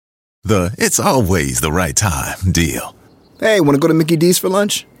The "it's always the right time" deal. Hey, want to go to Mickey D's for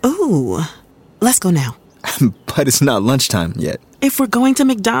lunch? Ooh, let's go now. But it's not lunchtime yet. If we're going to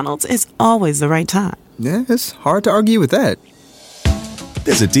McDonald's, it's always the right time. Yeah, it's hard to argue with that.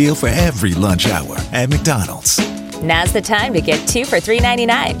 There's a deal for every lunch hour at McDonald's. Now's the time to get 2 for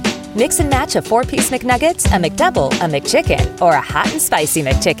 $3.99. Mix and match a 4-piece McNuggets, a McDouble, a McChicken, or a hot and spicy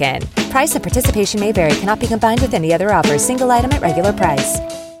McChicken. Price and participation may vary. Cannot be combined with any other offer. Single item at regular price.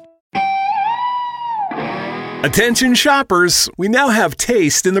 Attention shoppers, we now have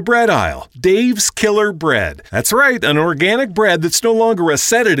taste in the bread aisle. Dave's Killer Bread. That's right, an organic bread that's no longer a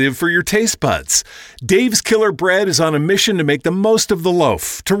sedative for your taste buds. Dave's Killer Bread is on a mission to make the most of the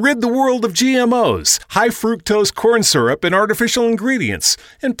loaf, to rid the world of GMOs, high fructose corn syrup, and artificial ingredients,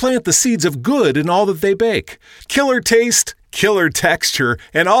 and plant the seeds of good in all that they bake. Killer taste, killer texture,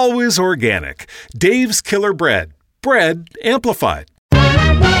 and always organic. Dave's Killer Bread. Bread amplified.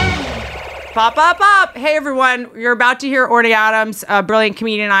 Pop, pop, pop. Hey, everyone. You're about to hear Orny Adams, a brilliant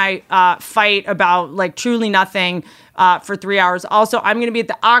comedian, and I fight about, like, truly nothing for 3 hours. Also, I'm going to be at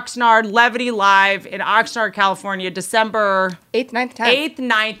the Oxnard Levity Live in Oxnard, California, December 8th, 9th, 10th. 8th,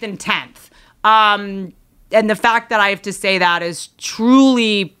 9th, and 10th. And the fact that I have to say that is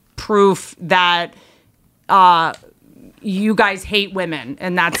truly proof that you guys hate women.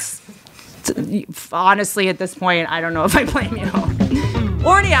 And that's, honestly, at this point, I don't know if I blame you.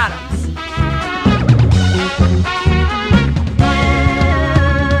 Orny Adams.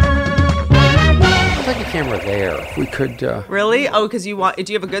 Camera there. If we could. Really? Oh, because you want?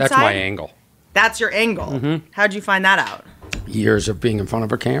 Do you have a good that's side? That's my angle. That's your angle. Mm-hmm. How'd you find that out? Years of being in front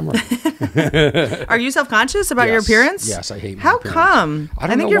of a camera. Are you self-conscious about your appearance? Yes, I hate my How appearance. Come? I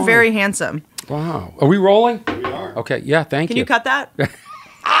don't think know you're why. very handsome. Wow. Are we rolling? We are. Okay. Yeah. Thank you. Can you cut that? Yeah,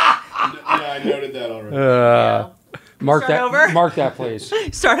 I noted that already. Mark Start that. over? Mark that, please.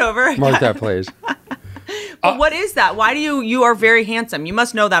 Start over. Mark that, please. But what is that? Why do you are very handsome? You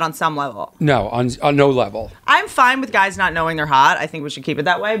must know that on some level. No, on no level. I'm fine with guys not knowing they're hot. I think we should keep it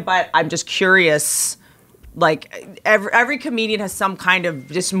that way. But I'm just curious. Like every comedian has some kind of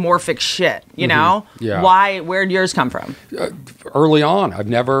dysmorphic shit, you know? Yeah. Why? Where'd yours come from? Early on, I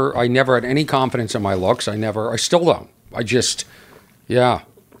never had any confidence in my looks. I still don't. Yeah.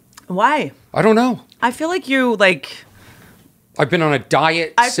 Why? I don't know. I feel like you like. I've been on a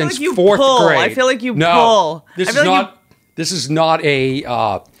diet since like fourth grade. I feel like you no, pull. This is not a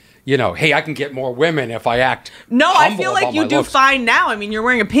hey, I can get more women if I act. No, I feel like you do looks. fine now. I mean, you're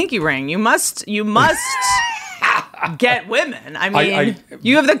wearing a pinky ring. You must get women. I mean,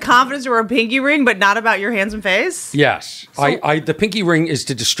 you have the confidence to wear a pinky ring, but not about your handsome face? Yes. So, the pinky ring is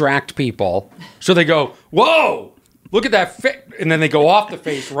to distract people. So they go, whoa, look at that fit. And then they go off the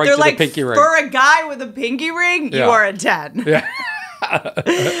face right to the pinky ring. For a guy with a pinky ring, you are a 10. Yeah.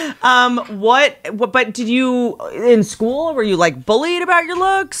 But did you, in school, were you like bullied about your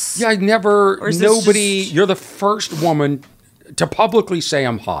looks? Yeah, you're the first woman to publicly say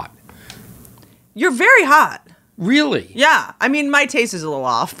I'm hot. You're very hot. Really? Yeah. I mean, my taste is a little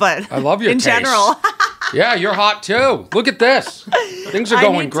off, but I love your in taste. general. Yeah, you're hot too. Look at this. Things are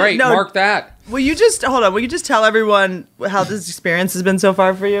going great. Mark that. Will you just tell everyone how this experience has been so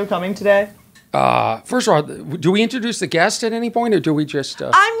far for you coming today? First of all, do we introduce the guest at any point, or do we just...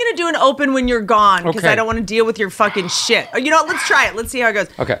 I'm going to do an open when you're gone, because Okay. I don't want to deal with your fucking shit. You know what? Let's try it. Let's see how it goes.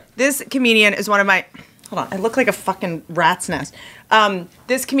 Okay. This comedian is one of my... Hold on. I look like a fucking rat's nest.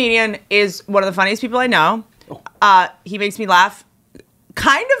 This comedian is one of the funniest people I know. He makes me laugh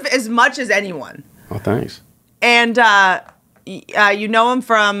kind of as much as anyone. Oh, thanks. And you know him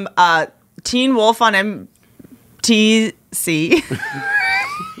from Teen Wolf on MTC.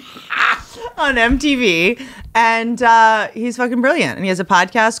 on MTV. And he's fucking brilliant. And he has a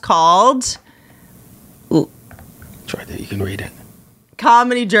podcast called... Try that. You can read it.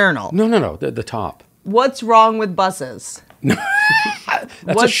 Comedy Journal. No. The top. What's wrong with buses?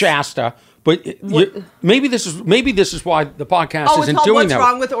 That's a Shasta. But maybe this is why the podcast isn't doing What's that.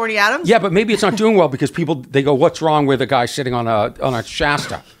 Wrong with Orny Adams? Yeah, but maybe it's not doing well because they go, "What's wrong with a guy sitting on a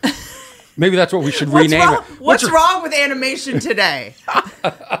Shasta?" Maybe that's what we should rename it. What's wrong with animation today?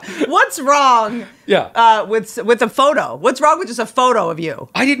 What's wrong? Yeah. With a photo. What's wrong with just a photo of you?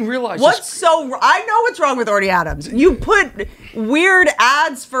 I didn't realize. I know what's wrong with Orny Adams. You put weird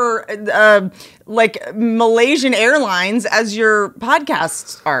ads for like Malaysian Airlines as your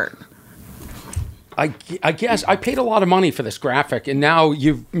podcast art. I guess I paid a lot of money for this graphic, and now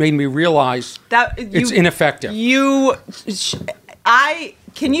you've made me realize that it's ineffective.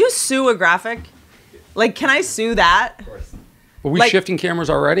 Can you sue a graphic? Like, can I sue that? Of course. Are we shifting cameras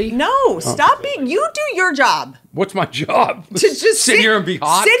already? No, stop being. You do your job. What's my job? To just sit here and be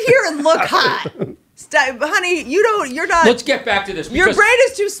hot. Sit here and look hot. Stop, honey, you're not. Let's get back to this. Your brain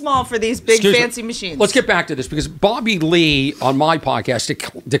is too small for these big fancy machines. Let's get back to this because Bobby Lee on my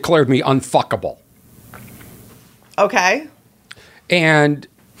podcast declared me unfuckable. Okay. And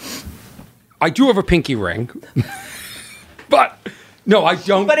I do have a pinky ring. But no, I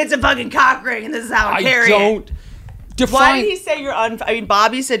don't. But it's a fucking cock ring, and this is how I carry it. I don't define. Why did he say you're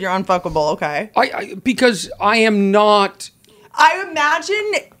Bobby said you're unfuckable. Okay. Because I am not. I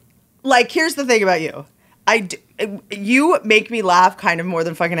imagine, like, here's the thing about you. You make me laugh kind of more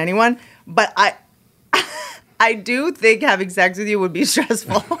than fucking anyone, but I do think having sex with you would be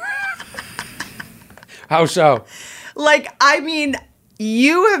stressful. How so? Like, I mean,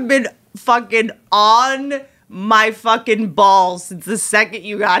 you have been fucking on my fucking balls since the second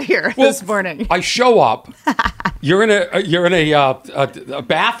you got here this morning. I show up. You're in a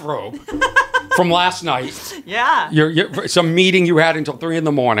bathrobe from last night. Yeah. You're some meeting you had until 3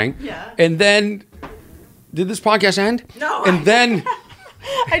 a.m. Yeah. And then, did this podcast end? No. And then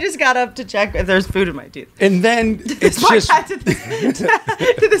I just got up to check if there's food in my teeth. And then did this podcast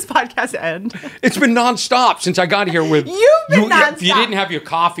end? It's been nonstop since I got here with You've been nonstop. You didn't have your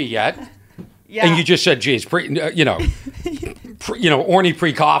coffee yet. Yeah. And you just said, "Geez, Orny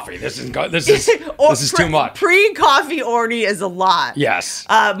pre-coffee. This is too much." Pre-coffee Orny is a lot. Yes.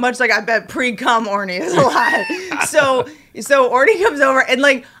 Much like I bet pre-cum Orny is a lot. So Orny comes over and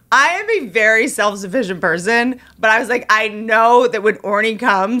like I am a very self-sufficient person, but I was like, I know that when Orny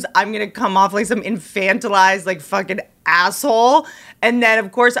comes, I'm gonna come off like some infantilized like fucking asshole. And then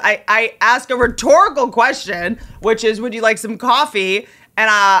of course I ask a rhetorical question, which is, would you like some coffee? And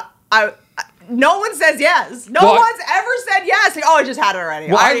no one says yes. No one's ever said yes. Like, I just had it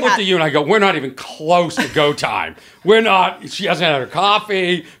already. Well, I looked at you and I go, we're not even close to go time. We're not. She hasn't had her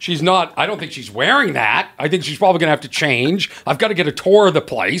coffee. She's not. I don't think she's wearing that. I think she's probably going to have to change. I've got to get a tour of the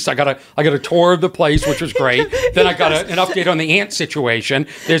place. I got a tour of the place, which was great. Then I got an update on the ant situation.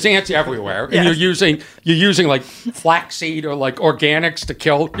 There's ants everywhere. And you're using like flaxseed or like organics to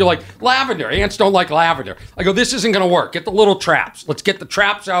kill. You're like, lavender. Ants don't like lavender. I go, this isn't going to work. Get the little traps. Let's get the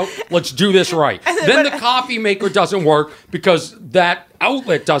traps out. Let's do this right. Then the coffee maker doesn't work because that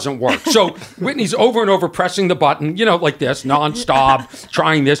outlet doesn't work. So Whitney's over and over pressing the button, like this, nonstop,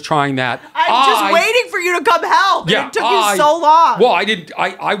 trying this, trying that. I'm just waiting for you to come help. Yeah, it took you so long. Well,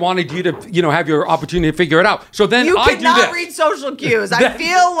 I wanted you to, have your opportunity to figure it out. So then you I do this. You cannot read social cues. I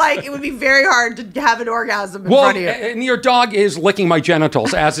feel like it would be very hard to have an orgasm in front of you. And your dog is licking my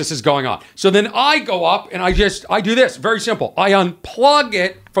genitals as this is going on. So then I go up and I do this. Very simple. I unplug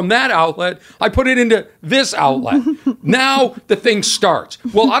it from that outlet. I put it into this outlet. Now the thing starts.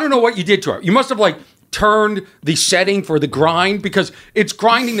 Well, I don't know what you did to it. You must have turned the setting for the grind because it's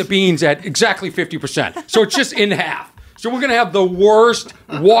grinding the beans at exactly 50%. So it's just in half. So we're going to have the worst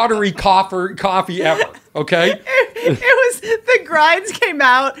watery coffee ever. Okay? It was, the grinds came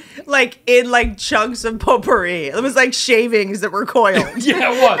out in chunks of potpourri. It was like shavings that were coiled.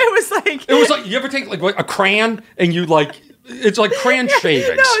 Yeah, it was. It was like, you ever take a crayon and you it's like crayon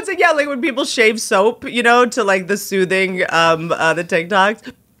shavings. No, it's like when people shave soap, to the soothing, the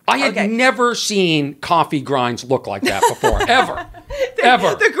TikToks. I had never seen coffee grinds look like that before, ever.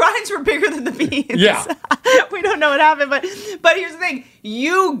 Ever. The grinds were bigger than the beans. Yeah. We don't know what happened, but here's the thing.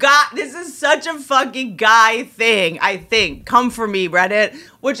 This is such a fucking guy thing, I think. Come for me, Reddit.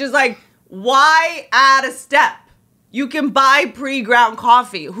 Which is why add a step? You can buy pre-ground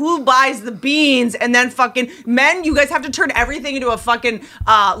coffee. Who buys the beans and then fucking men? You guys have to turn everything into a fucking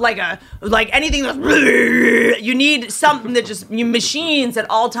anything that's you need something that just machines at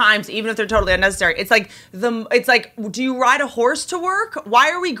all times, even if they're totally unnecessary. It's like do you ride a horse to work?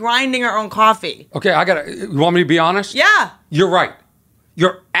 Why are we grinding our own coffee? Okay, you want me to be honest? Yeah. You're right.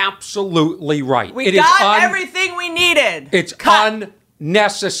 You're absolutely right. We got everything we needed. It's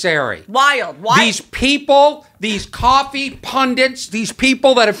unnecessary. Wild. Why? These people, these coffee pundits, these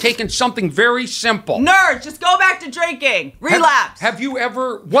people that have taken something very simple. Nerds, just go back to drinking. Relapse. Have you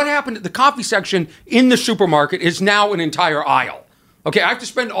ever, what happened at the coffee section in the supermarket is now an entire aisle. Okay, I have to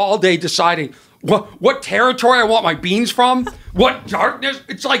spend all day deciding what territory I want my beans from, what darkness.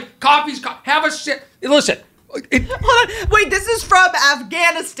 It's like coffee's, have a sip. Listen. Hold on. Wait, this is from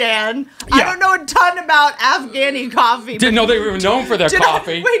Afghanistan. Yeah. I don't know a ton about Afghani coffee. Didn't know they were known for their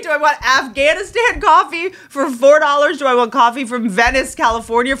coffee. Do I want Afghanistan coffee for $4? Do I want coffee from Venice,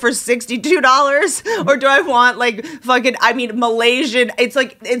 California for $62? Or do I want Malaysian?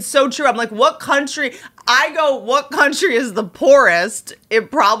 It's so true. I'm like, what country? I go, what country is the poorest?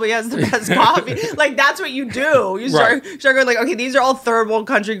 It probably has the best coffee. Like, that's what you do. You start going like, okay, these are all third world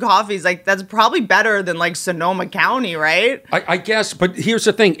country coffees. Like, that's probably better than like Sonoma County, right? I guess, but here's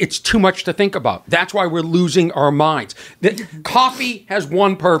the thing. It's too much to think about. That's why we're losing our minds. Coffee has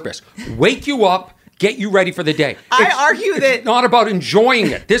one purpose. Wake you up. Get you ready for the day. I argue that it's not about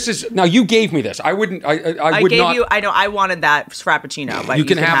enjoying it. This is now. You gave me this. I wouldn't. I would gave not. you. I know. I wanted that frappuccino, but you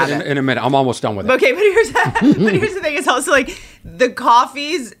can have it in a minute. I'm almost done with it. Okay, but here's the thing. It's also like the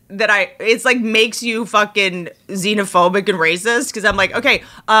coffees that it's like makes you fucking xenophobic and racist because I'm like, okay,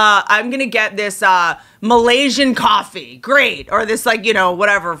 I'm gonna get this Malaysian coffee, great, or this like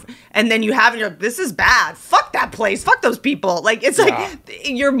whatever, and then you have it, you're like, this is bad. Fuck that place. Fuck those people. Like it's like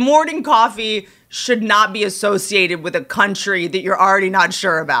your morning coffee should not be associated with a country that you're already not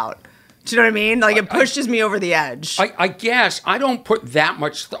sure about. Do you know what I mean? Like, it pushes me over the edge. I guess I don't put that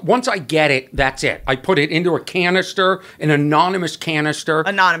much. Once I get it, that's it. I put it into a canister, an anonymous canister.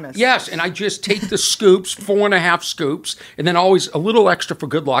 Anonymous. Yes, and I just take the scoops, 4.5 scoops, and then always a little extra for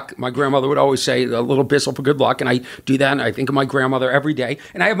good luck. My grandmother would always say a little bissel for good luck, and I do that, and I think of my grandmother every day,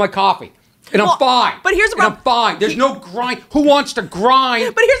 and I have my coffee. And I'm fine. But here's the problem. I'm fine. There's no grind. Who wants to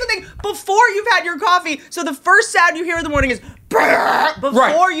grind? But here's the thing. Before you've had your coffee, so the first sound you hear in the morning is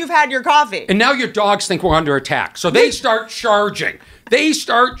before you've had your coffee. And now your dogs think we're under attack. So they start charging. That's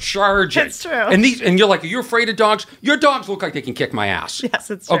true. And you're like, are you afraid of dogs? Your dogs look like they can kick my ass.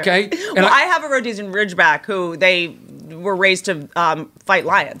 Yes, it's true. Okay? And I have a Rhodesian Ridgeback who they were raised to fight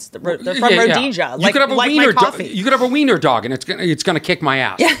lions. They're from Rhodesia. You could have a wiener coffee. You could have a wiener dog, and it's gonna kick my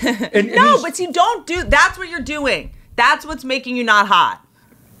ass. Yeah. But see, don't do. That's what you're doing. That's what's making you not hot.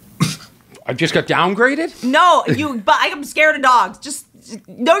 I just got downgraded? No, but I'm scared of dogs.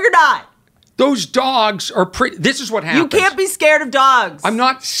 No, you're not. Those dogs are pretty. This is what happens. You can't be scared of dogs. I'm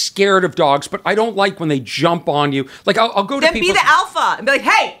not scared of dogs, but I don't like when they jump on you. Like I'll go to people. Then be the alpha and be like,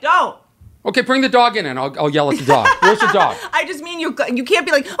 hey, don't. Okay, bring the dog in and I'll yell at the dog. Where's the dog? I just mean you can't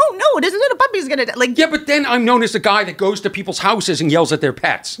be like, oh no, it isn't a puppy's gonna die. Like, yeah, but then I'm known as the guy that goes to people's houses and yells at their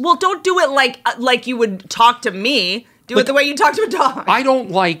pets. Well, don't do it like you would talk to me. Do it the way you talk to a dog. I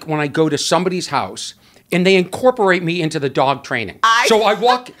don't like when I go to somebody's house and they incorporate me into the dog training. So I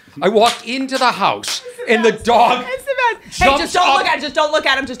walk into the house and the dog. It's the best. Hey, just don't look at him. Just don't look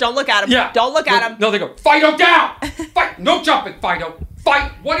at him. Just don't look at him. Yeah. Don't look at him. No, they go, Fido down. Fight. No jumping, Fido.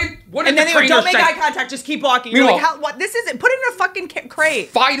 Fight. What did and then the trainer don't make say? eye contact. Just keep walking. You're like, what? This isn't. Put it in a fucking crate.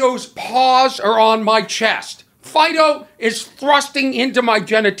 Fido's paws are on my chest. Fido is thrusting into my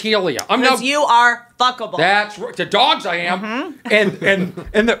genitalia. Because you are fuckable. That's right. The dogs I am. Mm-hmm.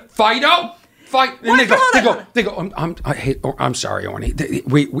 And the Fido. Fight. And they go. I'm sorry,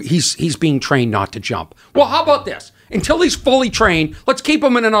 Orny. He's being trained not to jump. Well, how about this? Until he's fully trained, let's keep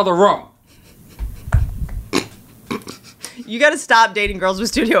him in another room. You got to stop dating girls with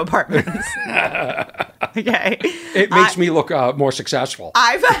studio apartments. Okay. It makes me look more successful.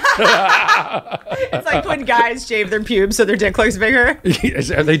 It's like when guys shave their pubes so their dick looks bigger.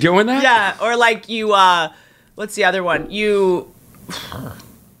 Are they doing that? Yeah. Or like you, what's the other one?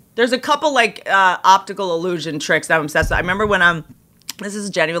 There's a couple like optical illusion tricks that I'm obsessed with. I remember when this is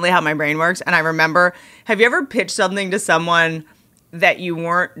genuinely how my brain works. And I remember, have you ever pitched something to someone that you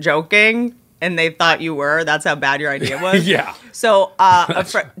weren't joking and they thought you were? That's how bad your idea was. Yeah. So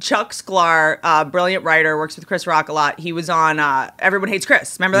Chuck Sklar, brilliant writer, works with Chris Rock a lot. He was on Everyone Hates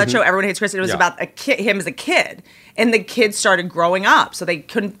Chris. Remember that show, Everyone Hates Chris? It was about him as a kid. And the kids started growing up, so they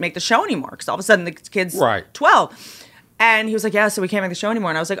couldn't make the show anymore because all of a sudden the kid's 12. And he was like, yeah, so we can't make the show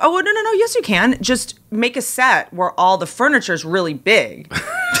anymore. And I was like, oh, no, yes, you can. Just make a set where all the furniture's really big.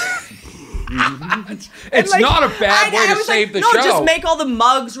 It's not a bad way to save the show. No, just make all the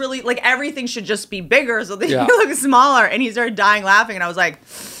mugs really, like everything should just be bigger so they look smaller. And he started dying laughing. And I was like,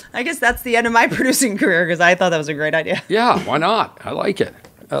 I guess that's the end of my producing career because I thought that was a great idea. Yeah, why not? I like it.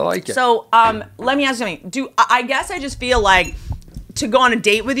 So let me ask you something. I guess I just feel like to go on a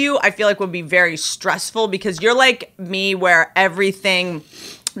date with you, I feel like would be very stressful because you're like me where everything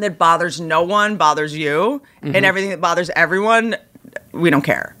that bothers no one bothers you and everything that bothers everyone, we don't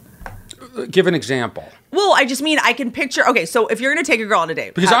care. Give an example. Well, I just mean I can picture. Okay, so if you're going to take a girl on a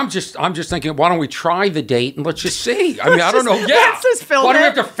date, because I'm just thinking, why don't we try the date and let's just see? I mean, I don't know. Yeah, let's just film why do we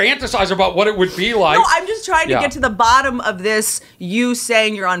have to fantasize about what it would be like? No, I'm just trying to get to the bottom of this. You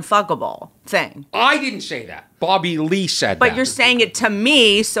saying you're unfuckable thing. I didn't say that. Bobby Lee said that. But you're saying it to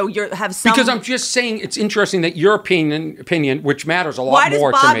me, so you have some. Because I'm just saying it's interesting that your opinion, which matters a lot more to me.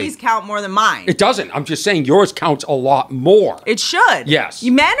 Why does Bobby's count more than mine? It doesn't. I'm just saying yours counts a lot more. It should. Yes.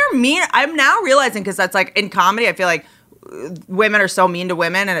 Men are mean. I'm now realizing because that's like in comedy. I feel like women are so mean to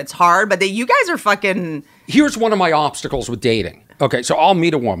women and it's hard, but you guys are fucking. Here's one of my obstacles with dating. Okay, so I'll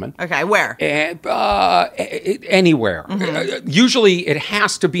meet a woman. Okay, where? Anywhere. Usually it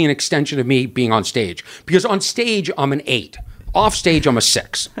has to be an extension of me being on stage, because on stage I'm an 8. Off stage I'm a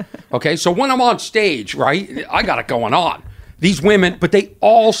 6. Okay, so when I'm on stage, right, I got it going on. These women, but they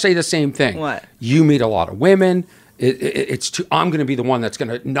all say the same thing. What? You meet a lot of women. I'm going to be the one that's going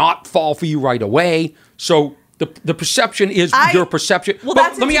to not fall for you right away. So the perception is your perception. Well, but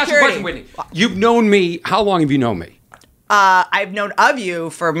that's let me ask you a question, Whitney. You've known me. How long have you known me? I've known of you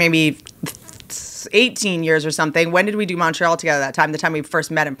for maybe 18 years or something. When did we do Montreal together that time? The time we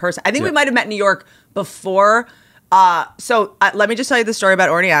first met in person. I think we might have met in New York before. So let me just tell you the story about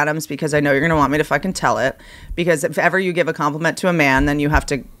Orny Adams, because I know you're going to want me to fucking tell it. Because if ever you give a compliment to a man, then you have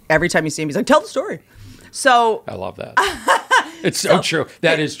to, every time you see him, he's like, tell the story. So I love that. It's so true.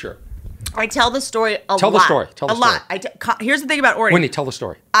 That is true. I tell the story a lot. Tell the story. Tell the story. Here's the thing about Orny. Whitney, tell the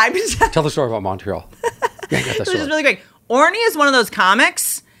story. Tell the story about Montreal. Yeah, I got that Which story. is really great. Orny is one of those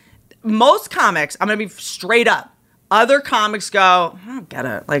comics. Most comics, I'm going to be straight up. Other comics go, I don't get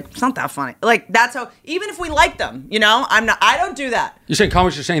it. Like, it's not that funny. Like, that's how, even if we like them, I don't do that. You're saying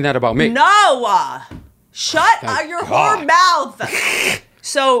comics are saying that about me? No. Shut your whore mouth.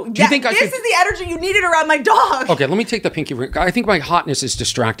 So, do you think this is the energy you needed around my dog. Okay, let me take the pinky ring. I think my hotness is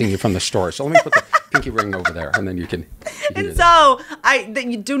distracting you from the story. So let me put the pinky ring over there, and then you can and so,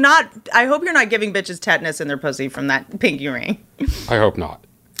 you do not, I hope you're not giving bitches tetanus in their pussy from that pinky ring. I hope not.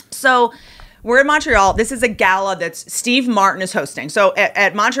 So, we're in Montreal. This is a gala that's Steve Martin is hosting. So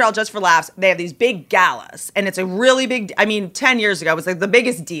at Montreal, Just for Laughs, they have these big galas. And it's a really big, 10 years ago, it was like the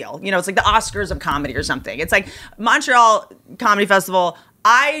biggest deal. It's like the Oscars of comedy or something. It's like Montreal Comedy Festival.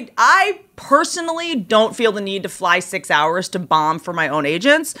 I personally don't feel the need to fly 6 hours to bomb for my own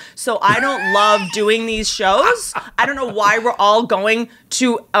agents. So I don't love doing these shows. I don't know why we're all going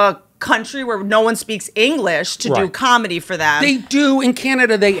to a country where no one speaks English to do comedy for them. They do. In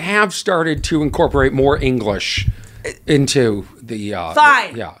Canada, they have started to incorporate more English into the...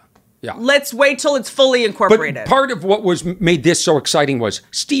 Fine. Yeah. Let's wait till it's fully incorporated. But part of what made this so exciting was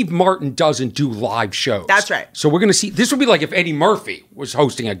Steve Martin doesn't do live shows. That's right. So we're going to see... This would be like if Eddie Murphy was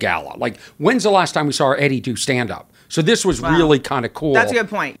hosting a gala. Like, when's the last time we saw Eddie do stand-up? So this was really kind of cool. That's a good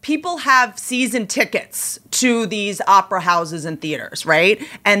point. People have season tickets to these opera houses and theaters, right?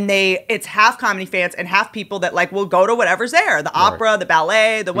 And it's half comedy fans and half people that will go to whatever's there, the opera, the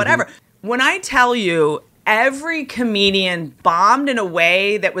ballet, the whatever. When I tell you every comedian bombed in a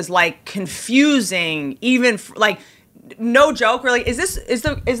way that was confusing, even no joke, really, is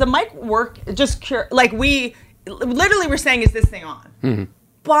the mic work just we literally were saying, is this thing on?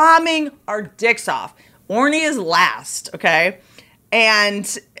 Bombing our dicks off. Orny is last, okay?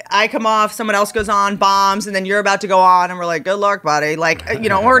 And I come off, someone else goes on, bombs, and then you're about to go on, and we're like, good luck, buddy.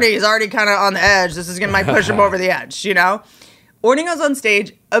 Orny is already kind of on the edge. This is going to push him over the edge, Orny goes on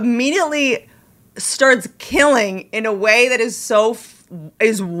stage, immediately starts killing in a way that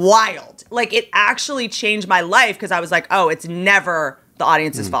is wild. It actually changed my life, because I was like, oh, it's never the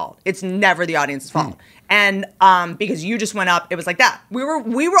audience's fault. It's never the audience's fault. And because you just went up, it was like that. We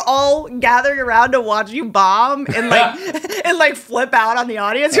were all gathering around to watch you bomb and and flip out on the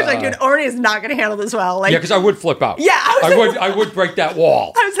audience. You're like, dude, Orny is not going to handle this well. Yeah, because I would flip out. Yeah, I would break that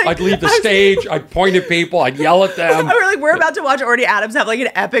wall. I'd leave the stage. I'd point at people. I'd yell at them. We're about to watch Orny Adams have an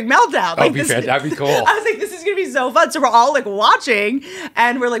epic meltdown. That'd be cool. I was like, this is going to be so fun. So we're all watching,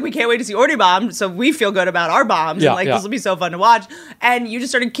 and we're like, we can't wait to see Orny bomb. So we feel good about our bombs. Yeah, and this will be so fun to watch. And you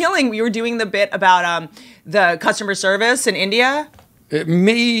just started killing. We were doing the bit about the customer service in India.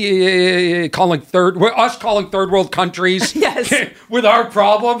 Me calling third world countries yes. with our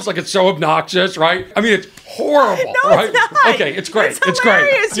problems, it's so obnoxious, right? I mean, it's horrible, no, right? It's not. Okay, it's great. It's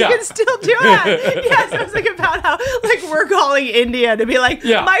hilarious. You can still do it. Yes, I was about how we're calling India to be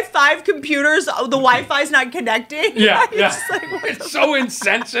my 5 computers, the Wi-Fi's not connecting. Yeah, it's so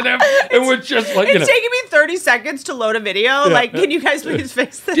insensitive. And we're just it's taking me 30 seconds to load a video. Can you guys please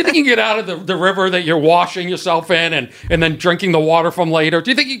fix that? Do you think you can get out of the river that you're washing yourself in and then drinking the water from later? Do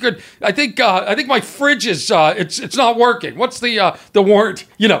you think you could? I think my fridge is it's not working. What's the warrant?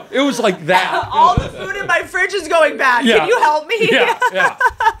 It was like that. All the food in my fridge is going bad. Can you help me? Yeah.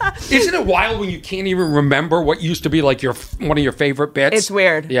 Isn't it wild when you can't even remember what used to be one of your favorite bits? It's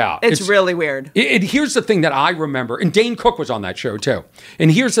weird. Yeah, it's really weird. Here's the thing that I remember, and Dane Cook was on that show too.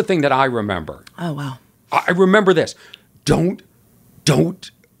 And here's the thing that I remember. Oh wow. I remember this. Don't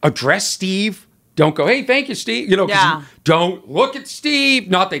address Steve. Don't go, hey, thank you, Steve. Don't look at Steve.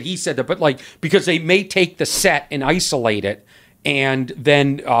 Not that he said that, but because they may take the set and isolate it and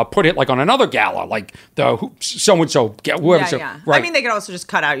then put it like on another gala, like the so-and-so, whoever. Yeah. Right. I mean, they could also just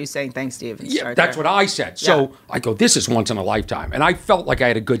cut out you saying thanks, Steve. And Yeah, start that's there. what I said. So I go, this is once in a lifetime. And I felt like I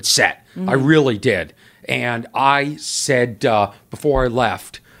had a good set. I really did. And I said, before I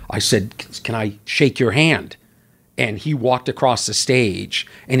left, I said, can I shake your hand? And he walked across the stage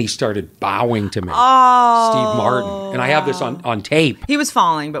and he started bowing to me. Steve Martin. And I have this on tape. He was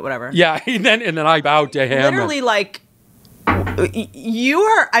falling, but whatever. Yeah. And then I bowed to him. Literally, like, you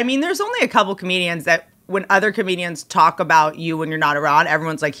are, I mean, there's only a couple comedians that when other comedians talk about you when you're not around,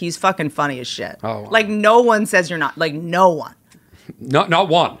 everyone's like, he's fucking funny as shit. Oh. Like, no one says you're not. Like, no one. Not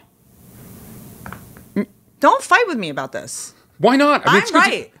one. Don't fight with me about this. Why not? I mean, I'm it's good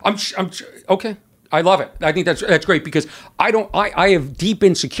right. I'm okay. I love it. I think that's great because I have deep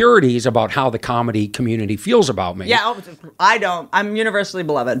insecurities about how the comedy community feels about me. Yeah, I don't. I'm universally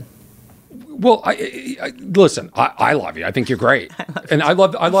beloved. Well, listen. I love you. I think you're great, I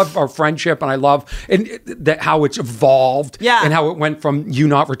love our friendship, and I love how it's evolved, Yeah. and how it went from you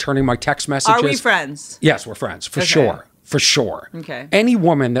not returning my text messages. Are we friends? Yes, we're friends for Okay. sure. For sure. Okay. Any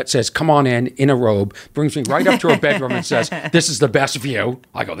woman that says, come on in a robe, brings me right up to her bedroom and says, this is the best view.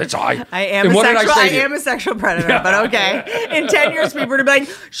 I go, that's I. I am And a what did sexual. say I to you? am a sexual predator, but okay. In 10 years, people would be like,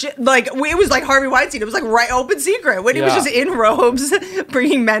 shit, like it was like Harvey Weinstein. It was like right open secret when he was Yeah. just in robes,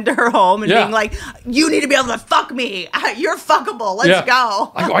 bringing men to her home and Yeah. being like, "You need to be able to fuck me. You're fuckable. Let's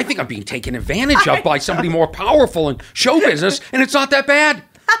go." I think I'm being taken advantage of by somebody more powerful in show business, and it's not that bad.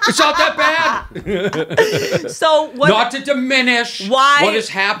 It's not that bad. So what? Not to diminish Why- what has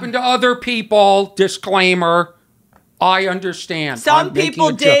happened to other people. Disclaimer. I understand. Some I'm making people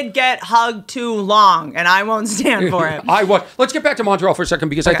a joke. did get hugged too long, and I won't stand for it. Let's get back to Montreal for a second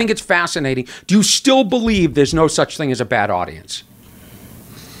because I think it's fascinating. Do you still believe there's no such thing as a bad audience?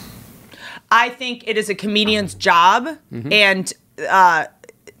 I think it is a comedian's job and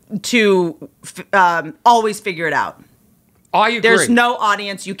to always figure it out. I agree. There's no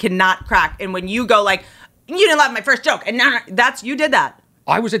audience you cannot crack. And when you go like, you didn't laugh at my first joke, and that's you did that.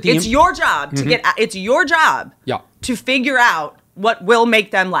 I was at the. It's your job to get. It's your job. Yeah. To figure out what will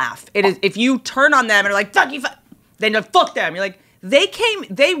make them laugh. It is if you turn on them and are like fuck you, then you're fuck them. You're like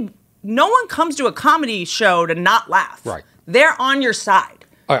no one comes to a comedy show to not laugh. Right. They're on your side.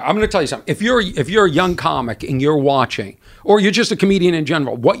 All right, I'm going to tell you something. If you're a young comic and you're watching, or you're just a comedian in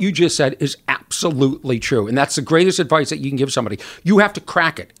general, what you just said is absolutely true, and that's the greatest advice that you can give somebody. You have to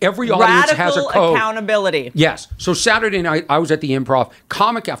crack it. Every audience has a Radical code. accountability. Yes. So Saturday night, I was at the Improv.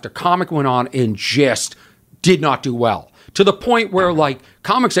 Comic after comic went on and just did not do well, to the point where like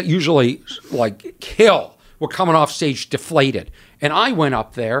comics that usually like kill were coming off stage deflated. And I went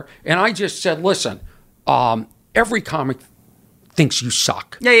up there and I just said, "Listen, every comic thinks you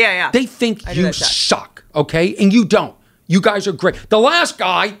suck. Yeah. They think I do you that shit. suck, okay? And you don't. You guys are great. The last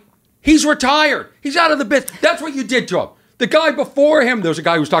guy, he's retired. He's out of the business. That's what you did to him. The guy before him, there was a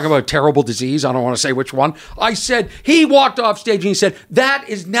guy who was talking about a terrible disease. I don't want to say which one. I said, he walked off stage and he said, that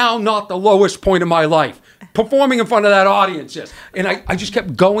is now not the lowest point of my life. Performing in front of that audience is. And I just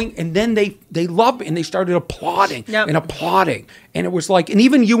kept going. And then they loved me and they started applauding and applauding. And it was like, and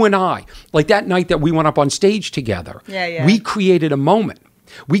even you and I, like that night that we went up on stage together, we created a moment.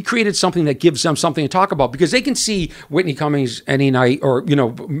 We created something that gives them something to talk about because they can see Whitney Cummings any night or,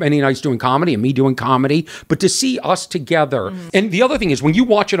 many nights doing comedy and me doing comedy. But to see us together. And the other thing is when you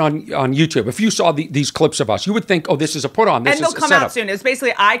watch it on YouTube, if you saw these clips of us, you would think, oh, this is a put on. This and they'll come out soon. It's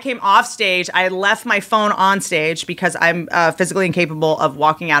basically I came off stage. I left my phone on stage because I'm physically incapable of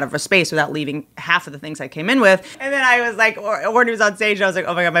walking out of a space without leaving half of the things I came in with. And then I was like, Orny was on stage. And I was like,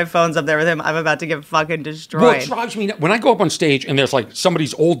 oh my God, my phone's up there with him. I'm about to get fucking destroyed. Well, it drives me nuts. When I go up on stage and there's like somebody's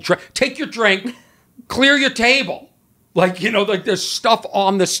old drink, take your drink, clear your table. Like there's stuff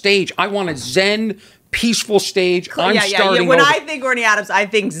on the stage. I want a zen, peaceful stage. Starting When over. I think Orny Adams, I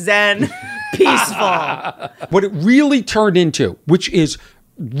think zen, peaceful. What it really turned into, which is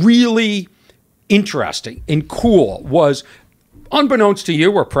really interesting and cool, was unbeknownst to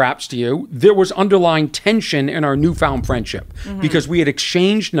you, or perhaps to you, there was underlying tension in our newfound friendship because we had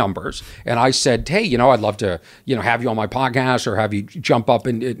exchanged numbers, and I said, "Hey, I'd love to, have you on my podcast or have you jump up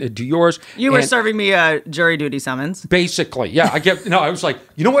and do yours." You were serving me a jury duty summons. Basically, yeah. I was like,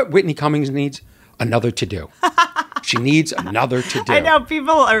 you know what Whitney Cummings needs? Another to do. She needs another to do. I know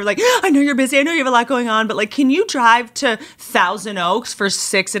people are like, I know you're busy. I know you have a lot going on, but like, can you drive to Thousand Oaks for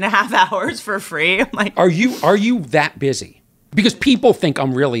 6.5 hours for free? I'm like, are you that busy? Because people think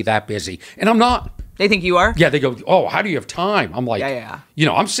I'm really that busy, and I'm not. They think you are? Yeah, they go, oh, how do you have time? I'm like, Yeah.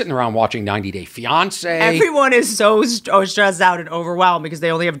 I'm sitting around watching 90 Day Fiancé. Everyone is so stressed out and overwhelmed because they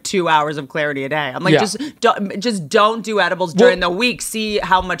only have 2 hours of clarity a day. I'm like, just don't do edibles during the week. See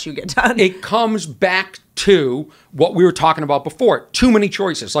how much you get done. It comes back to what we were talking about before. Too many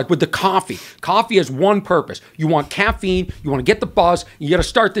choices. Like with the coffee. Coffee has one purpose. You want caffeine. You want to get the buzz. You got to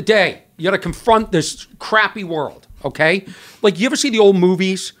start the day. You got to confront this crappy world. Okay? Like, you ever see the old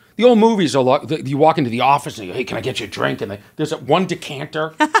movies? The old movies are like, you walk into the office and you go, hey, can I get you a drink? And there's one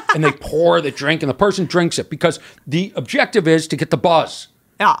decanter and they pour the drink and the person drinks it because the objective is to get the buzz,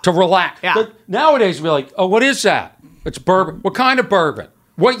 to relax. Yeah. But nowadays, we're like, oh, what is that? It's bourbon. What kind of bourbon?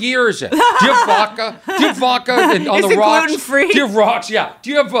 What year is it? Do you have vodka? Do you have vodka on Is the it rocks? gluten-free? Do you have rocks? Yeah.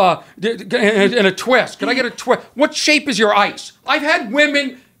 Do you have and a twist? Can I get a twist? What shape is your ice? I've had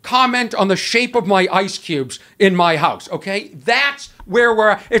women comment on the shape of my ice cubes in my house, okay? That's where we're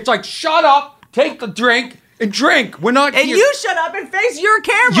at. It's like, shut up, take the drink, and drink. We're not And here. you shut up and face your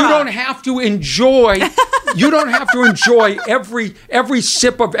camera. You don't have to enjoy. You don't have to enjoy every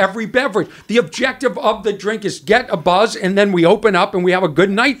sip of every beverage. The objective of the drink is get a buzz, and then we open up and we have a good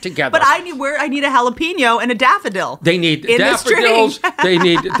night together. But I need a jalapeno and a daffodil. They need in daffodils. The They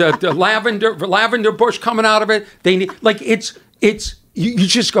need the lavender bush coming out of it. They need it's. You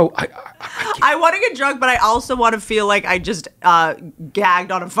just go. I want to get drunk, but I also want to feel like I just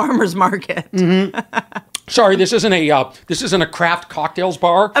gagged on a farmer's market. Mm-hmm. Sorry, this isn't a craft cocktails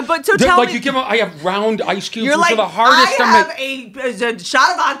bar. But so tell me, you give them. I have round ice cubes. You're which like, are the hardest to I have a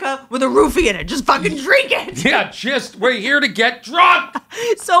shot of vodka with a roofie in it. Just fucking drink it. Yeah, we're here to get drunk.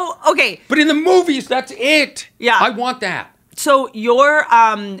 So okay, but in the movies, that's it. Yeah, I want that. So your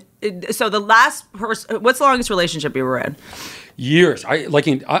so the last what's the longest relationship you were in? Years.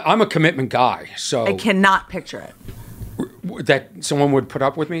 I'm a commitment guy, so I cannot picture it. That someone would put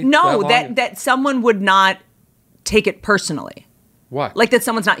up with me? No, that someone would not take it personally. What? Like that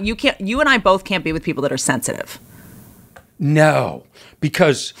someone's not. You and I both can't be with people that are sensitive. No,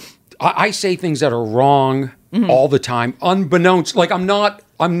 because I say things that are wrong all the time, unbeknownst. Like I'm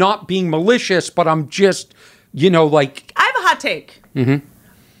not being malicious, but I'm just, like. I have a hot take. Mm-hmm.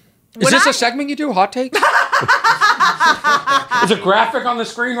 Is this a segment you do? Hot takes? There's a graphic on the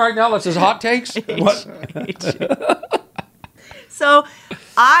screen right now that says hot takes. What? So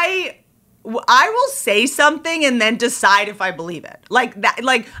I will say something and then decide if I believe it. Like that.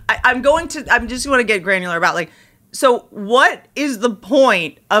 Like I'm just want to get granular about like. So what is the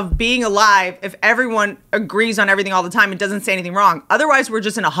point of being alive if everyone agrees on everything all the time and doesn't say anything wrong? Otherwise, we're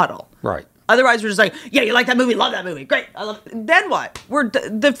just in a huddle. Right. Otherwise, we're just like, yeah, you like that movie? Love that movie. Great. I love it. Then what?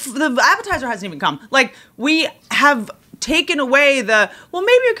 The appetizer hasn't even come. Like, we have taken away well,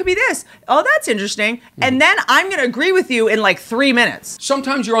 maybe it could be this. Oh, that's interesting. And then I'm going to agree with you in like 3 minutes.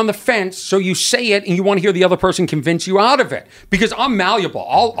 Sometimes you're on the fence, so you say it and you want to hear the other person convince you out of it. Because I'm malleable.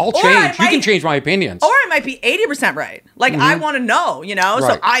 I'll change. You can change my opinions. Or I might be 80% right. Like, I want to know, Right.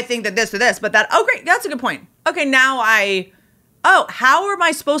 So I think that this or this, but great. That's a good point. Okay, now how am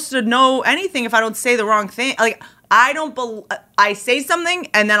I supposed to know anything if I don't say the wrong thing? Like, I say something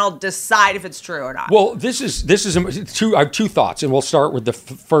and then I'll decide if it's true or not. Well, this is I have two thoughts, and we'll start with the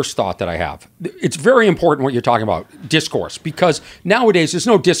first thought that I have. It's very important what you're talking about, discourse, because nowadays there's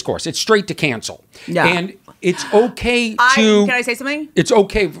no discourse. It's straight to cancel. Yeah. And it's okay can I say something? It's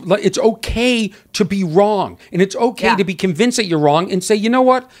okay. It's okay to be wrong, and it's okay to be convinced that you're wrong and say, you know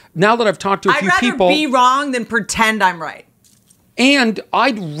what? Now that I've talked to a few people, I'd rather be wrong than pretend I'm right. And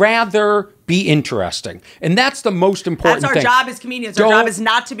I'd rather be interesting. And that's the most important thing. That's our job as comedians. Our job is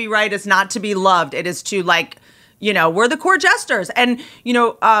not to be right. It's not to be loved. It is to we're the court jesters. And,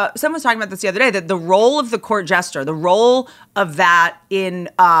 someone was talking about this the other day, that the role of the court jester, the role of that in,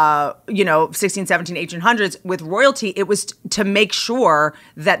 16, 17, 1800s with royalty, it was to make sure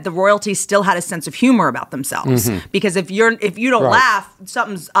that the royalty still had a sense of humor about themselves. Mm-hmm. Because if you don't laugh,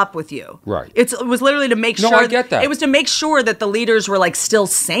 something's up with you. Right. It was literally to make sure. No, I get that. It was to make sure that the leaders were like still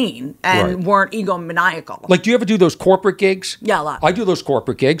sane and weren't egomaniacal. Like, do you ever do those corporate gigs? Yeah, a lot. I do those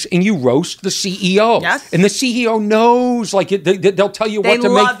corporate gigs, and you roast the CEO. Yes. And the CEO knows, like, they'll tell you what to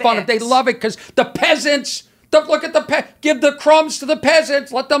make fun of. They love it because the peasants. Look at give the crumbs to the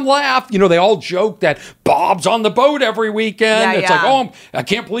peasants, let them laugh. They all joke that Bob's on the boat every weekend. It's like, oh, I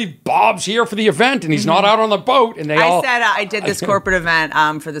can't believe Bob's here for the event and he's not out on the boat. And I did this corporate event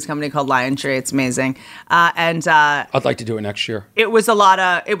for this company called Lion Tree. It's amazing. I'd like to do it next year. It was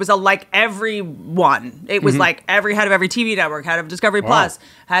like everyone. It was like every head of every TV network, head of Discovery Plus,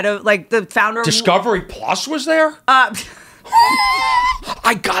 head of the founder of Discovery Plus was there? I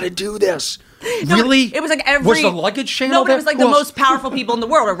gotta do this. No, really? It was like was the luggage channel? No, but it was like the most powerful people in the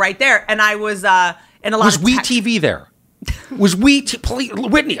world are right there. And I was and a lot Was of We TV there? Was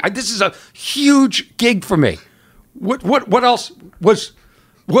Whitney? This is a huge gig for me. What else was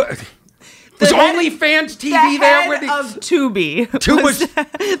what? Was OnlyFans TV there? The head of Tubi. Was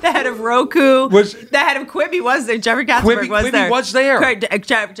the head of Roku. The head of Quibi was there. Jeffrey Katzenberg was there. Quibi was there. Correct.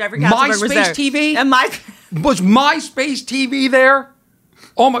 Jeffrey Katzenberg was there. MySpace TV? And Was MySpace TV there?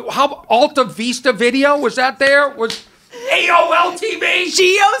 Oh my! How Alta Vista Video was that there? Was AOL TV?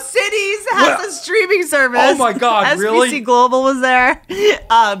 GeoCities has a streaming service. Oh my God! Really? SBC Global was there.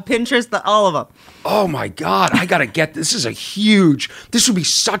 Pinterest, all of them. Oh my God, I gotta get this. This would be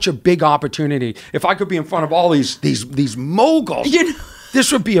such a big opportunity if I could be in front of all these moguls.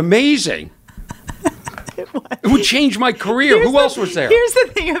 This would be amazing. It would change my career. Who else was there? Here's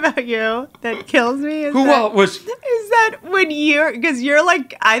the thing about you that kills me. Is that when because you're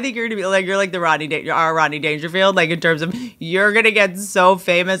like, I think you're gonna be like, you're like our Rodney Dangerfield, like in terms of you're gonna get so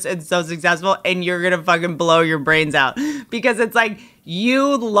famous and so successful and you're gonna fucking blow your brains out because it's like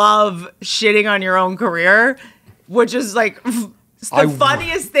you love shitting on your own career, which is like the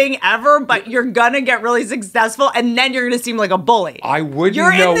funniest thing ever, but you're gonna get really successful and then you're gonna seem like a bully.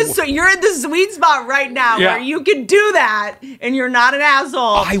 You're in the sweet spot right now where you can do that and you're not an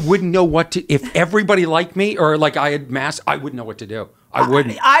asshole. I wouldn't know if everybody liked me or like I had I wouldn't know what to do. I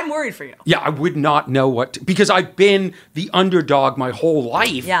wouldn't. I'm worried for you. Yeah, I would not know because I've been the underdog my whole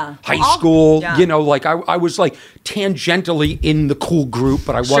life. Yeah. High school, like I was like tangentially in the cool group,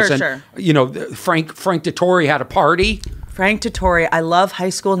 but I wasn't. Sure. Frank Dettori had a party. Frank Dettori, I love high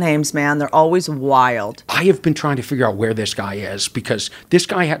school names, man. They're always wild. I have been trying to figure out where this guy is because this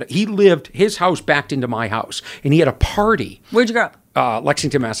guy his house backed into my house and he had a party. Where'd you grow up?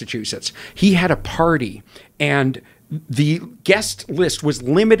 Lexington, Massachusetts. He had a party and the guest list was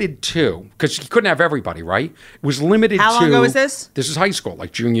limited to, because he couldn't have everybody, right? It was limited to... How long ago was this? This is high school,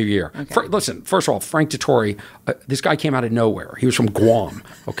 like junior year. Okay. Listen, first of all, Frank Dettori, this guy came out of nowhere. He was from Guam,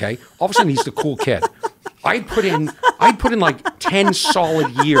 okay? All of a sudden, he's the cool kid. I'd put in like 10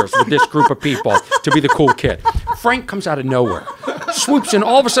 solid years with this group of people to be the cool kid. Frank comes out of nowhere, swoops in.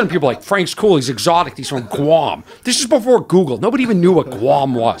 All of a sudden, people are like, Frank's cool. He's exotic. He's from Guam. This is before Google. Nobody even knew what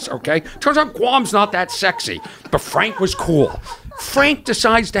Guam was, okay? Turns out Guam's not that sexy, but Frank was cool. Frank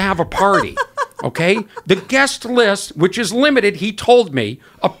decides to have a party, okay? The guest list, which is limited, he told me,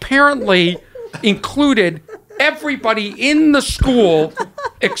 apparently included everybody in the school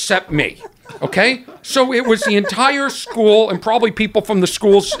except me. Okay, so it was the entire school and probably people from the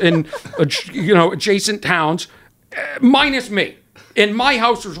schools in adjacent towns, minus me. And my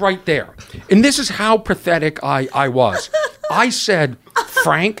house was right there. And this is how pathetic I was. I said,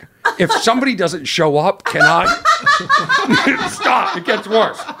 Frank, if somebody doesn't show up, can I stop? It gets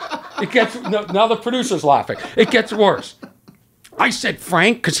worse. Now the producer's laughing. It gets worse. I said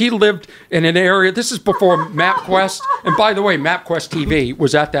Frank, because he lived in an area, this is before MapQuest, and by the way, MapQuest TV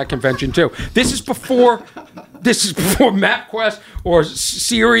was at that convention too. This is before MapQuest or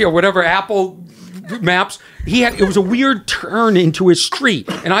Siri or whatever, Apple Maps. It was a weird turn into his street,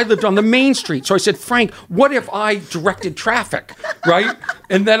 and I lived on the main street. So I said, Frank, what if I directed traffic, right?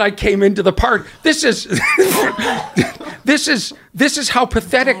 And then I came into the park. This is how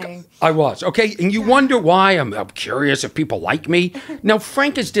pathetic I was, okay? And you wonder why. I'm curious if people like me. Now,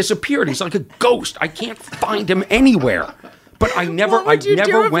 Frank has disappeared. He's like a ghost. I can't find him anywhere. But I never went. You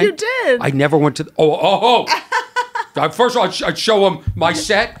did? I never went to. First of all, I'd show him my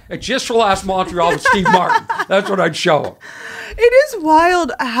set at Just for Last Montreal with Steve Martin. That's what I'd show him. It is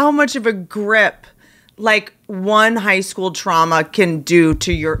wild how much of a grip, like, one high school trauma can do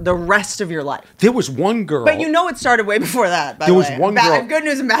to the rest of your life. There was one girl. But it started way before that, by the way. There was one girl. Good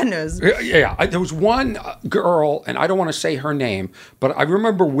news and bad news. Yeah. There was one girl, and I don't want to say her name, but I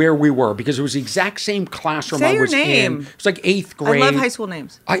remember where we were because it was the exact same classroom I was in. Say her name. It was like 8th grade. I love high school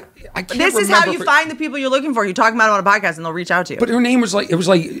names. I can't This is how you find the people you're looking for. You talk about them on a podcast, and they'll reach out to you. But her name was like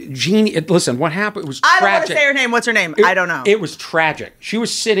Jeannie. Listen, what happened? It was tragic. I don't want to say her name. What's her name? I don't know. It was tragic. She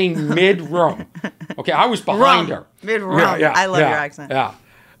was sitting mid-room. Okay, I was behind her. Mid-room. I love your accent. Yeah.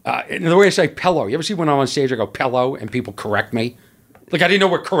 And the way I say pillow. You ever see when I'm on stage, I go pillow, and people correct me? Like, I didn't know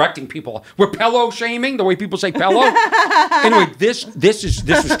we're correcting people. We're pillow shaming, the way people say pillow. Anyway, this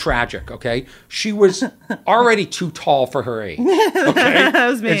was tragic, okay? She was already too tall for her age, okay? That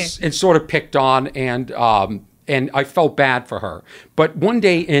was me. And sort of picked on, and I felt bad for her. But one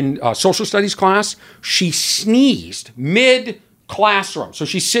day in social studies class, she sneezed mid-classroom. So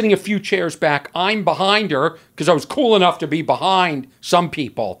she's sitting a few chairs back. I'm behind her, because I was cool enough to be behind some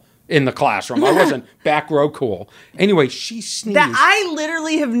people in the classroom. I wasn't back row cool. Anyway, she sneezed. That I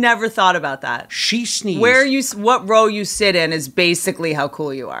literally have never thought about that. She sneezed. What row you sit in is basically how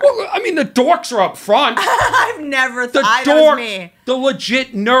cool you are. Well, I mean, the dorks are up front. I've never The thought that was me. dorks, the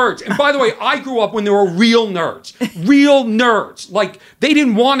legit nerds. And by the way, I grew up when there were real nerds. Real nerds. Like, they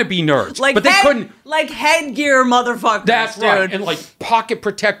didn't want to be nerds, but they couldn't. Like headgear motherfuckers, That's dude. right. And like pocket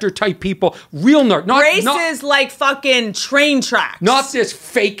protector type people. Real nerd. Braces like fucking train tracks. Not this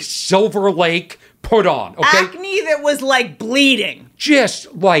fake Silver Lake put on, okay? Acne that was like bleeding.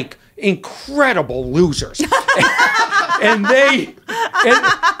 Just like incredible losers. and by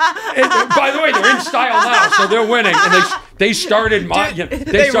the way, they're in style now, so they're winning. And they started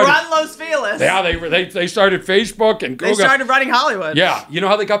They run Los Feliz. Yeah, they started Facebook and Google. They started running Hollywood. Yeah, you know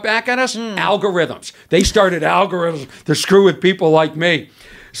how they got back at us? Algorithms. They started algorithms to screw with people like me.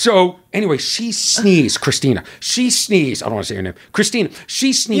 So anyway, she sneezed, Christina. She sneezed. I don't want to say her name. Christina.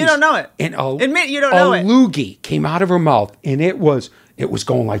 She sneezed. You don't know it. And admit you don't know it. A loogie came out of her mouth, and it was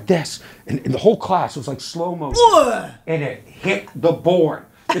going like this, and the whole class was like slow motion, and it hit the board.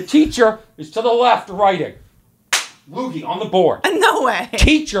 The teacher is to the left writing. Loogie on the board. No way.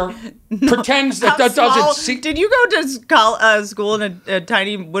 Teacher pretends that doesn't see. Did you go to school in a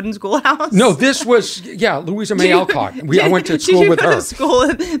tiny wooden schoolhouse? No, this was, Louisa May Alcott. I went to school with her. Did you go to school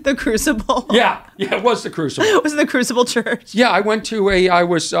in the Crucible? Yeah, it was the Crucible. Was it the Crucible Church? Yeah, I went to I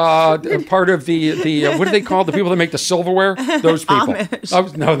was part of the what do they call the people that make the silverware? Those people.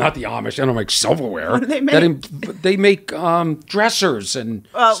 Amish. No, not the Amish. They don't make silverware. What do they make? They make dressers and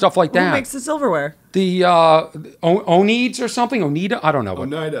stuff like that. Who makes the silverware? The Onides or something? Onida? I don't know.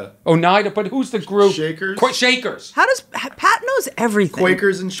 Oneida, but who's the group? Shakers. Shakers. How does Pat knows everything?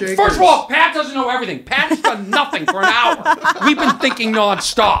 Quakers and Shakers. First of all, Pat doesn't know everything. Pat's done nothing for an hour. We've been thinking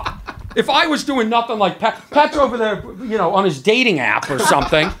nonstop. If I was doing nothing like Pat's over there, on his dating app or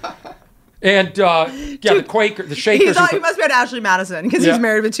something. And the Quaker, the Shakers. He thought he must be at Ashley Madison because he's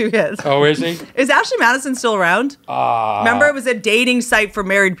married with 2 kids. Oh, is he? Is Ashley Madison still around? Remember, it was a dating site for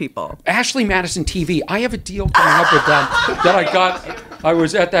married people. Ashley Madison TV. I have a deal coming up with them that I got. I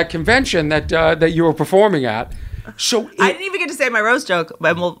was at that convention that you were performing at. So I didn't even get to say my roast joke,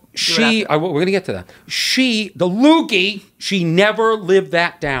 but we're going to get to that. The loogie, she never lived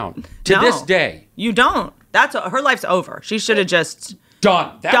that down to this day. You don't. Her life's over. She should have just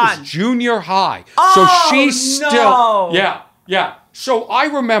done. That was junior high. Oh, so she's still. Yeah. So I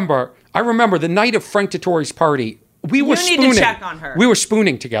remember the night of Frank Dettori's party. We were spooning. You need to check on her. We were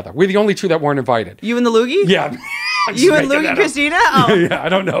spooning together. We're the only two that weren't invited. You and the loogie? Yeah. You and Loogie Christina? Oh. Yeah, I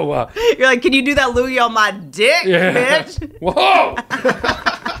don't know. You're like, can you do that loogie on my dick, bitch? Whoa.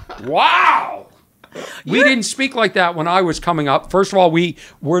 Wow. We didn't speak like that when I was coming up. First of all, we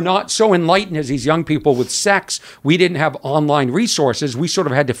were not so enlightened as these young people with sex. We didn't have online resources. We sort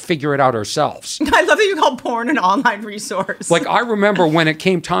of had to figure it out ourselves. I love that you call porn an online resource. Like, I remember when it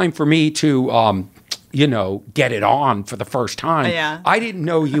came time for me to, get it on for the first time. Yeah. I didn't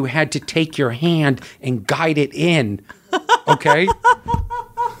know you had to take your hand and guide it in. Okay?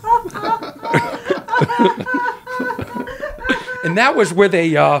 And that was with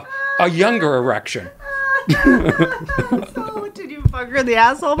a younger erection. Oh, did you fuck her in the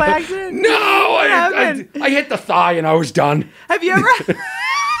asshole by accident? No, I hit the thigh and I was done. Have you ever...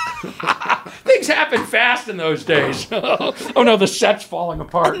 Things happen fast in those days. Oh no, the set's falling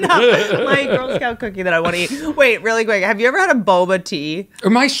apart. No, my Girl Scout cookie that I want to eat. Wait, really quick. Have you ever had a boba tea?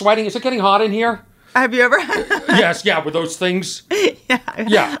 Am I sweating? Is it getting hot in here? Have you ever? Yes, with those things.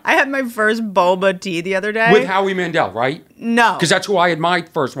 Yeah. I had my first boba tea the other day. With Howie Mandel, right? No. Because that's who I had my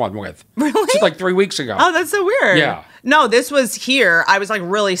first one with. Really? Just like 3 weeks ago. Oh, that's so weird. Yeah. No, this was here. I was like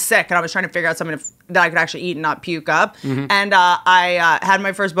really sick and I was trying to figure out something that I could actually eat and not puke up. Mm-hmm. And I had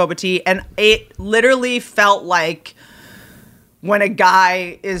my first boba tea and it literally felt like when a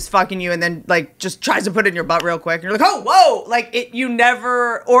guy is fucking you and then like just tries to put it in your butt real quick and you're like, oh, whoa, like you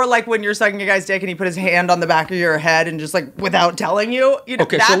never, or like when you're sucking a guy's dick and he put his hand on the back of your head and just like without telling you.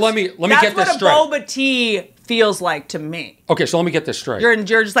 Okay, so let me get this straight. That's what a boba tea feels like to me. Okay, so let me get this straight. You're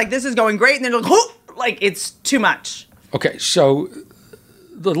just like, this is going great, and then you're like, oh, like it's too much. Okay, so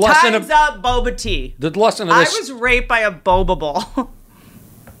the lesson Time's up, boba tea. The lesson of this. I was raped by a boba ball.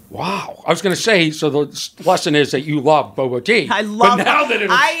 Wow. I was going to say, so the lesson is that you love boba tea. I love it.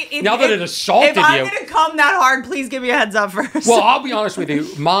 But now that it assaulted if you. If I'm going to come that hard, please give me a heads up first. Well, I'll be honest with you.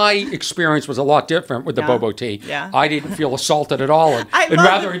 My experience was a lot different with the boba tea. Yeah. I didn't feel assaulted at all and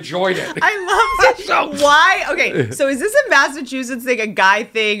rather enjoyed it. I love it. Why? Okay, so is this a Massachusetts thing, a guy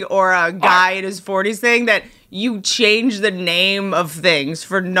thing, or a guy in his 40s thing that you change the name of things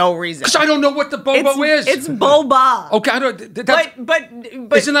for no reason. Because I don't know what the bobo is. It's boba. Okay, I don't.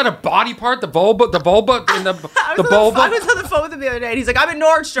 But isn't that a body part? The vulva, and the vulva. I was on the phone with him the other day, and he's like, "I'm at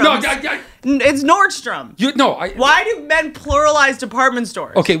Nordstrom." It's Nordstrom. Why do men pluralize department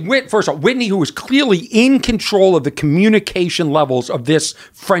stores? Okay, first of all, Whitney, who is clearly in control of the communication levels of this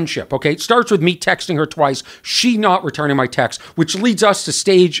friendship. Okay, it starts with me texting her twice, she not returning my text, which leads us to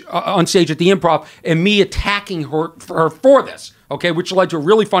on stage at the Improv, and me attacking her for this, okay, which led to a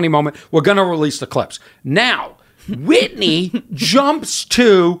really funny moment. We're going to release the clips. Now, Whitney jumps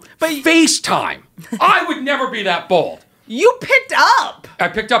to FaceTime. I would never be that bold. You picked up. I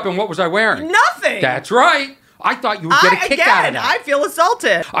picked up, and what was I wearing? Nothing. That's right. I thought you would get a kick out of that. I feel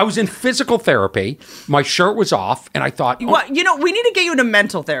assaulted. I was in physical therapy. My shirt was off, and I thought... Well, we need to get you into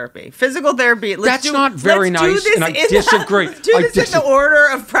mental therapy. Physical therapy. That's not very nice, and I disagree. Let's do this in the order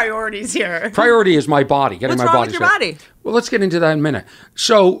of priorities here. Priority is my body. Getting What's my wrong body with your body? Well, let's get into that in a minute.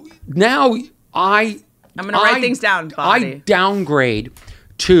 So now I'm going to write things down, body. I downgrade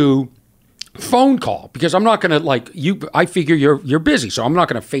to... phone call, because I'm not going to I figure you're busy, so I'm not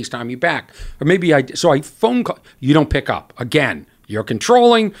going to FaceTime you back. Or maybe I phone call, you don't pick up. Again, you're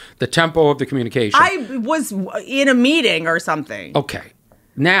controlling the tempo of the communication. I was in a meeting or something. Okay.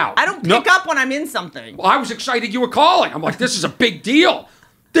 Now. I don't pick up when I'm in something. Well, I was excited you were calling. I'm like, this is a big deal.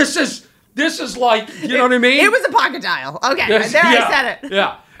 This is like, you know what I mean? It was a pocket dial. Okay, I said it.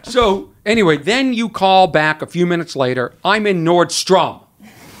 Yeah. So anyway, then you call back a few minutes later. I'm in Nordstrom.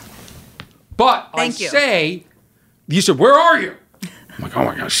 But you said, where are you? I'm like, oh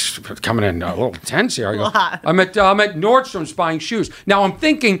my gosh, coming in a little tense here. I go, I'm at Nordstrom's buying shoes. Now I'm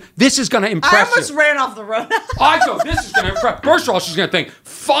thinking, this is going to impress I almost ran off the road. I go, this is going to impress. First of all, she's going to think,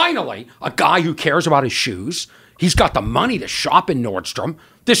 finally, a guy who cares about his shoes. He's got the money to shop in Nordstrom.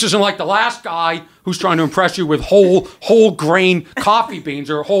 This isn't like the last guy who's trying to impress you with whole grain coffee beans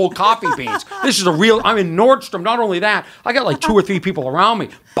or whole coffee beans. This is I'm in Nordstrom. Not only that, I got like 2 or 3 people around me.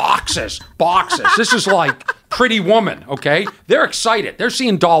 Boxes. This is like Pretty Woman, okay? They're excited. They're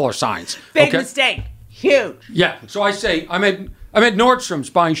seeing dollar signs. Big mistake. Huge. Yeah. So I say, I'm at Nordstrom's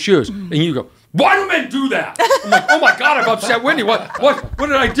buying shoes. And you go, why do men do that? I'm like, oh my God, I've upset Whitney. What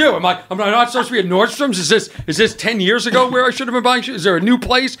did I do? Am I not supposed to be at Nordstrom's? Is this 10 years ago where I should have been buying shoes? Is there a new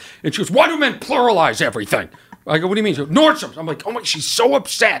place? And she goes, why do men pluralize everything? I go, what do you mean? She goes, Nordstrom's. I'm like, oh my, she's so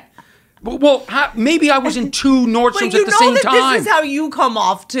upset. Well, maybe I was in 2 Nordstrom's at the same time. This is how you come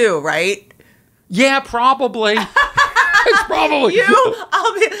off too, right? Yeah, probably. It's probably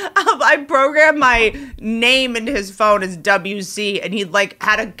I programmed my name into his phone as WC, and he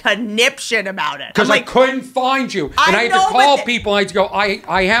had a conniption about it because I couldn't find you, and I had to call people. I had to go.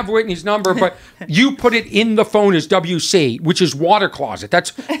 I have Whitney's number, but you put it in the phone as WC, which is water closet.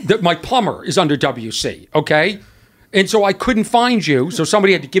 My plumber is under WC. Okay. And so I couldn't find you, so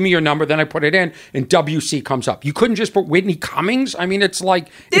somebody had to give me your number, then I put it in, and WC comes up. You couldn't just put Whitney Cummings? I mean, it's like,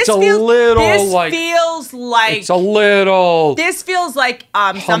 This feels like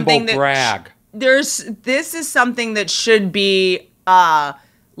something that... brag. This is something that should be,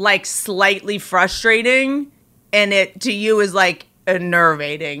 slightly frustrating, and it, to you, is,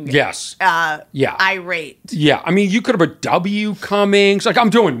 enervating. Yes. Irate. Yeah. I mean, you could have a W Cummings. I'm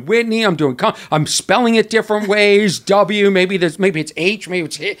doing Whitney. I'm spelling it different ways. W. Maybe it's H. Maybe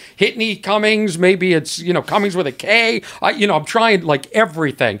it's Hitney Cummings. Maybe it's Cummings with a K. I'm trying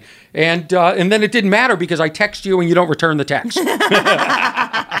everything, and then it didn't matter because I text you and you don't return the text.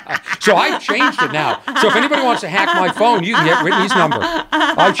 So I changed it now. So if anybody wants to hack my phone, you can get Whitney's number.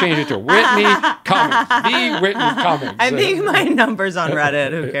 I've changed it to Whitney Cummings. The Whitney Cummings. I think my number's on Reddit.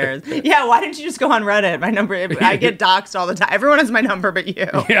 Who cares? Yeah, why didn't you just go on Reddit? My number, I get doxxed all the time. Everyone has my number but you.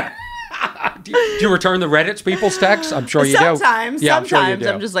 Yeah. Do you return the Reddit's people's texts? I'm sure you do. Sometimes.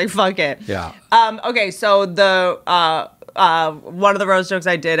 I'm just like, fuck it. Yeah. Okay, so the... one of the roast jokes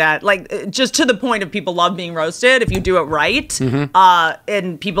I did at, just to the point of people love being roasted if you do it right,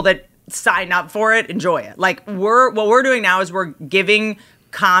 and people that sign up for it enjoy it. What we're doing now is we're giving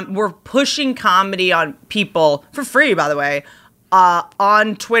we're pushing comedy on people for free, by the way,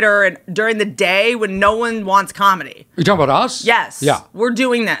 on Twitter and during the day when no one wants comedy. You're talking about us? Yes. Yeah. We're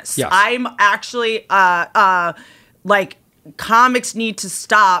doing this. Yes. I'm actually comics need to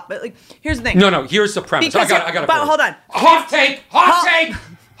stop. But here's the thing. No. Here's the premise. I got it. But hold on.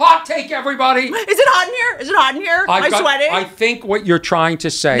 Hot take, everybody. Is it hot in here? Am I sweating? I think what you're trying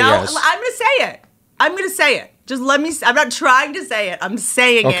to say is... No, I'm going to say it. Just let me... I'm not trying to say it. I'm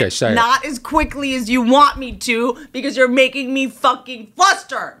saying it. Okay, say it. Not as quickly as you want me to because you're making me fucking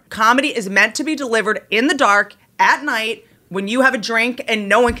flustered. Comedy is meant to be delivered in the dark, at night, when you have a drink and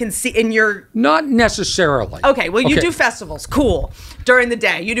no one can see in your... Not necessarily. Okay, well, you Okay. do festivals. Cool. During the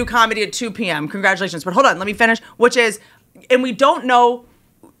day. You do comedy at 2 p.m. Congratulations. But hold on, let me finish. Which is, and we don't know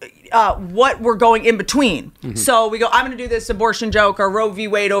what we're going in between. So we go, I'm going to do this abortion joke or Roe v.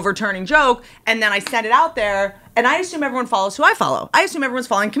 Wade overturning joke, and then I send it out there, and I assume everyone follows who I follow. I assume everyone's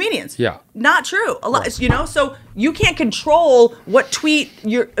following comedians. Yeah. Not true. A lot, you know, so you can't control what tweet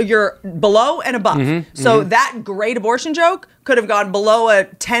you're below and above. So that great abortion joke could have gone below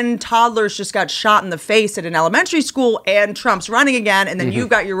 10 toddlers just got shot in the face at an elementary school and Trump's running again, and then you've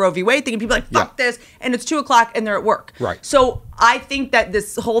got your Roe v. Wade thing, and people are like, fuck this, and it's 2 o'clock and they're at work. Right. So I think that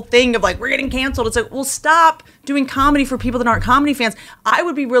this whole thing of like, we're getting canceled, it's like, well, stop doing comedy for people that aren't comedy fans. I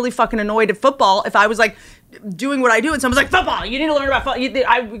would be really fucking annoyed at football if I was like, doing what I do, and someone's like, football, you need to learn about football.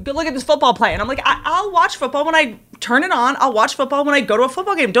 I go look at this football play, and I'm like, I'll watch football when I turn it on. I'll watch football when I go to a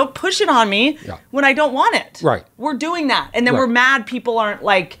football game. Don't push it on me when I don't want it. Right. We're doing that, and then we're mad people aren't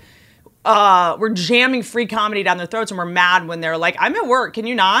like, we're jamming free comedy down their throats, and we're mad when they're like, I'm at work, can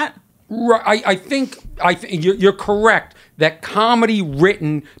you not? Right. I think you're correct that comedy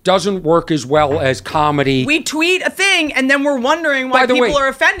written doesn't work as well as comedy. We tweet a thing, and then we're wondering why people are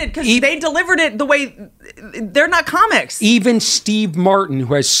offended because they delivered it the way they're not comics. Even Steve Martin,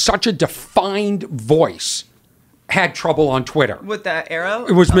 who has such a defined voice, had trouble on Twitter. With the arrow?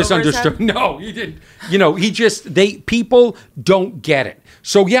 It was over his misunderstood. head? No, he didn't. You know, people don't get it.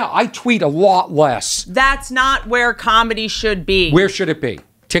 So yeah, I tweet a lot less. That's not where comedy should be. Where should it be?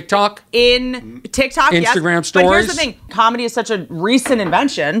 TikTok? In TikTok, Instagram yes. stories? But here's the thing. Comedy is such a recent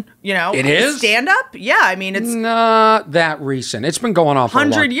invention, you know. It is? Stand-up? Yeah, I mean, it's... Not that recent. It's been going on for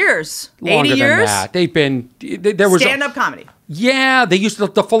 100 years. 80 longer years? than that. They've been... There was stand-up comedy. Yeah, they used to...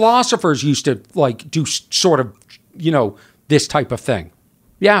 The philosophers used to, like, do sort of, you know, this type of thing.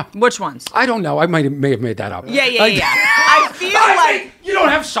 Yeah. Which ones? I don't know. I may have made that up. Yeah. I feel like... You don't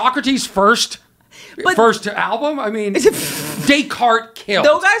have Socrates' first album? I mean, Descartes killed.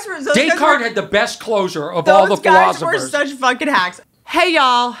 Descartes had the best closer of all the philosophers. Those guys were such fucking hacks. Hey,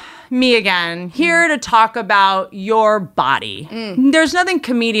 y'all. Me again. Here to talk about your body. There's nothing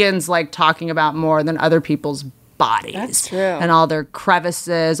comedians like talking about more than other people's bodies. That's true. And all their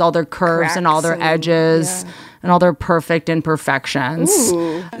crevices, all their curves, Cracks and all their edges. yeah. And all their perfect imperfections.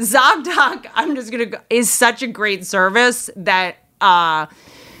 Ooh. ZocDoc, is such a great service that...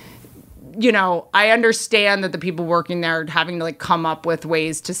 you know, I understand that the people working there are having to like come up with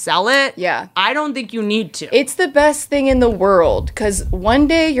ways to sell it. Yeah. I don't think you need to. It's the best thing in the world because one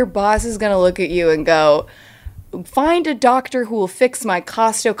day your boss is going to look at you and go, find a doctor who will fix my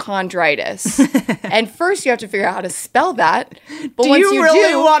costochondritis. And first you have to figure out how to spell that. But once you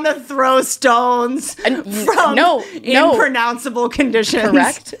really want to throw stones from impronounceable conditions?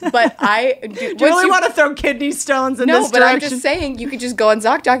 Correct. But do you really want to throw kidney stones in this direction? No, but I'm just saying, you could just go on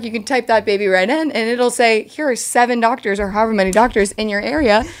ZocDoc, you can type that baby right in, and it'll say, here are 7 doctors or however many doctors in your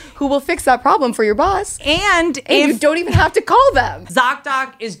area who will fix that problem for your boss. And you don't even have to call them.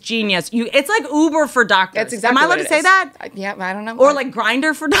 ZocDoc is genius. It's like Uber for doctors. That's exactly Am I allowed to say that? Yeah, I don't know. Or like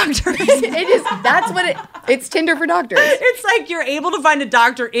Grindr for doctors? It is. That's what it's Tinder for doctors. It's like you're able to find a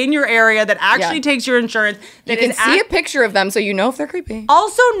doctor in your area that actually takes your insurance. You can see a picture of them so you know if they're creepy.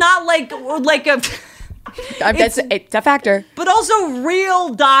 Also not like a... It's a factor. But also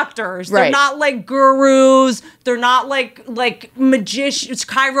real doctors. They're Right. not like gurus. They're not like magicians,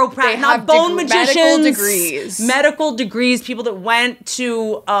 chiropractors, not bone magicians. Medical degrees, people that went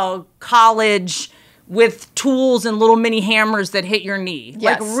to college with tools and little mini hammers that hit your knee.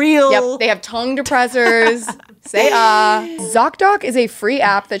 Yes. Like real. Yep. They have tongue depressors. ZocDoc is a free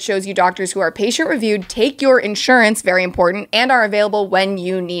app that shows you doctors who are patient reviewed, take your insurance, very important, and are available when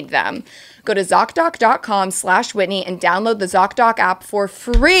you need them. Go to ZocDoc.com/Whitney and download the ZocDoc app for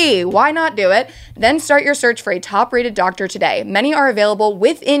free. Why not do it? Then start your search for a top-rated doctor today. Many are available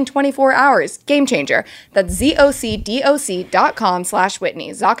within 24 hours. Game changer. That's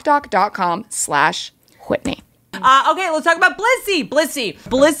ZocDoc.com/Whitney. ZocDoc.com/Whitney. Okay, let's talk about Blissy.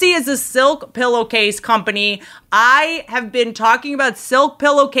 Blissy is a silk pillowcase company. I have been talking about silk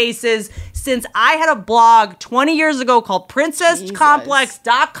pillowcases since I had a blog 20 years ago called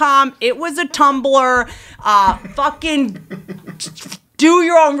princesscomplex.com. It was a Tumblr. Fucking do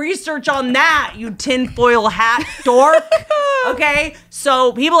your own research on that, you tinfoil hat dork. Okay?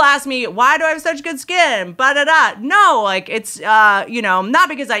 So people ask me, why do I have such good skin? No, like it's, not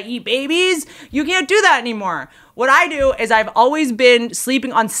because I eat babies. You can't do that anymore. what I do is I've always been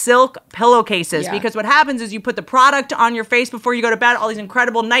sleeping on silk pillowcases because what happens is you put the product on your face before you go to bed, all these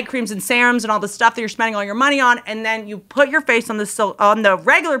incredible night creams and serums and all the stuff that you're spending all your money on, and then you put your face on the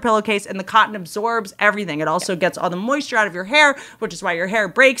regular pillowcase, and the cotton absorbs everything. It also gets all the moisture out of your hair, which is why your hair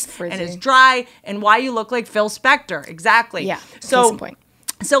breaks and is dry, and why you look like Phil Spector. Exactly. Yeah. So.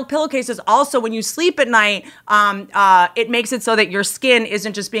 Silk pillowcases also, when you sleep at night, it makes it so that your skin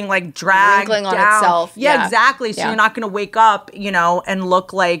isn't just being like dragged wrinkling on down. itself. Yeah, exactly. So you're not going to wake up, and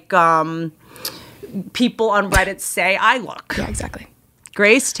look like people on Reddit say I look. Yeah, exactly.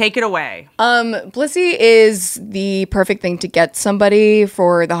 Grace, take it away. Blissy is the perfect thing to get somebody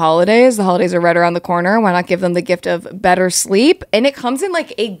for the holidays. The holidays are right around the corner. Why not give them the gift of better sleep? And it comes in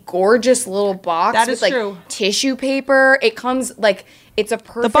like a gorgeous little box That is with true. Tissue paper. It comes like it's a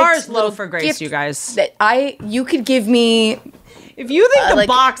perfect. The bar is low little for Grace, gift you guys. That you could give me. If you think the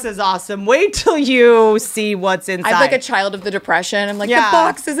box is awesome, wait till you see what's inside. I'm like a child of the Depression. I'm like, the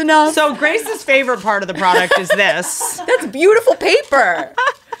box is enough. So Grace's favorite part of the product is this. That's beautiful paper.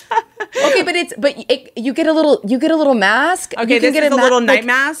 Okay, you get a little mask. Okay, you can this get is a little night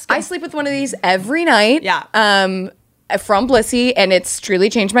mask. I sleep with one of these every night. Yeah. From Blissy, and it's truly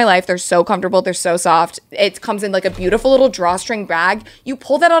changed my life. They're so comfortable. They're so soft. It comes in like a beautiful little drawstring bag. You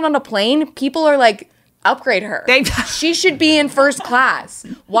pull that on a plane, people are like, upgrade her. She should be in first class.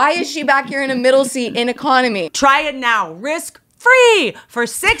 Why is she back here in a middle seat in economy? Try it now. Risk-free for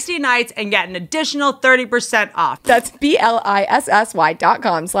 60 nights and get an additional 30% off. That's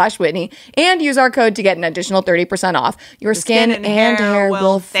BLISSY.com/Whitney and use our code to get an additional 30% off. Your skin and hair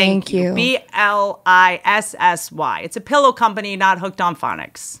will thank you. BLISSY. It's a pillow company, not hooked on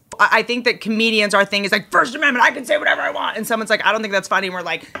phonics. I think that comedians, our thing is like, First Amendment, I can say whatever I want. And someone's like, I don't think that's funny. And we're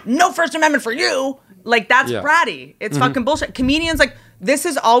like, no First Amendment for you. Like, that's bratty. It's fucking bullshit. Comedians, like, this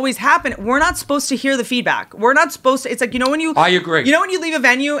has always happened. We're not supposed to hear the feedback. We're not supposed to. It's like, when you. I agree. When you leave a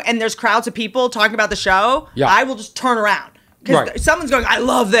venue and there's crowds of people talking about the show, I will just turn around. Because someone's going, I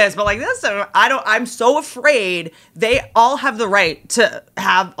love this, but like this, I'm so afraid. They all have the right to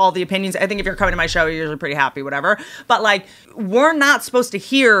have all the opinions. I think if you're coming to my show, you're usually pretty happy, whatever. But like, we're not supposed to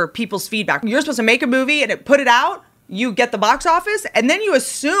hear people's feedback. You're supposed to make a movie and put it out. You get the box office, and then you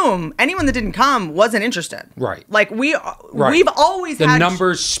assume anyone that didn't come wasn't interested. Right. Like we've always the had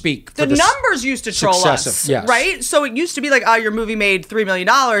numbers speak. The numbers used to troll us, yes. right? So it used to be like, oh, your movie made $3 million.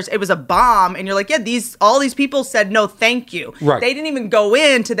 It was a bomb, and you're like, yeah, all these people said no, thank you. Right. They didn't even go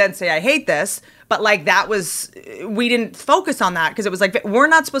in to then say I hate this. But like we didn't focus on that because it was like, we're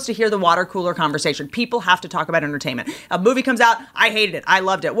not supposed to hear the water cooler conversation. People have to talk about entertainment. A movie comes out, I hated it, I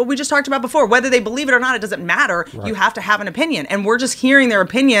loved it. What we just talked about before, whether they believe it or not, it doesn't matter. Right. You have to have an opinion. And we're just hearing their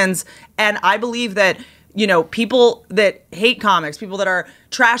opinions. And I believe that, people that hate comics, people that are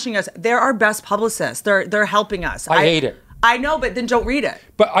trashing us, they're our best publicists. They're helping us. I hate it. I know, but then don't read it.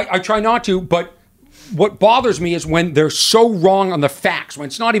 But I try not to, but what bothers me is when they're so wrong on the facts, when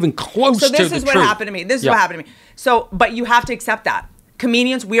it's not even close to the truth. So this is what happened to me. This is what happened to me. So, but you have to accept that.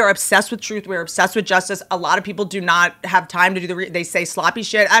 Comedians, we are obsessed with truth. We are obsessed with justice. A lot of people do not have time to do they say sloppy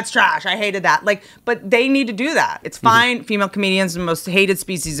shit. That's trash. I hated that. Like, but they need to do that. It's fine. Female comedians are the most hated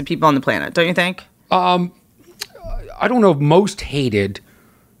species of people on the planet. Don't you think? I don't know if most hated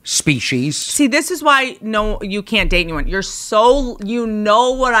species. See, this is why you can't date anyone. You're so,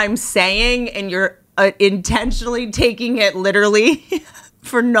 what I'm saying, and you're intentionally taking it literally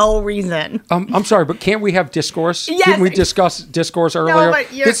for no reason. I'm sorry, but can't we have discourse? Yes. Didn't we discuss discourse earlier? No,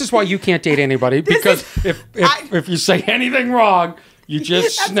 this is why you can't date anybody, because if you say anything wrong, you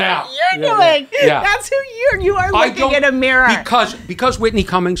just snap. That's what you're doing. Yeah. That's who you are looking in a mirror. Because Whitney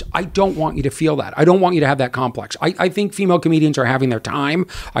Cummings, I don't want you to feel that. I don't want you to have that complex. I think female comedians are having their time.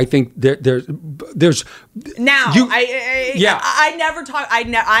 I think there's now. I never talk.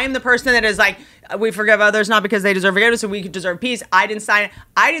 I am the person that is like, we forgive others not because they deserve forgiveness, and we deserve peace. I didn't say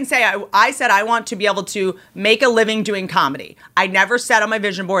I said I want to be able to make a living doing comedy. I never said on my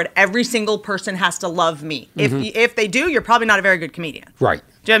vision board every single person has to love me. If they do, you're probably not a very good comedian. Right.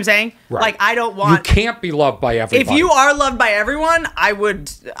 Do you know what I'm saying? Right. Like, I don't want. You can't be loved by everybody. If you are loved by everyone, I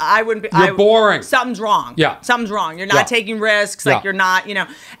wouldn't be. You're boring. Something's wrong. Yeah. Something's wrong. You're not taking risks. Like, you're not,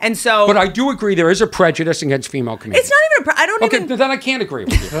 and so. But I do agree there is a prejudice against female comedians. It's not even I don't even. Okay, then I can't agree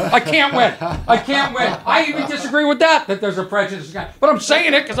with you. I can't win. I even disagree with that there's a prejudice against. But I'm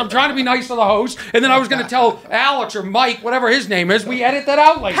saying it because I'm trying to be nice to the host. And then I was going to tell Alex or Mike, whatever his name is, we edit that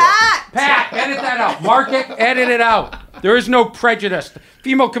out later. Pat, edit that out. Mark it, edit it out. There is no prejudice.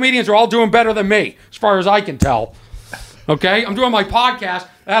 Female comedians are all doing better than me, as far as I can tell. Okay? I'm doing my podcast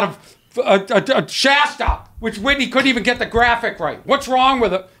out of Shasta. which Whitney couldn't even get the graphic right. What's wrong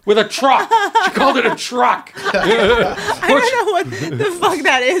with a truck? She called it a truck. I don't know what the fuck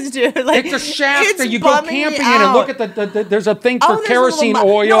that is, dude. Like, it's a shaft that you go bumming me camping in and look at the there's a thing for there's a kerosene little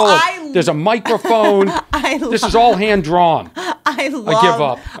oil. No, there's a microphone. This is all hand drawn. I give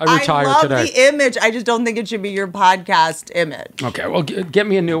up. I retire love today. the image. I just don't think it should be your podcast image. Okay, well, get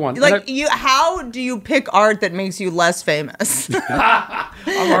me a new one. Like how do you pick art that makes you less famous?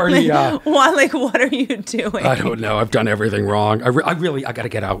 I'm already. What are you doing? I don't know. I've done everything wrong. I got to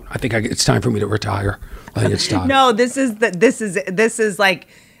get out. I think it's time for me to retire. I think it's time. No, this is the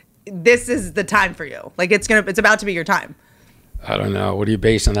time for you. Like it's about to be your time. I don't know. What are you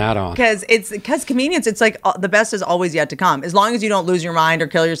basing that on? Because comedians, it's like the best is always yet to come. As long as you don't lose your mind or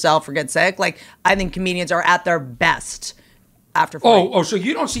kill yourself or get sick, like I think comedians are at their best after 40. So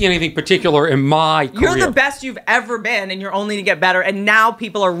you don't see anything particular in my career. You're the best you've ever been, and you're only to get better. And now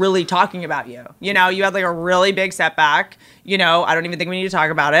people are really talking about you. You know, you had like a really big setback. You know, I don't even think we need to talk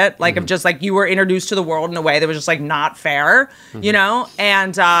about it. Like, of just like you were introduced to the world in a way that was just like not fair. You know,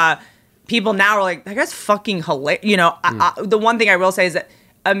 and people now are like, that guy's fucking hilarious. You know, the one thing I will say is that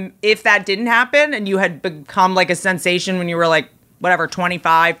if that didn't happen and you had become like a sensation when you were like whatever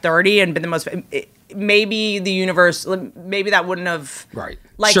 25, 30, and been the most. Maybe the universe, maybe that wouldn't have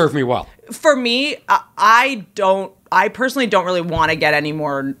served me well. For me, I personally don't really want to get any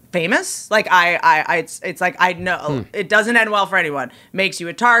more famous. Like it's like I know it doesn't end well for anyone. Makes you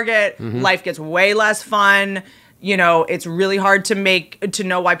a target. Life gets way less fun. You know, it's really hard to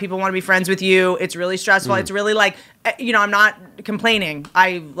know why people want to be friends with you. It's really stressful. It's really like, you know, I'm not complaining.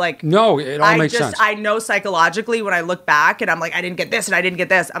 No, it all makes sense. I know psychologically when I look back and I'm like, I didn't get this and I didn't get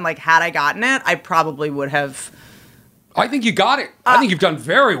this. I'm like, had I gotten it, I probably would have. I think you got it. I think you've done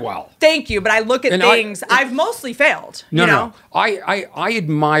very well. Thank you. But I look at things, I've mostly failed. No. I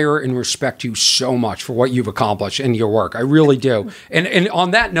admire and respect you so much for what you've accomplished in your work. I really do. And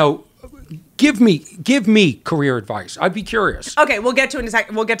on that note, Give me career advice. I'd be curious. Okay, we'll get to it in a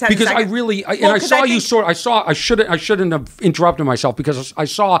second. We'll get to that because in a second. I really, I saw you sort. I shouldn't have interrupted myself because I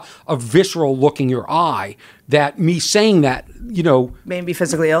saw a visceral look in your eye that me saying that, you know, made me be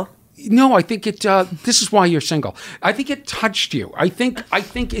physically ill. No, I think it. This is why you're single. I think it touched you. I think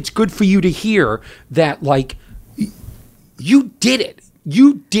it's good for you to hear that, like, you did it.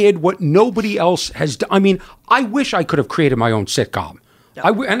 You did what nobody else has done. I mean, I wish I could have created my own sitcom. Yep.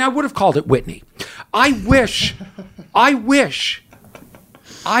 And I would have called it Whitney. I wish. And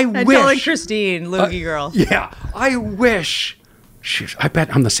totally Christine, Loogie girl. Yeah, I wish. I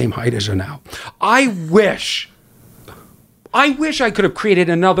bet I'm the same height as her now. I wish I could have created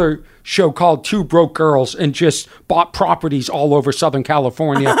another show called Two Broke Girls and just bought properties all over Southern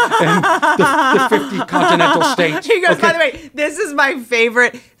California and the 50 continental states. He goes, by the way, this is my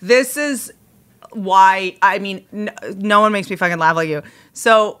favorite. This is why, I mean, no one makes me fucking laugh like you.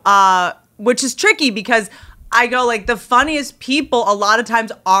 So, which is tricky because I go like the funniest people a lot of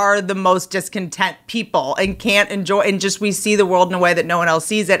times are the most discontent people and can't enjoy, and just we see the world in a way that no one else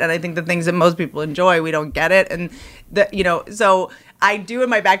sees it. And I think the things that most people enjoy, we don't get it. And so I do in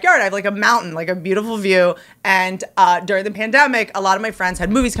my backyard. I have like a mountain, like a beautiful view. And during the pandemic, a lot of my friends had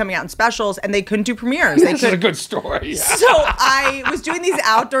movies coming out in specials and they couldn't do premieres. This is a good story. Yeah. So I was doing these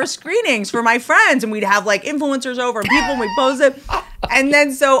outdoor screenings for my friends and we'd have like influencers over and people and we'd pose it. And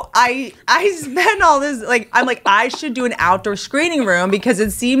then so I spent all this, like, I'm like, I should do an outdoor screening room because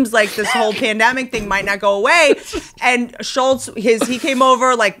it seems like this whole pandemic thing might not go away. And Schultz, he came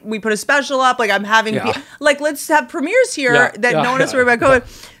over, like, we put a special up, like, I'm having, like, let's have premieres here that no one has to worry about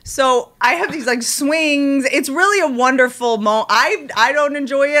COVID. So I have these like swings. It's really a wonderful moment. I don't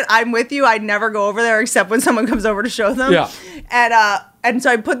enjoy it. I'm with you. I never go over there except when someone comes over to show them. Yeah. And so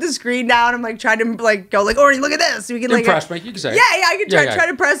I put the screen down. I'm like trying to like go like, Orny, look at this. We can like impress me. You can say. Yeah, I can try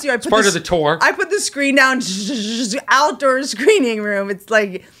to press you. It's part of the tour. I put the screen down. Outdoor screening room. It's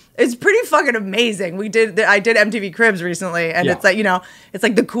like it's pretty fucking amazing. I did MTV Cribs recently, and it's like it's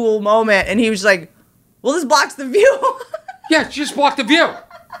like the cool moment. And he was like, "Well, this blocks the view." Yeah, just block the view.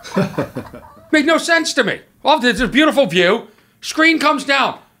 Made no sense to me. Well, there's a beautiful view. Screen comes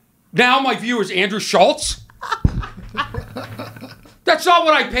down. Now my view is Andrew Schultz. That's not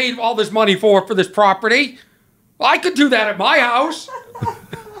what I paid all this money for this property. I could do that at my house.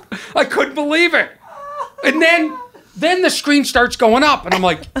 I couldn't believe it. And then the screen starts going up, and I'm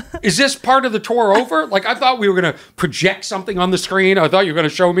like, is this part of the tour over? Like, I thought we were going to project something on the screen. I thought you were going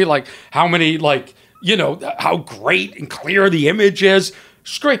to show me, like, how many, like, how great and clear the image is.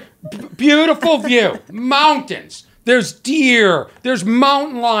 Beautiful view. Mountains. There's deer. There's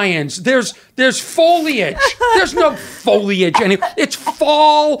mountain lions. There's foliage. There's no foliage anymore. It's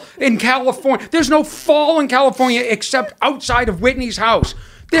fall in California. There's no fall in California except outside of Whitney's house.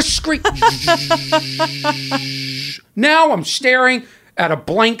 This screen. Now I'm staring at a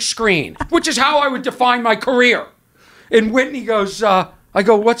blank screen, which is how I would define my career. And Whitney goes, I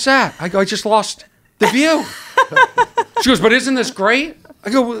go, what's that? I go, I just lost the view. She goes, but isn't this great? I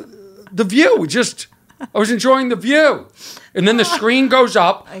go, the view, I was enjoying the view. And then the screen goes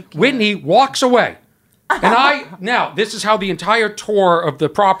up. Whitney walks away. And now, this is how the entire tour of the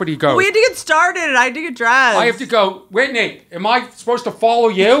property goes. We had to get started and I had to get dressed. I have to go, Whitney, am I supposed to follow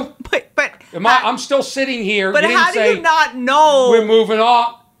you? I'm still sitting here. But how do you not know? We're moving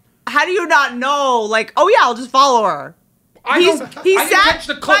on. How do you not know? Like, oh yeah, I'll just follow her. By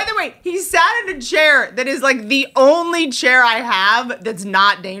the way, he sat in a chair that is like the only chair I have that's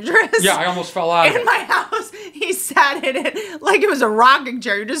not dangerous. Yeah, I almost fell out of it. In my house, he sat in it like it was a rocking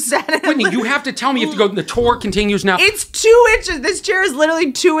chair. You just sat in it. Whitney, you have to tell me you have to go. The tour continues now. It's 2 inches. This chair is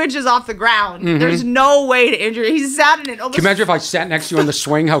literally 2 inches off the ground. Mm-hmm. There's no way to injure it. He sat in it. Can you imagine if I sat next to you on the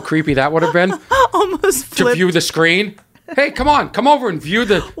swing, how creepy that would have been? Almost flipped. To view the screen? Hey, come over and view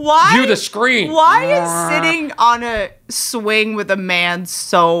the screen. Why is sitting on a swing with a man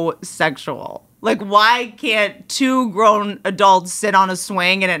so sexual? Like, why can't 2 grown adults sit on a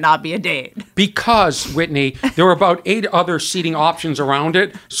swing and it not be a date? Because, Whitney, there are about 8 other seating options around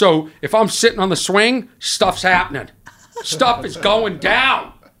it. So if I'm sitting on the swing, stuff's happening. Stuff is going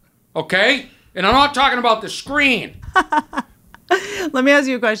down. Okay? And I'm not talking about the screen. Let me ask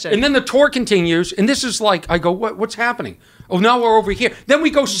you a question. And then the tour continues, and this is like, I go, what's happening? Oh, now we're over here. Then we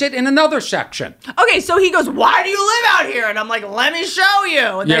go sit in another section. Okay, so he goes, why do you live out here? And I'm like, let me show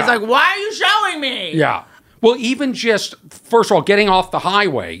you. And then he's like, why are you showing me? Yeah. Well, even just, first of all, getting off the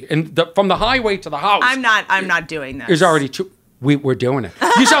highway, and from the highway to the house. I'm not doing this. Is already too... We're doing it.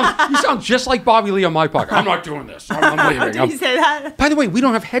 You sound just like Bobby Lee on my podcast. I'm not doing this. I'm leaving. Did you say that? By the way, we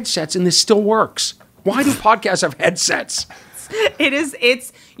don't have headsets, and this still works. Why do podcasts have headsets?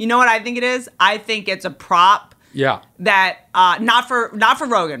 It's you know what I think it is? I think it's a prop. Yeah. That not for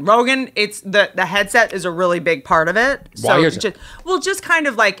Rogan. Rogan, it's the headset is a really big part of it. Why is it? Just kind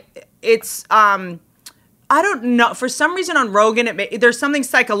of like it's I don't know. For some reason on Rogan, there's something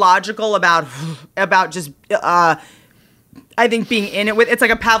psychological about just I think being in it with it's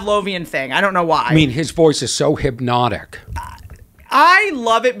like a Pavlovian thing. I don't know why. I mean, his voice is so hypnotic. I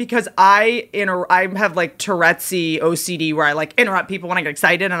love it because I have like Tourette's OCD where I like interrupt people when I get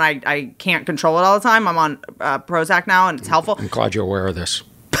excited and I can't control it all the time. I'm on Prozac now and it's helpful. I'm glad you're aware of this.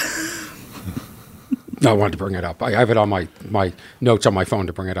 No, I wanted to bring it up. I have it on my notes on my phone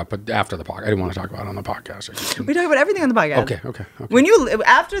to bring it up, but after the podcast, I didn't want to talk about it on the podcast. We talk about everything on the podcast. Okay. When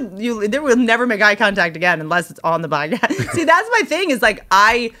there will never make eye contact again unless it's on the podcast. See, that's my thing is like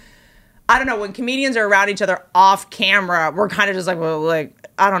I don't know, when comedians are around each other off camera, we're kind of just like, well, like,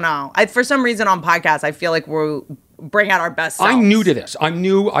 I don't know. For some reason on podcasts, I feel like we bring out our best selves. I'm new to this. I'm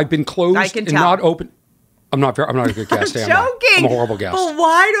new. I've been closed and not open. I'm not a good guest. I'm joking. I'm a horrible guest. But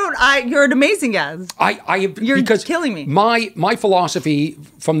why don't I? You're an amazing guest. You're killing me. My philosophy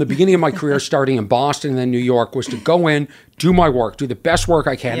from the beginning of my career, starting in Boston and then New York, was to go in, do my work, do the best work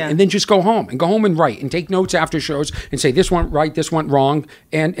I can, and then just go home and write and take notes after shows and say this went right, this went wrong,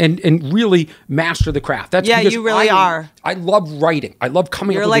 and really master the craft. That's because you really are. I love writing. I love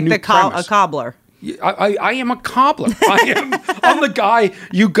coming up with a new premise. You're like a cobbler. I am a cobbler. I'm the guy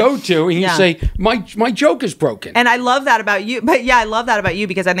you go to and you say, my joke is broken. And I love that about you. But I love that about you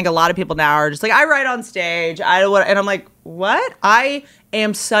because I think a lot of people now are just like, I write on stage. And I'm like, what? I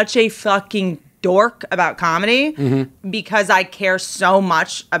am such a fucking dork about comedy because I care so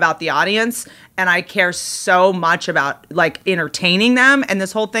much about the audience and I care so much about like entertaining them and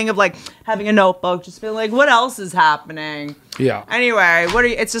this whole thing of like having a notebook, just being like, what else is happening? Yeah. Anyway,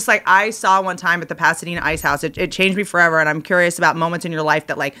 it's just like I saw one time at the Pasadena Ice House. It changed me forever, and I'm curious about moments in your life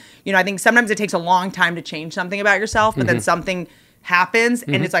that like, you know, I think sometimes it takes a long time to change something about yourself, but then something happens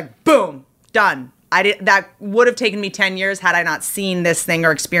and it's like, boom, done. That would have taken me 10 years had I not seen this thing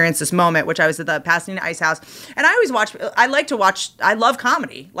or experienced this moment, which I was at the Pasadena Ice House. And I always I love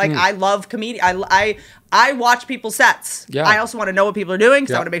comedy. Like I love comedy. I watch people's sets. Yeah. I also want to know what people are doing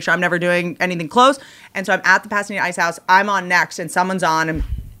because I want to make sure I'm never doing anything close. And so I'm at the Pasadena Ice House. I'm on next and someone's on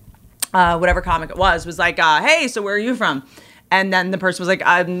and whatever comic it was like, hey, so where are you from? And then the person was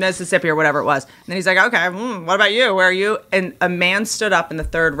like, Mississippi or whatever it was. And then he's like, okay, what about you? Where are you? And a man stood up in the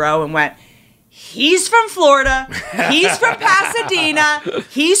third row and went, he's from Florida. He's from Pasadena.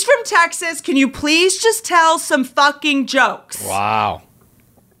 He's from Texas. Can you please just tell some fucking jokes? Wow.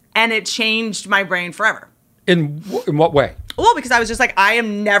 And it changed my brain forever. In what way? Well, because I was just like, I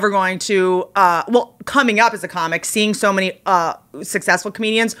am never going to, coming up as a comic, seeing so many successful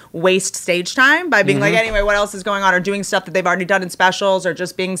comedians waste stage time by being like, anyway, what else is going on? Or doing stuff that they've already done in specials or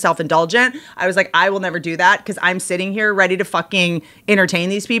just being self-indulgent. I was like, I will never do that because I'm sitting here ready to fucking entertain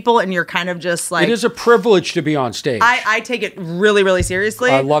these people. And you're kind of just like. It is a privilege to be on stage. I take it really, really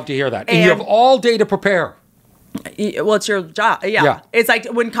seriously. I love to hear that. And you have all day to prepare. Well, it's your job. Yeah. It's like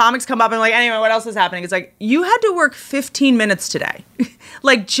when comics come up and like, anyway, what else is happening? It's like, you had to work 15 minutes today.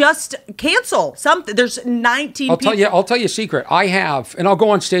 Like, just cancel something. There's 19 people. I'll tell you a secret. I have, and I'll go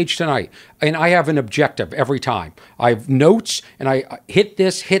on stage tonight, and I have an objective every time. I have notes, and I hit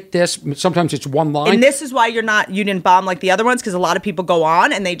this. Sometimes it's one line. And this is why you didn't bomb like the other ones, because a lot of people go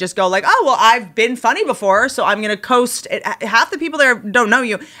on and they just go like, oh, well, I've been funny before, so I'm going to coast. Half the people there don't know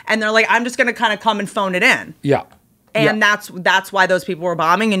you, and they're like, I'm just going to kind of come and phone it in. Yeah. And that's why those people were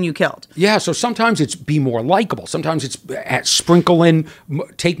bombing and you killed. Yeah, so sometimes it's be more likable. Sometimes it's sprinkle in,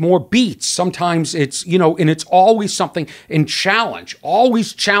 take more beats. Sometimes it's, and it's always something in challenge.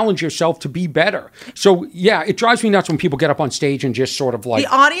 Always challenge yourself to be better. So, yeah, it drives me nuts when people get up on stage and just sort of like.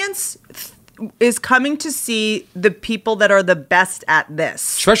 The audience is coming to see the people that are the best at this.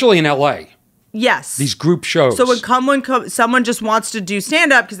 Especially in LA. Yes. These group shows. So when someone just wants to do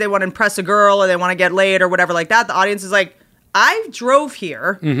stand-up because they want to impress a girl or they want to get laid or whatever like that, the audience is like, I drove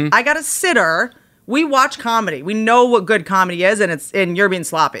here. I got a sitter. We watch comedy. We know what good comedy is, and you're being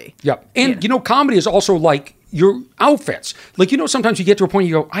sloppy. Yeah. And, comedy is also like your outfits. Like, sometimes you get to a point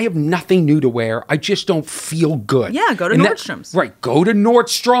you go, I have nothing new to wear. I just don't feel good. Yeah, go to Nordstrom's. Right. Go to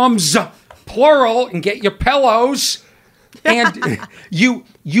Nordstrom's, plural, and get your pillows. And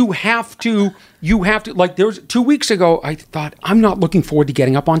you have to, like, there was 2 weeks ago, I thought, I'm not looking forward to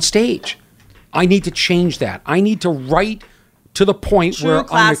getting up on stage. I need to change that. I need to write to the point True where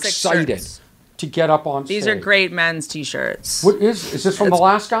I'm excited shirts. To get up on stage. These are great men's t-shirts. What is this from the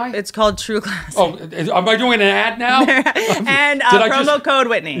last guy? It's called True Classic. Oh, am I doing an ad now? And promo code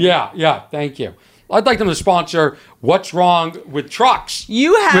Whitney. Yeah, thank you. I'd like them to sponsor What's Wrong with Trucks with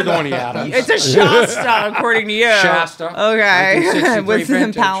Orny Adams. It's a Shasta, according to you. Shasta. Okay. With the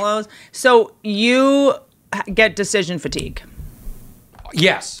Impalos. So you get decision fatigue.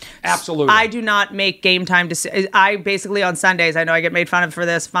 Yes, absolutely. I do not make game time decisions. I basically on Sundays, I know I get made fun of for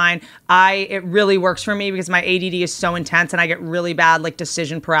this, fine. It really works for me because my ADD is so intense and I get really bad like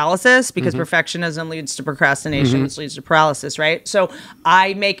decision paralysis because perfectionism leads to procrastination, which leads to paralysis, right? So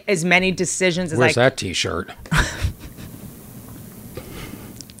I make as many decisions as Where's that t-shirt?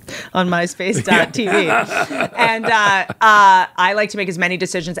 on myspace.tv. And I like to make as many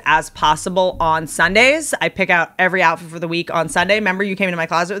decisions as possible on Sundays. I pick out every outfit for the week on Sunday. Remember you came into my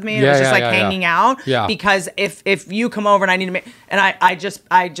closet with me and it was just hanging out? Yeah. Because if you come over and I need to make, and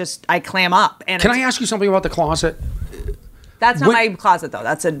I clam up. And Can I ask you something about the closet? That's not my closet though.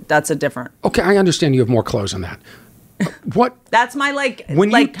 That's a different. Okay, I understand you have more clothes than that. What? That's my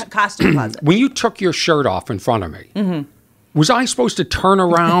costume closet. When you took your shirt off in front of me, was I supposed to turn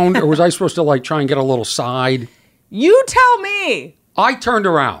around or was I supposed to like try and get a little side? You tell me. I turned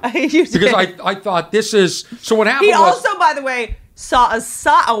around because I thought this is. So what happened? He also, by the way, saw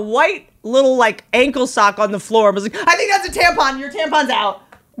a white little like ankle sock on the floor. I was like, I think that's a tampon. Your tampon's out.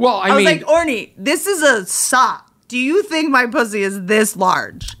 Well, I mean, was like, Orny, this is a sock. Do you think my pussy is this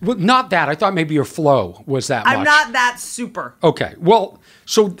large? Well, not that. I thought maybe your flow was that much. I'm not that super. Okay. Well,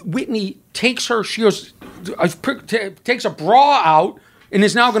 so Whitney takes takes a bra out and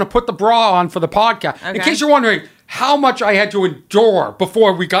is now going to put the bra on for the podcast. Okay. In case you're wondering how much I had to endure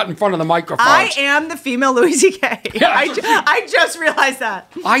before we got in front of the microphones. I am the female Louis C.K. Yeah, I just realized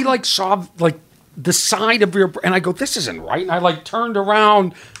that. I saw the side of your, and I go, this isn't right. And I turned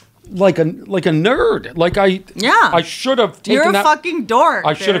around like a nerd. I should have taken that. You're a fucking dork.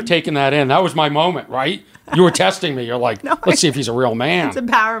 I should have taken that in. That was my moment, right? You were testing me. You're like, let's see if he's a real man. It's a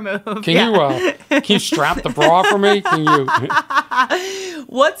power move. Can you strap the bra for me? Can you?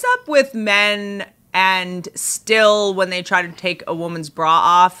 What's up with men and still when they try to take a woman's bra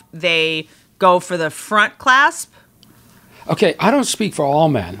off, they go for the front clasp? Okay, I don't speak for all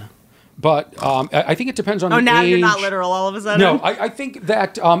men. But I think it depends on the age. Oh, now you're not literal all of a sudden? No, I think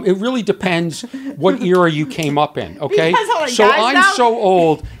that it really depends what era you came up in, okay? So I'm so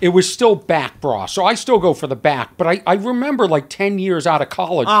old, it was still back bra. So I still go for the back. But I remember 10 years out of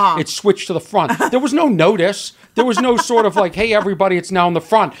college, it switched to the front. There was no notice. There was no sort of like, hey, everybody, it's now in the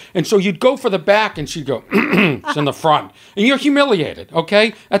front. And so you'd go for the back and she'd go, it's in the front. And you're humiliated,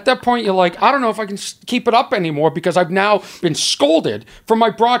 okay? At that point, you're like, I don't know if I can keep it up anymore because I've now been scolded for my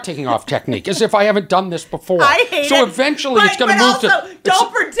bra taking off technique, as if I haven't done this before. I hate so it. eventually it's going to move also,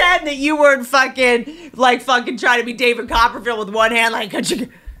 don't pretend that you weren't fucking trying to be David Copperfield with one hand, like, could you...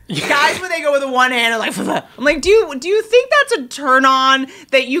 Guys, when they go with the one hand, are like, I'm like, do you think that's a turn on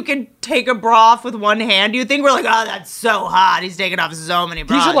that you can take a bra off with one hand? Do you think we're like, oh, that's so hot? He's taking off so many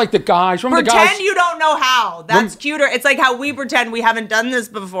bras. These are like the guys. Remember pretend the guys? You don't know how. That's cuter. It's like how we pretend we haven't done this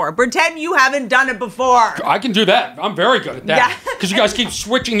before. Pretend you haven't done it before. I can do that. I'm very good at that. Because you guys keep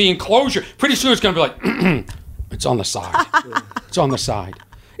switching the enclosure. Pretty soon it's going to be like, it's on the side. It's on the side.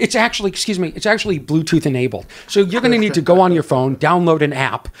 It's actually Bluetooth enabled. So you're going to need to go on your phone, download an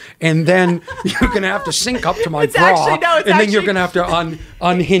app, and then you're going to have to sync up to my bra. Then you're going to have to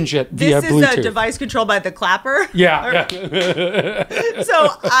unhinge it via Bluetooth. This is a device controlled by the clapper. Yeah. So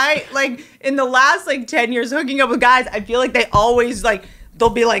I, in the last 10 years hooking up with guys, I feel like they always they'll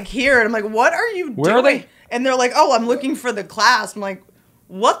be here. And I'm like, what are you doing? Where are they? And they're like, oh, I'm looking for the clasp. I'm like,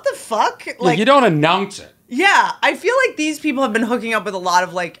 what the fuck? You don't announce it. Yeah, I feel like these people have been hooking up with a lot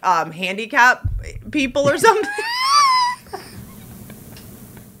of handicap people or something.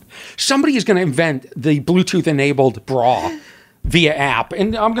 Somebody is going to invent the Bluetooth-enabled bra via app,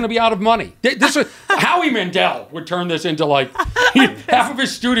 and I'm going to be out of money. Howie Mandel would turn this into half of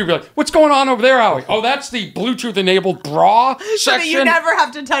his studio would be like, what's going on over there, Howie? Oh, that's the Bluetooth-enabled bra section. So that you never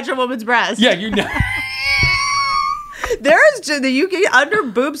have to touch a woman's breast. Yeah, you never. You get under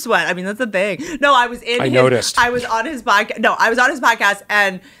boob sweat. I mean, that's the thing. No, I noticed. I was on his podcast. No, I was on his podcast,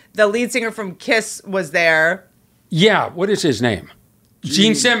 and the lead singer from Kiss was there. Yeah, what is his name?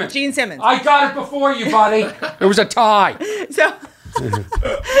 Gene Simmons. Gene Simmons. I got it before you, buddy. It was a tie. So,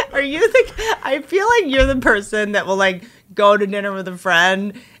 I feel like you're the person that will go to dinner with a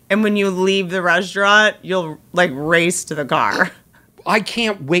friend, and when you leave the restaurant, you'll race to the car. I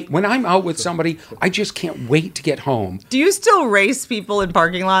can't wait. When I'm out with somebody, I just can't wait to get home. Do you still race people in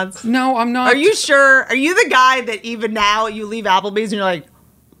parking lots? No, I'm not. Are you sure? Are you the guy that even now you leave Applebee's and you're like,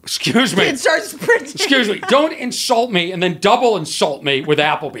 excuse me. It starts sprinting. Excuse me. Don't insult me and then double insult me with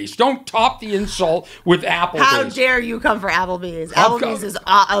Applebee's. Don't top the insult with Applebee's. How dare you come for Applebee's? Applebee's is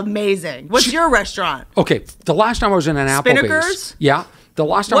amazing. What's your restaurant? Okay, the last time I was in an Applebee's. Spinnakers? Yeah. The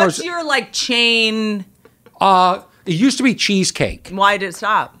last time What's your chain? It used to be cheesecake. Why did it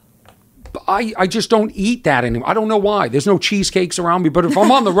stop? I just don't eat that anymore. I don't know why. There's no cheesecakes around me. But if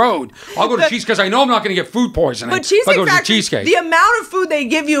I'm on the road, I'll go to cheese because I know I'm not going to get food poisoning. But Cheesecake I go to Factory, cheesecake. The amount of food they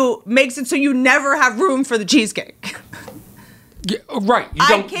give you makes it so you never have room for the cheesecake. Yeah, right.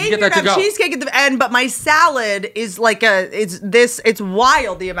 You get that to go. Cheesecake at the end, but my salad is it's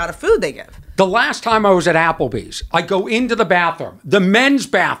wild the amount of food they give. The last time I was at Applebee's, I go into the bathroom, the men's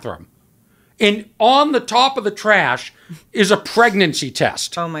bathroom. And on the top of the trash is a pregnancy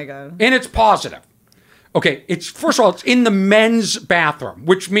test. Oh, my God. And it's positive. Okay, first of all, it's in the men's bathroom,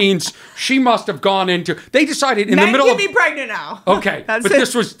 which means she must have gone into... They decided in the middle of... Men can be pregnant now. Okay, but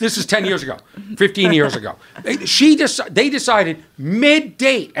this is 10 years ago, 15 years ago. They decided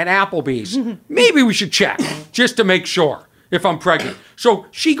mid-date at Applebee's, maybe we should check just to make sure if I'm pregnant. So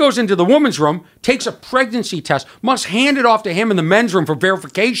she goes into the woman's room, takes a pregnancy test, must hand it off to him in the men's room for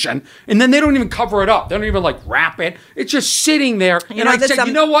verification, and then they don't even cover it up. They don't even wrap it. It's just sitting there. And I said,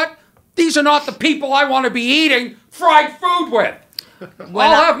 you know what? These are not the people I want to be eating fried food with.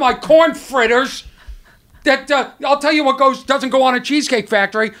 I'll have my corn fritters. That I'll tell you what doesn't go on a Cheesecake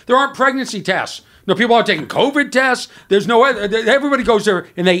Factory. There aren't pregnancy tests. No, people aren't taking COVID tests. There's no way. Everybody goes there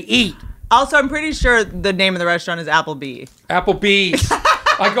and they eat. Also, I'm pretty sure the name of the restaurant is Applebee. Applebee's.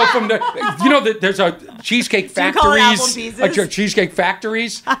 I go from there's a Cheesecake Factories. Cheesecake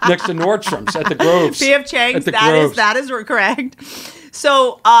Factories next to Nordstrom's at the Groves. P.F. Chang's, that is correct.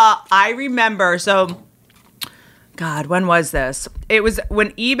 So I remember, God, when was this? It was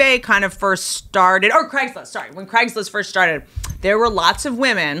when eBay kind of first started, or Craigslist, sorry. When Craigslist first started, there were lots of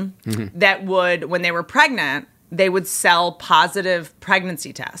women that would, when they were pregnant, they would sell positive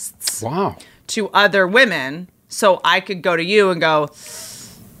pregnancy tests. Wow. To other women, so I could go to you and go,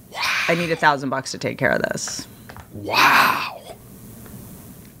 wow, I need $1,000 to take care of this. Wow.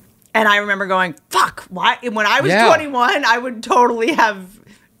 And I remember going, fuck, why? When I was 21, I would totally have...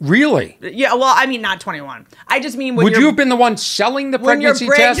 Really? Yeah, well, I mean, not 21. I just mean when would you have been the one selling the pregnancy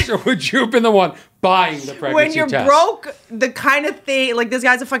test, or would you have been the one buying the pregnancy test? When you're broke, the kind of thing, this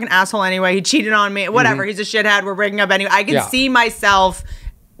guy's a fucking asshole anyway. He cheated on me. Whatever, he's a shithead. We're breaking up anyway. I can see myself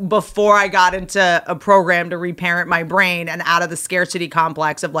before I got into a program to reparent my brain and out of the scarcity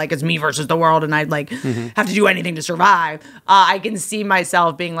complex of like, it's me versus the world and I'd like have to do anything to survive. I can see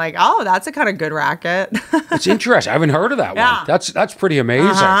myself being like, oh, that's a kind of good racket. It's interesting. I haven't heard of that one. That's pretty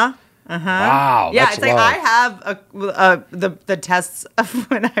amazing. Wow. Yeah, that's it's like low. I have the tests of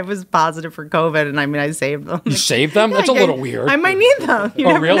when I was positive for COVID, and I mean, I saved them. You saved them? That's a little weird. I might need them. You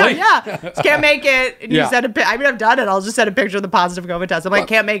Oh, never really? know. Yeah. Just can't make it. And Yeah. you send I mean, I've done it. I'll just send a picture of the positive COVID test. I'm like,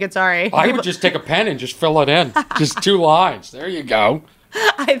 can't make it, sorry. I would just take a pen and just fill it in. Just 2 lines. There you go.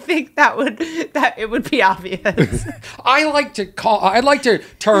 I think that it would be obvious. I like to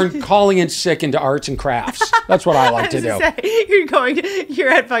turn calling in sick into arts and crafts. That's what I like to do. You're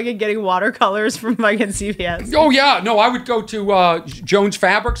at fucking getting watercolors from fucking CVS. Oh yeah, no, I would go to Joan's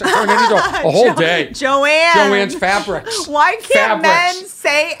Fabrics. I turn it into a whole day. Joanne's Fabrics. Why can't men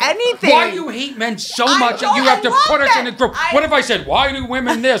say anything? Why do you hate men so much that you have to put us in a group? What if I said, why do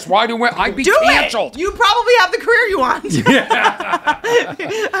women this? Why do women? I'd be canceled. You probably have the career you want. Yeah.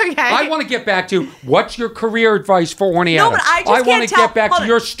 Okay. I want to get back to what's your career advice for Orny Adams? But I just want can't to tell. get back Hold to on.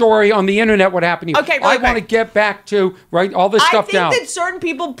 your story on the internet. What happened to you? Okay, I really want to quick. get back to write all this stuff down. I think that certain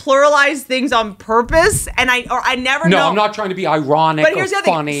people pluralize things on purpose, and I never know. No, I'm not trying to be ironic But here's or the other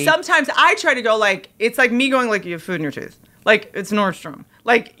funny. thing. Sometimes I try to go like, it's like me going like, you have food in your tooth. Like, it's Nordstrom.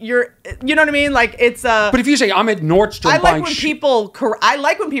 Like, you know what I mean? Like, it's But if you say I'm at Nordstrom I like buying when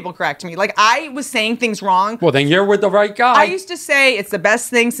people correct me. Like, I was saying things wrong. well, then you're with the right guy. I used to say it's the best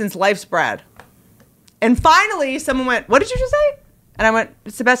thing since sliced bread. And finally, someone went, what did you just say? And I went,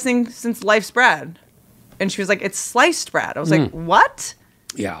 it's the best thing since sliced bread. And she was like, it's sliced bread. I was like, what?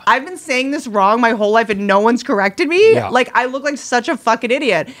 Yeah. I've been saying this wrong my whole life and no one's corrected me. Yeah. Like, I look like such a fucking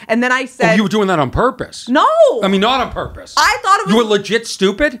idiot. And then I said, Oh, you were doing that on purpose? no. I mean, not on purpose. I thought it was. You were legit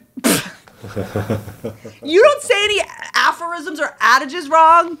stupid? You don't say any aphorisms or adages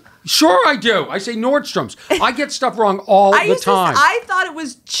wrong. Sure I do. I say Nordstrom's. I get stuff wrong all the time. I thought it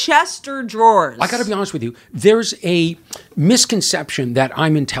was Chester drawers. I got to be honest with you. There's a misconception that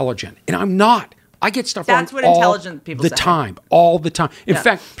I'm intelligent, and I'm not. I get stuff That's wrong what intelligent people the say. time, all the time. In Yeah.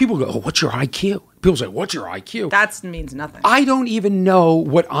 fact, people go, oh, what's your IQ? People say, what's your IQ? That means nothing. I don't even know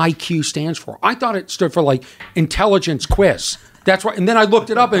what IQ stands for. I thought it stood for like intelligence quiz. That's right. And then I looked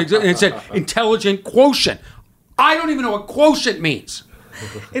it up and it said intelligent quotient. I don't even know what quotient means.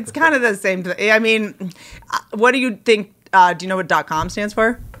 It's kind of the same thing. I mean, what do you think? Do you know what .com stands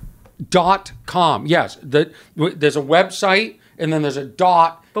for? .com. Yes. There's a website and then there's a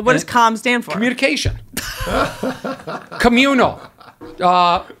dot. But what does com stand for? Communication. Communal.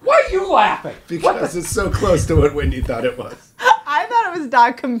 Why are you laughing? Because it's so close to what Whitney thought it was. I thought it was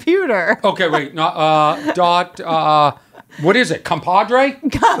 .computer. Okay, wait. What is it? Compadre?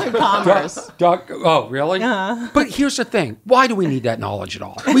 Commerce. Oh, really? But here's the thing. Why do we need that knowledge at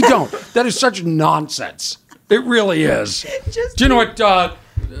all? We don't. That is such nonsense. It really is. Do you know what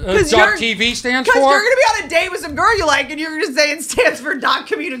 .tv stands for? Because you're going to be on a date with some girl you like, and you're going to say it stands for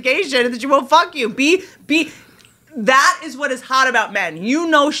 .communication, and that you won't fuck you. That is what is hot about men. You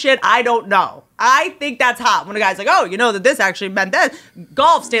know shit I don't know. I think that's hot. When a guy's like, oh, you know that this actually meant that.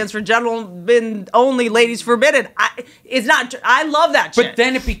 Golf stands for gentlemen only, ladies forbidden. It's not. I love that shit. But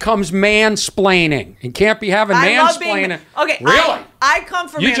then it becomes mansplaining. You can't be having mansplaining. Okay, really? I come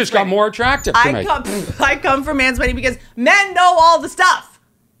from. You just got more attractive to me. I come from mansplaining because men know all the stuff.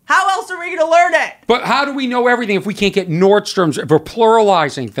 How else are we going to learn it? But how do we know everything if we can't get Nordstrom's, if we're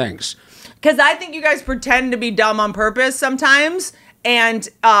pluralizing things? Because I think you guys pretend to be dumb on purpose sometimes. And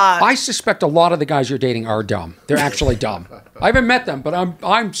I suspect a lot of the guys you're dating are dumb. They're actually dumb. I haven't met them, but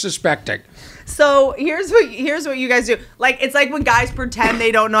I'm suspecting. So here's what you guys do. Like, it's like when guys pretend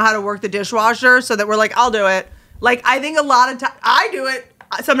they don't know how to work the dishwasher, so that we're like, I'll do it. Like, I think a lot of times I do it.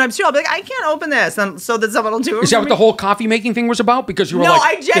 Sometimes too, I'll be like, I can't open this, so that someone will do it. Is that what the whole coffee making thing was about? Because you were no,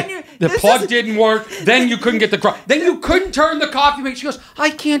 like, I genuinely the plug didn't work. Then you couldn't get then you couldn't turn the coffee maker. She goes, I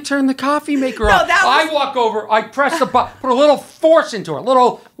can't turn the coffee maker on. I walk over, I press the button, put a little force into it,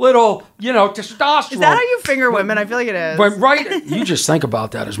 little, testosterone. Is that how you finger women? I feel like it is. But right, you just think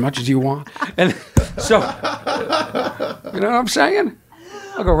about that as much as you want, and so you know what I'm saying.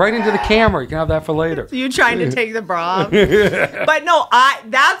 I'll go right into the camera. You can have that for later. You trying to take the bra off. But no,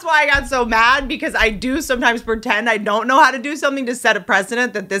 that's why I got so mad, because I do sometimes pretend I don't know how to do something to set a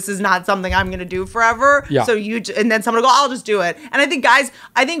precedent that this is not something I'm going to do forever. Yeah. So and then someone will go, I'll just do it. And I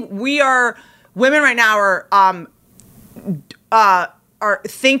think women right now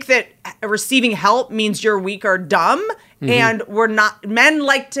think that receiving help means you're weak or dumb. Mm-hmm. And we're not. Men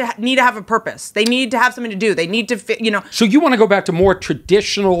need to have a purpose. They need to have something to do. They need to fit. So you want to go back to more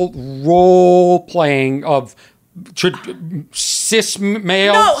traditional role playing of cis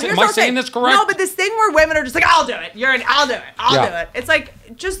male. No, Am I saying this correct? No, but this thing where women are just like, I'll do it. I'll do it. I'll do it. It's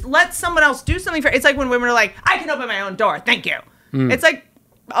like, just let someone else do something for. It's like when women are like, I can open my own door. Thank you. It's like,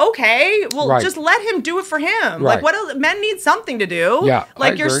 okay, well, just let him do it for him. Like, what else? Men need something to do. Yeah,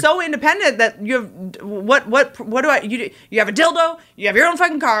 like you're so independent that you have what do I? You have a dildo. You have your own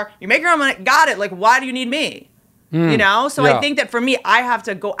fucking car. You make your own money. Got it. Like, why do you need me? You know? So I think that for me, I have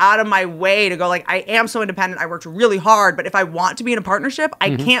to go out of my way to go like, I am so independent. I worked really hard, but if I want to be in a partnership,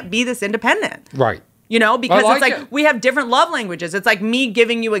 I can't be this independent. Right. You know, because it's like we have different love languages. It's like me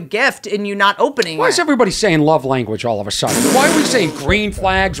giving you a gift and you not opening it. Why is everybody saying love language all of a sudden? Why are we saying green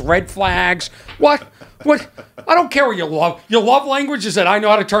flags, red flags? What? I don't care what you love. Your love language is that I know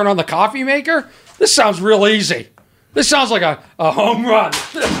how to turn on the coffee maker? This sounds real easy. This sounds like a home run.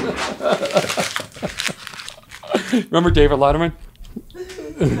 Remember David Letterman?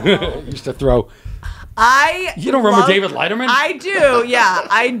 Used to throw. You don't remember David Letterman? I do, yeah.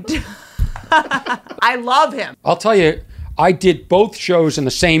 I do. I love him. I'll tell you, I did both shows in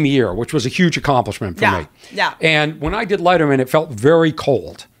the same year, which was a huge accomplishment for me. Yeah. And when I did Letterman, it felt very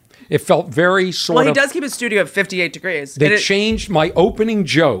cold. It felt very sort of... Well, he does keep his studio at 58 degrees. They changed my opening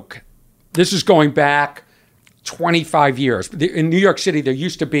joke. This is going back 25 years. In New York City, there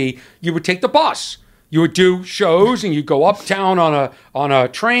used to be, you would take the bus. You would do shows and you'd go uptown on a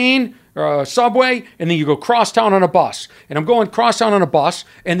train or a subway, and then you go crosstown on a bus. And I'm going crosstown on a bus,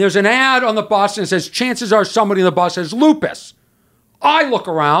 and there's an ad on the bus and it says, chances are somebody on the bus has lupus. I look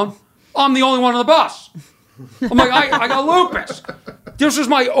around, I'm the only one on the bus. I'm like, I got lupus. This was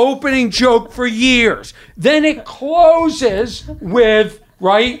my opening joke for years. Then it closes with...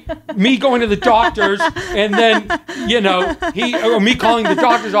 Right? Me going to the doctors and then, me calling the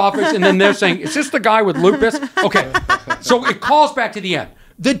doctor's office and then they're saying, is this the guy with lupus? Okay. So it calls back to the end.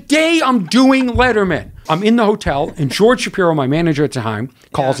 The day I'm doing Letterman, I'm in the hotel and George Shapiro, my manager at the time,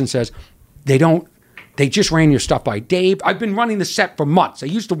 calls and says, they just ran your stuff by Dave. I've been running the set for months. I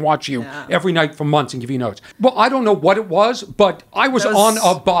used to watch you every night for months and give you notes. Well, I don't know what it was, but I was on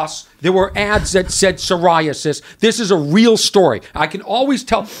a bus. There were ads that said psoriasis. This is a real story. I can always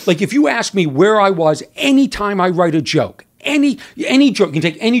tell, like if you ask me where I was anytime I write a joke, any joke, you can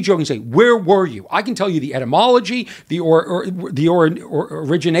take any joke and say, where were you? I can tell you the etymology, the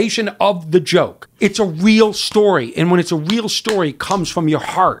origination of the joke. It's a real story. And when it's a real story, it comes from your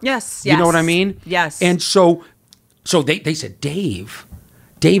heart. Yes. You know what I mean? Yes. And so they said, Dave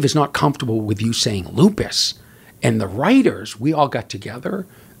is not comfortable with you saying lupus. And the writers, we all got together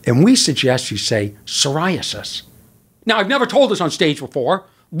and we suggest you say psoriasis. Now, I've never told this on stage before.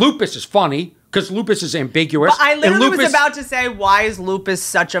 Lupus is funny. Because lupus is ambiguous. But I literally was about to say, why is lupus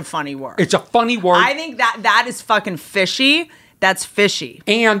such a funny word? It's a funny word. I think that is fucking fishy. That's fishy.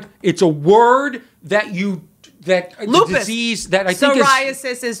 And it's a word that lupus, the disease that I think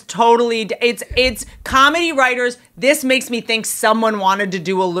psoriasis is totally, it's comedy writers. This makes me think someone wanted to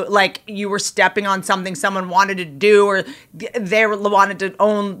do like you were stepping on something someone wanted to do or they wanted to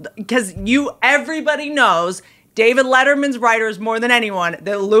own, because everybody knows David Letterman's writers more than anyone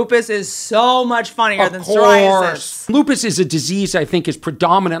that lupus is so much funnier than psoriasis. Lupus is a disease I think is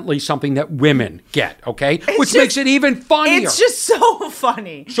predominantly something that women get, okay? Which makes it even funnier. It's just so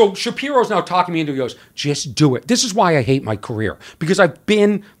funny. So Shapiro's now talking me into it. He goes, just do it. This is why I hate my career. Because I've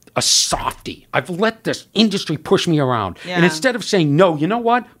been a softie. I've let this industry push me around. Yeah. And instead of saying, no, you know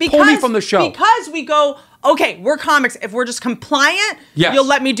what? Pull me from the show. Because we go... Okay, we're comics. If we're just compliant, you'll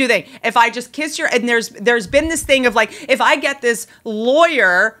let me do that. If I just kiss your... And there's been this thing of like, if I get this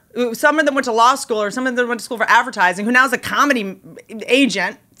lawyer, some of them went to law school or some of them went to school for advertising, who now is a comedy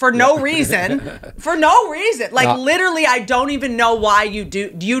agent for no reason. For no reason. Like literally, I don't even know why you do.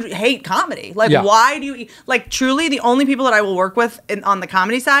 Do you hate comedy? Like why do you... Like truly, the only people that I will work with on the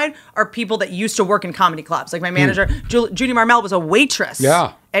comedy side are people that used to work in comedy clubs. Like my manager, Judy Marmel, was a waitress.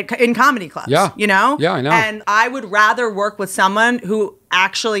 In comedy clubs, you know? Yeah, I know. And I would rather work with someone who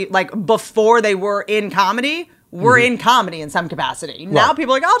actually, like, before they were in comedy, were in comedy in some capacity. Right. Now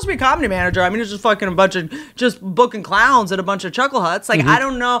people are like, I'll just be a comedy manager. I mean, it's just fucking a bunch of, just booking clowns at a bunch of chuckle huts. Like, I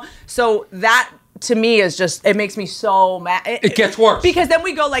don't know. So that, to me, is just, it makes me so mad. It gets worse. Because then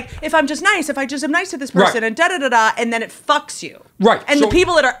we go like, if I just am nice to this person and da-da-da-da, and then it fucks you. Right. And the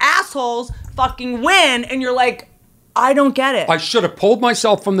people that are assholes fucking win, and you're like, I don't get it. I should have pulled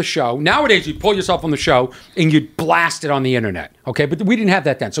myself from the show. Nowadays, you'd pull yourself from the show and you'd blast it on the internet. Okay, but we didn't have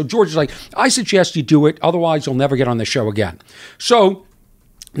that then. So George is like, I suggest you do it. Otherwise, you'll never get on the show again. So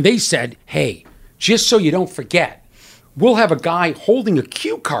they said, hey, just so you don't forget, we'll have a guy holding a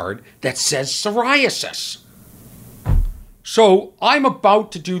cue card that says psoriasis. So I'm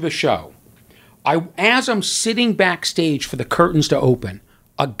about to do the show. As I'm sitting backstage for the curtains to open,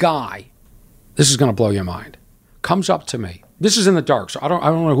 a guy, this is going to blow your mind, comes up to me. This is in the dark, so I don't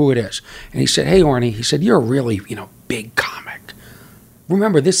know who it is. And he said, "Hey, Orny," he said, "you're a really, big comic.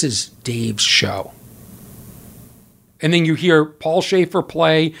 Remember, this is Dave's show." And then you hear Paul Schaefer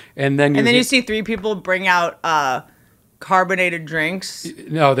play, and then you see three people bring out carbonated drinks.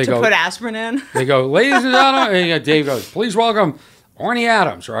 No, they to put aspirin in. They go, "Ladies and gentlemen," and Dave goes, "Please welcome Orny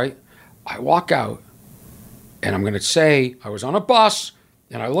Adams." Right? I walk out, and I'm going to say I was on a bus,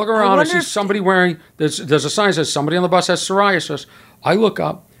 and I look around, I see somebody wearing. There's a sign that says somebody on the bus has psoriasis. I look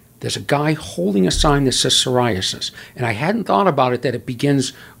up. There's a guy holding a sign that says psoriasis. And I hadn't thought about it that it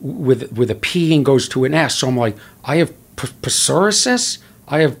begins with a P and goes to an S. So I'm like, I have psoriasis?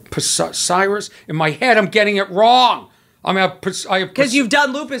 I have Cyrus? In my head, I'm getting it wrong. I have because you've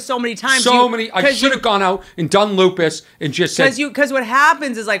done lupus so many times. I should have gone out and done lupus and just said. Because what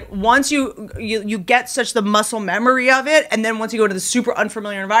happens is like once you get such the muscle memory of it, and then once you go to the super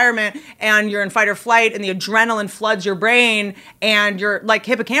unfamiliar environment and you're in fight or flight and the adrenaline floods your brain and your like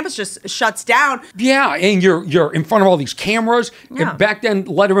hippocampus just shuts down. Yeah, and you're in front of all these cameras. Yeah. And back then,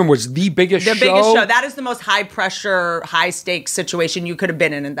 Letterman was the biggest show. The biggest show. That is the most high pressure, high stakes situation you could have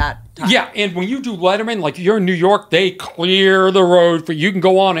been in that time. Yeah, and when you do Letterman, like you're in New York, they clear the road for you can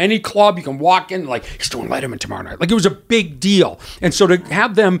go on any club, you can walk in like he's doing Letterman tomorrow night. Like it was a big deal. And so to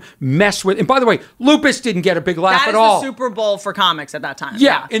have them mess with, and by the way, lupus didn't get a big laugh at all. That is the Super Bowl for comics at that time.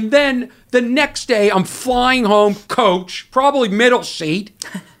 Yeah. And then the next day I'm flying home, coach, probably middle seat.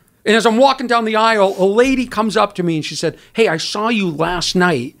 And as I'm walking down the aisle, a lady comes up to me and she said, "Hey, I saw you last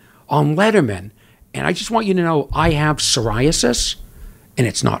night on Letterman, and I just want you to know I have psoriasis, and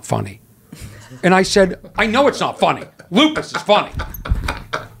it's not funny." And I said, "I know it's not funny. Lupus is funny."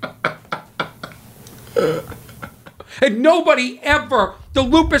 And nobody ever, the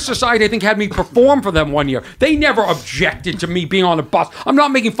Lupus Society, I think, had me perform for them one year. They never objected to me being on a bus. I'm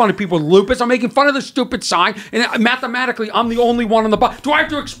not making fun of people with lupus. I'm making fun of the stupid sign. And mathematically, I'm the only one on the bus. Do I have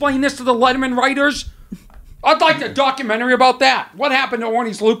to explain this to the Letterman writers? I'd like a documentary about that. What happened to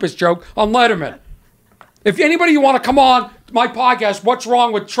Orny's lupus joke on Letterman? If anybody you want to come on my podcast, What's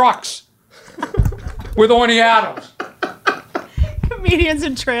Wrong with Trucks? With Orny Adams. Comedians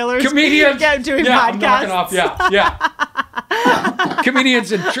and trailers. Comedians. Doing podcasts. I'm knocking off, yeah.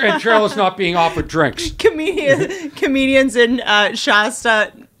 Comedians and trailers not being offered drinks. Comedians in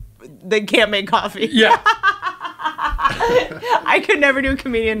Shasta, they can't make coffee. Yeah. I could never do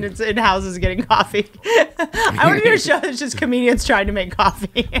comedians in houses getting coffee. I want to do a show that's just comedians trying to make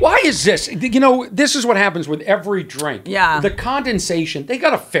coffee. Why is this? This is what happens with every drink. Yeah. The condensation, they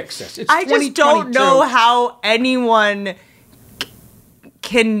got to fix this. It's I just don't know how anyone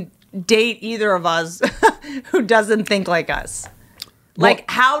can date either of us who doesn't think like us. Like,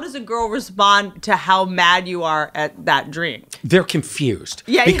 how does a girl respond to how mad you are at that drink? They're confused.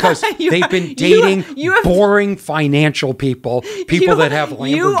 Yeah, because they've been dating boring financial people that have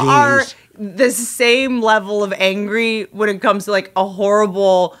Lamborghinis. You are the same level of angry when it comes to like a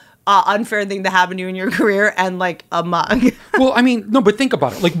horrible, unfair thing that happened to you in your career and like a mug. Well, I mean, no, but think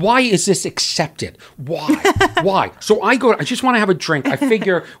about it. Like, why is this accepted? Why? So I just want to have a drink. I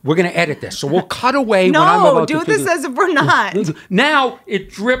figure we're going to edit this. So we'll cut away when I'm about to do this as if we're not. Now it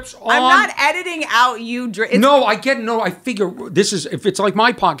drips on. I'm not editing out you drink. No, I get it. No, I figure this is, if it's like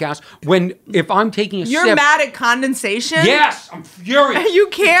my podcast, if I'm taking a sip. You're mad at condensation? Yes, I'm furious. You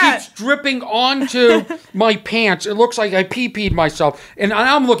can't. It keeps dripping onto my pants. It looks like I pee-peed myself. And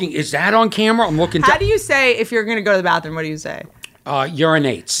I'm looking, is that on camera? I'm looking. How do you say if you're going to go to the bathroom? What do you say?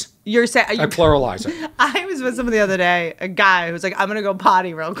 Urinates. You're saying I pluralize it. I was with someone the other day, a guy who was like, "I'm gonna go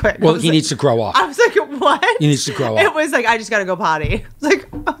potty real quick." Well, he needs to grow up. I was like, "What?" He needs to grow up. It was like, "I just gotta go potty." It's like,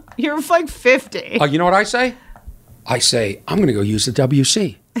 you're like 50. You know what I say? I say, I'm gonna go use the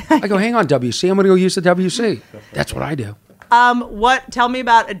WC. I go, hang on, WC. I'm gonna go use the WC. That's what I do. Tell me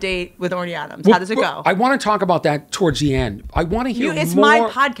about a date with Orny Adams. How does it go? I want to talk about that towards the end. I want to hear it's more. my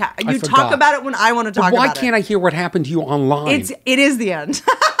podcast. You talk about it when I want to talk about it. Why can't I hear what happened to you online? It is the end.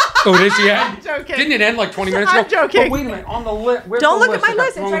 Oh, it is the end? I'm joking. Didn't it end like 20 minutes ago? I'm joking. But wait a minute. On the list. Don't look at my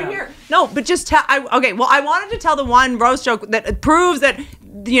list. It's right here. No, but just tell. Okay, well, I wanted to tell the one roast joke that proves that,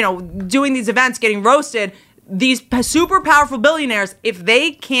 doing these events, getting roasted, these super powerful billionaires, if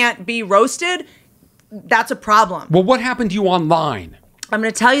they can't be roasted, that's a problem. Well, what happened to you online? I'm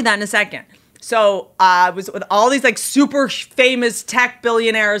going to tell you that in a second. So I was with all these like super famous tech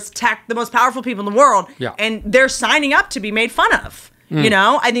billionaires, the most powerful people in the world, and they're signing up to be made fun of.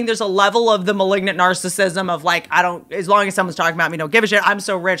 I think there's a level of the malignant narcissism of like, as long as someone's talking about me, don't give a shit. I'm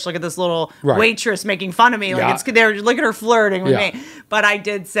so rich. Look at this little waitress making fun of me. Like look at her flirting with me. But I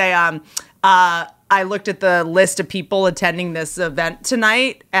did say, I looked at the list of people attending this event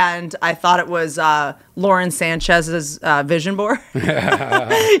tonight, and I thought it was Lauren Sanchez's vision board. You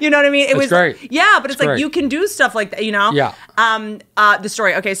know what I mean? It was great. Yeah, but it's like great. you can do stuff like that, you know? Yeah. The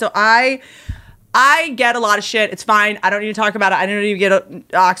story. Okay, so I get a lot of shit. It's fine. I don't need to talk about it. I don't need to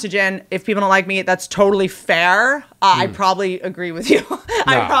get oxygen. If people don't like me, that's totally fair. I probably agree with you.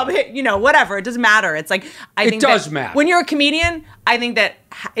 I probably, whatever. It doesn't matter. It's like, I think it does matter. When you're a comedian, I think that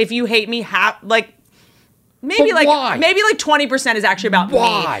if you hate me, maybe But why? 20% is actually about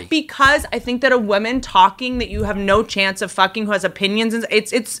Why? me. Because I think that a woman talking that you have no chance of fucking, who has opinions, and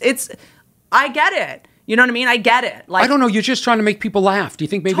it's I get it. You know what I mean? I get it. Like, I don't know. You're just trying to make people laugh. Do you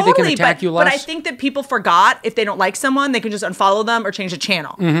think maybe totally, they can attack you less? But I think that people forgot, if they don't like someone, they can just unfollow them or change the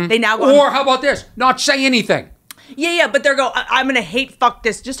channel. They now go Or how about this? Not say anything. Yeah, but they're I'm gonna hate fuck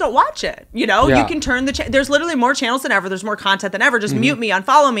this. Just don't watch it. You know, Yeah. you can turn there's literally more channels than ever. There's more content than ever. Just mute me,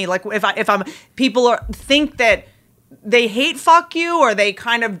 unfollow me. Like if I'm people think that they hate fuck you, or they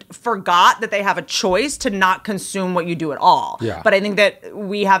kind of forgot that they have a choice to not consume what you do at all. Yeah. But I think that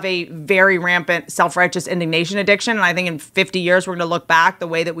we have a very rampant self-righteous indignation addiction, and I think in 50 years we're going to look back the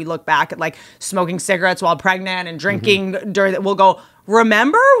way that we look back at like smoking cigarettes while pregnant and drinking during that. We'll go,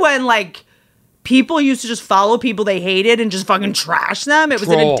 remember when like people used to just follow people they hated and just fucking trash them? It was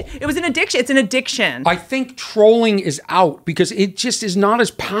an addiction. It's an addiction. I think trolling is out because it just is not as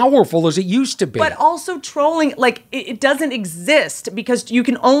powerful as it used to be. But also trolling, like, it doesn't exist because you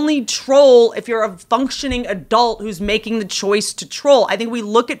can only troll if you're a functioning adult who's making the choice to troll. I think we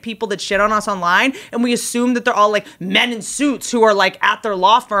look at people that shit on us online and we assume that they're all like men in suits who are like at their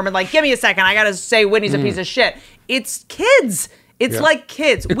law firm and like, give me a second, I gotta say Whitney's a piece of shit. It's kids. It's like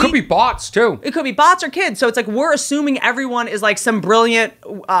kids. It could be bots too. It could be bots or kids. So it's like we're assuming everyone is like some brilliant,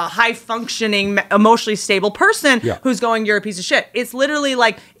 high-functioning, emotionally stable person who's going, you're a piece of shit. It's literally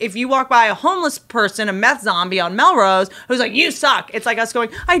like if you walk by a homeless person, a meth zombie on Melrose, who's like, you suck. It's like us going,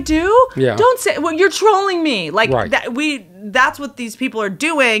 I do? Yeah. Don't say, well, you're trolling me. Like Right. that's what these people are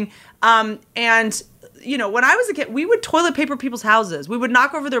doing. And when I was a kid, we would toilet paper people's houses. We would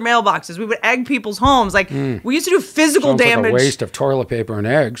knock over their mailboxes. We would egg people's homes. Like, we used to do physical Sounds damage. like a waste of toilet paper and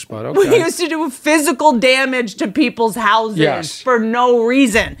eggs, but okay. We used to do physical damage to people's houses for no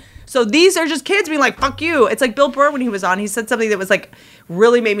reason. So these are just kids being like, fuck you. It's like Bill Burr when he was on, he said something that was like,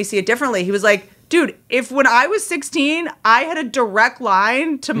 really made me see it differently. He was like, dude, if when I was 16, I had a direct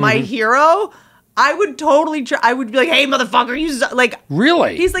line to my hero, I would totally I would be like, hey, motherfucker, like.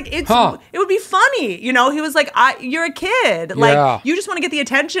 Really? He's like, it would be funny. He was like, you're a kid. Like, you just want to get the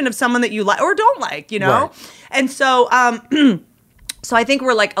attention of someone that you like or don't like, Right. And so, so I think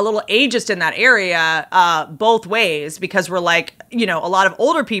we're like a little ageist in that area, both ways, because we're like, a lot of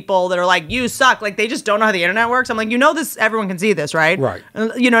older people that are like, you suck. Like, they just don't know how the internet works. I'm like, this, everyone can see this, right? Right.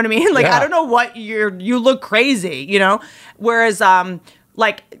 You know what I mean? Like, I don't know what you look crazy, Whereas,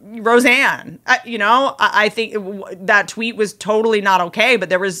 like Roseanne, I think that tweet was totally not okay, but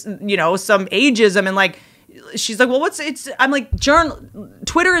there was, some ageism and like, she's like, well, I'm like,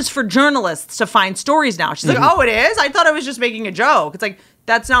 Twitter is for journalists to find stories now. She's like, oh, it is? I thought I was just making a joke. It's like,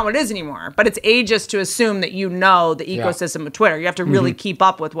 that's not what it is anymore. But it's ageist to assume that the ecosystem of Twitter. You have to really keep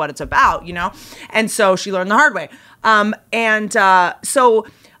up with what it's about, And so she learned the hard way. So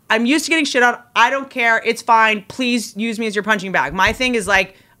I'm used to getting shit on. I don't care. It's fine. Please use me as your punching bag. My thing is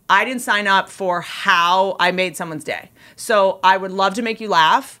like, I didn't sign up for how I made someone's day. So I would love to make you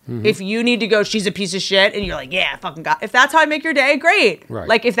laugh. If you need to go, she's a piece of shit, and you're like, yeah, fucking God. If that's how I make your day, great. Right.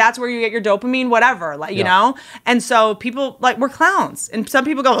 Like, if that's where you get your dopamine, whatever. Like, you know? And so people, like, we're clowns. And some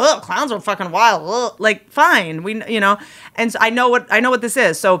people go, ugh, clowns are fucking wild. Ugh. Like, fine. And so I know what this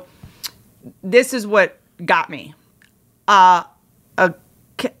is. So this is what got me.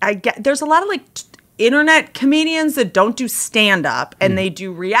 There's a lot of like internet comedians that don't do stand-up and they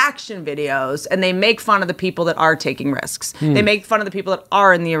do reaction videos and they make fun of the people that are taking risks. They make fun of the people that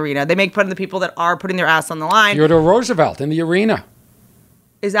are in the arena. They make fun of the people that are putting their ass on the line. Theodore Roosevelt in the arena.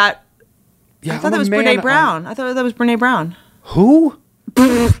 Is that? Yeah, I thought that was Brene Brown. I thought that was Brene Brown. Who?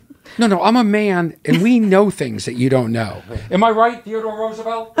 No, I'm a man, and we know things that you don't know. Am I right, Theodore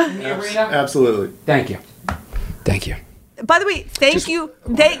Roosevelt in the arena? Absolutely. Thank you. By the way, thank you.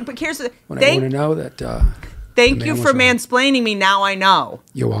 But here's the I want to know that. Thank you for mansplaining me. Now I know.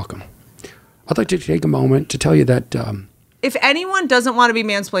 You're welcome. I'd like to take a moment to tell you that. If anyone doesn't want to be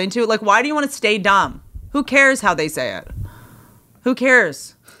mansplained to, like, why do you want to stay dumb? Who cares how they say it? Who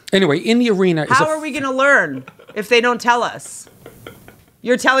cares? Anyway, in the arena. How are we going to learn if they don't tell us?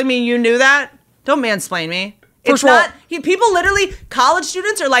 You're telling me you knew that? Don't mansplain me. First of all, people literally, college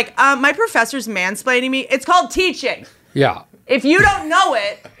students are like, my professor's mansplaining me. It's called teaching. Yeah. If you don't know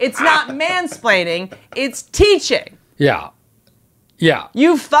it, it's not mansplaining, it's teaching. Yeah. Yeah.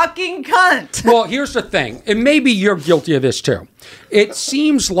 You fucking cunt. Well, here's the thing, and maybe you're guilty of this too. It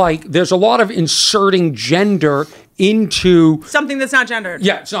seems like there's a lot of inserting gender into something that's not gendered.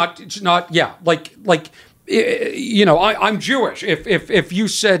 Yeah, it's not. Yeah, like I'm Jewish. If you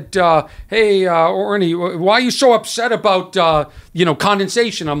said, hey, Orny, why are you so upset about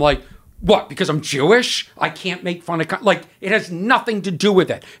condensation? I'm like, what? Because I'm Jewish? I can't make fun of it has nothing to do with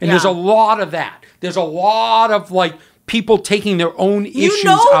it. And there's a lot of that. There's a lot of people taking their own issues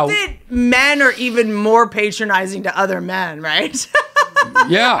out. That men are even more patronizing to other men, right?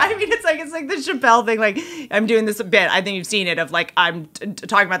 Yeah. I mean, it's like the Chappelle thing. Like, I'm doing this a bit. I think you've seen it of I'm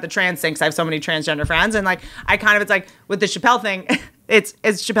talking about the trans thing because I have so many transgender friends. And it's like with the Chappelle thing, it's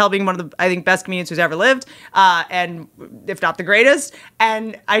Chappelle being one of the, I think, best comedians who's ever lived. And if not the greatest.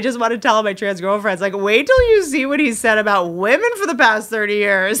 And I just want to tell my trans girlfriends, wait till you see what he said about women for the past 30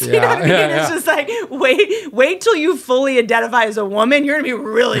 years. Yeah, you know what I mean? yeah. It's just wait till you fully identify as a woman. You're going to be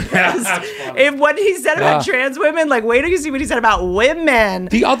really pissed. If what he said about trans women, wait till you see what he said about women.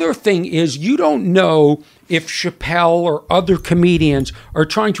 The other thing is you don't know if Chappelle or other comedians are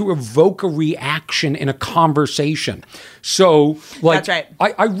trying to evoke a reaction in a conversation. So, that's right.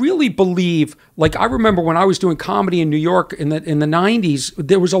 I really believe, I remember when I was doing comedy in New York in the 90s,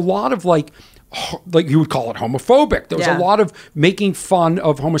 there was a lot of you would call it homophobic. There was a lot of making fun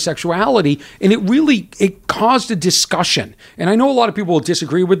of homosexuality, and it caused a discussion. And I know a lot of people will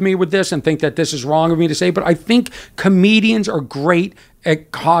disagree with me with this and think that this is wrong of me to say, but I think comedians are great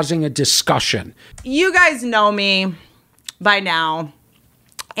at causing a discussion. You guys know me by now,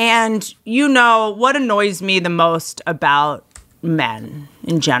 and you know what annoys me the most about men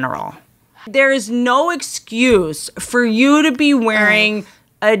in general. There is no excuse for you to be wearing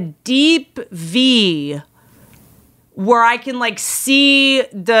a deep V where I can see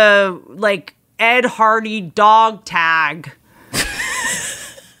the Ed Hardy dog tag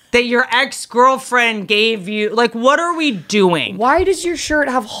that your ex-girlfriend gave you. What are we doing? Why does your shirt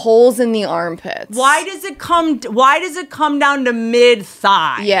have holes in the armpits? Why does it come down to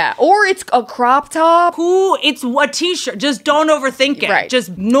mid-thigh? Yeah, or it's a crop top. It's a t-shirt. Just don't overthink it. Right.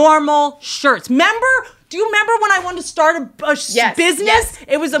 Just normal shirts. Do you remember when I wanted to start a business? Yes.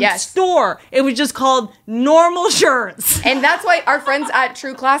 It was a store. It was just called Normal Shirts. And that's why our friends at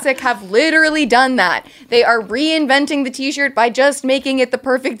True Classic have literally done that. They are reinventing the t-shirt by just making it the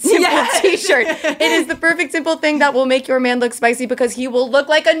perfect simple t-shirt. It is the perfect simple thing that will make your man look spicy because he will look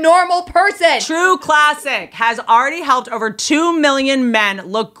like a normal person. True Classic has already helped over 2 million men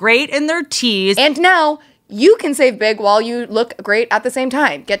look great in their tees. And now you can save big while you look great at the same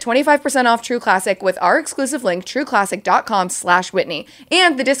time. Get 25% off True Classic with our exclusive link, trueclassic.com/Whitney.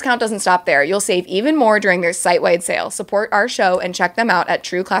 And the discount doesn't stop there. You'll save even more during their site-wide sale. Support our show and check them out at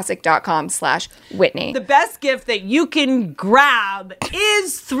trueclassic.com/Whitney. The best gift that you can grab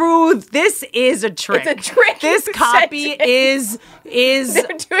is through, this is a trick. It's a trick. This copy is They're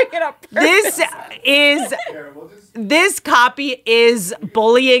doing it on purpose. This copy is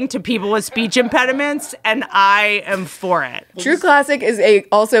bullying to people with speech impediments, and I am for it. True Classic is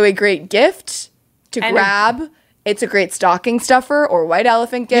also a great gift to grab. It's a great stocking stuffer or white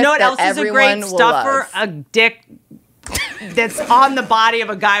elephant gift. You know what that else is a great stuffer? A dick that's on the body of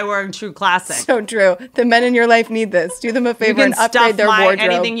a guy wearing True Classic. So true. The men in your life need this. Do them a favor and upgrade their wardrobe.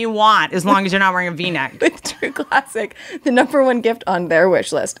 Anything you want, as long as you're not wearing a V-neck. With True Classic, the #1 gift on their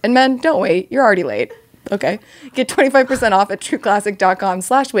wish list. And men, don't wait. You're already late. Okay. Get 25% off at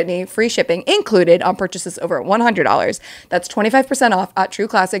trueclassic.com/Whitney. Free shipping included on purchases over $100. That's 25% off at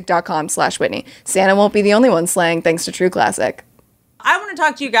trueclassic.com/Whitney. Santa won't be the only one slaying thanks to True Classic. I want to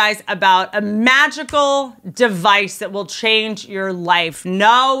talk to you guys about a magical device that will change your life.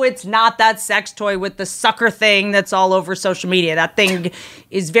 No, it's not that sex toy with the sucker thing that's all over social media. That thing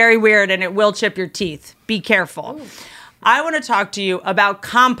is very weird and it will chip your teeth. Be careful. Ooh. I want to talk to you about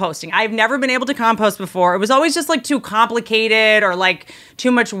composting. I've never been able to compost before. It was always just too complicated or too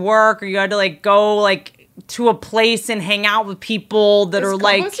much work, or you had to go to a place and hang out with people that are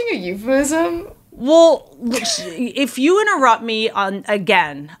composting a euphemism? Well, if you interrupt me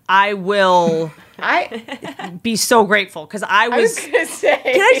again, I will be so grateful because I was gonna say.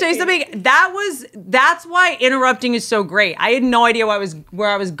 Can I say something? That's why interrupting is so great. I had no idea where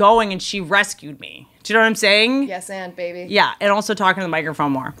I was going, and she rescued me. Do you know what I'm saying? Yes, and baby. Yeah, and also talking to the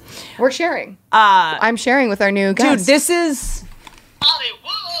microphone more. We're sharing. I'm sharing with our new guest. Dude, this is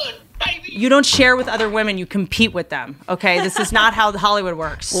Hollywood, baby. You don't share with other women, you compete with them, okay? This is not how Hollywood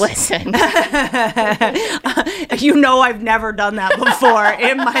works. Listen. You know I've never done that before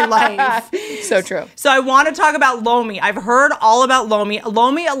in my life. So true. So I want to talk about Lomi. I've heard all about Lomi.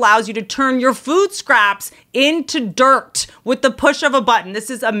 Lomi allows you to turn your food scraps into dirt with the push of a button. This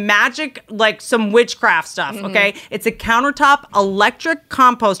is a magic, like some witchcraft stuff, okay? It's a countertop electric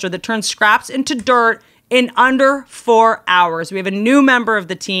composter that turns scraps into dirt in under 4 hours. We have a new member of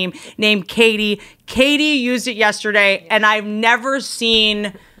the team named Katie. Katie used it yesterday, and I've never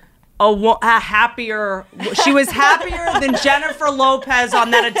seen a happier. She was happier than Jennifer Lopez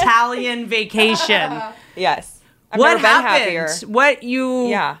on that Italian vacation. Yes. What never been happened? happier.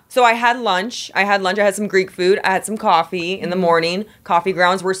 Yeah. So I had lunch. I had some Greek food. I had some coffee in the morning. Coffee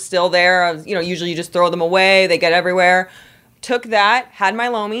grounds were still there. Usually you just throw them away. They get everywhere. Took that, had my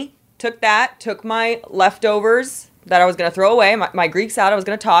Lomi. Took my leftovers that I was going to throw away, my Greek salad I was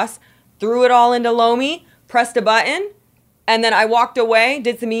going to toss, threw it all into Lomi, pressed a button, and then I walked away,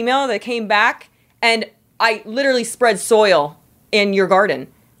 did some email that came back, and I literally spread soil in your garden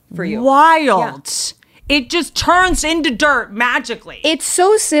for you. Wild. Yeah. It just turns into dirt magically. It's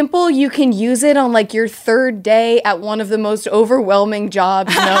so simple, you can use it on like your third day at one of the most overwhelming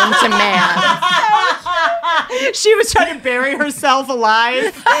jobs known to man. She was trying to bury herself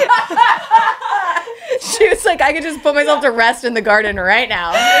alive. She was like, I could just put myself to rest in the garden right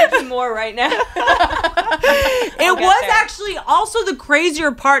now. More right now. It was actually also the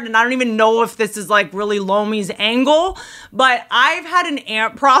crazier part, and I don't even know if this is like really Lomi's angle, but I've had an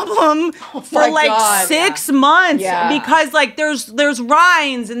ant problem for like 6 months because like there's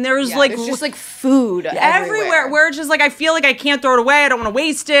rinds and there's just like food everywhere. Where it's just like I feel like I can't throw it away, I don't want to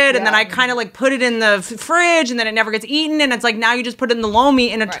waste it, and then I kind of like put it in the fridge and then it never gets eaten, and it's like now you just put it in the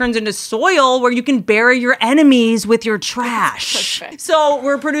Lomi and it turns into soil where you can bury your enemies with your trash. So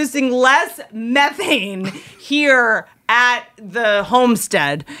we're producing less methane here at the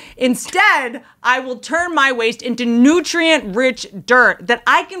homestead. Instead, I will turn my waste into nutrient-rich dirt that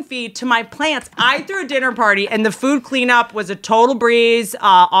I can feed to my plants. I threw a dinner party, and the food cleanup was a total breeze.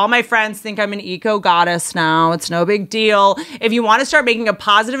 All my friends think I'm an eco goddess now. It's no big deal. If you want to start making a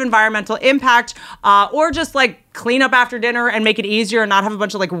positive environmental impact, or just like clean up after dinner and make it easier and not have a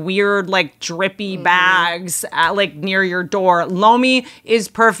bunch of like weird, like drippy bags like near your door, Lomi is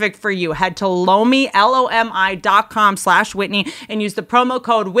perfect for you. Head to Lomi, LOMI.com/Whitney and use the promo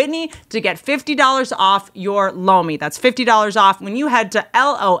code Whitney to get $50 off your Lomi. That's $50 off when you head to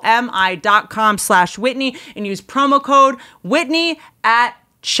LOMI.com/Whitney and use promo code Whitney at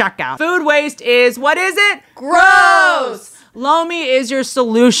checkout. Food waste is, what is it? Gross! Lomi is your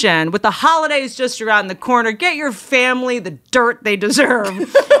solution. With the holidays just around the corner, get your family the dirt they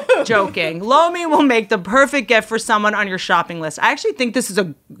deserve. Joking. Lomi will make the perfect gift for someone on your shopping list. I actually think this is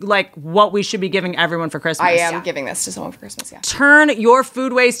what we should be giving everyone for Christmas. I am giving this to someone for Christmas, Turn your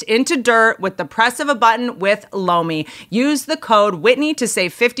food waste into dirt with the press of a button with Lomi. Use the code Whitney to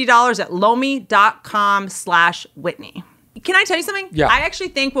save $50 at Lomi.com/Whitney. Can I tell you something? Yeah. I actually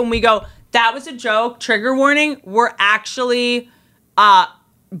think when we go, that was a joke, trigger warning, we're actually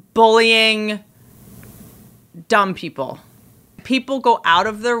bullying dumb people. People go out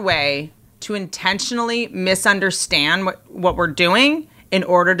of their way to intentionally misunderstand what we're doing in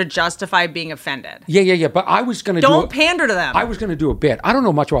order to justify being offended. Yeah. But I was going to Don't pander to them. I was going to do a bit. I don't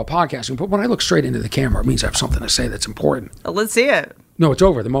know much about podcasting, but when I look straight into the camera, it means I have something to say that's important. Let's see it. No, it's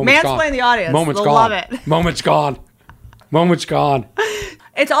over. The moment's gone. Mansplain the audience. Moment's They'll gone. love it. Moment's gone. Moment's gone.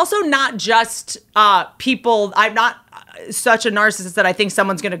 It's also not just people. I'm not such a narcissist that I think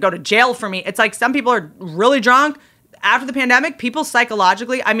someone's going to go to jail for me. It's like some people are really drunk. After the pandemic, people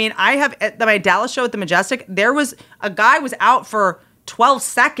psychologically, I mean, I have at my Dallas show at the Majestic, there was a guy was out for 12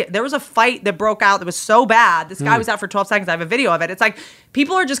 seconds. There was a fight that broke out that was so bad. This guy was out for 12 seconds. I have a video of it. It's like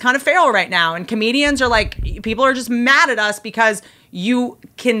people are just kind of feral right now. And comedians are like, people are just mad at us because you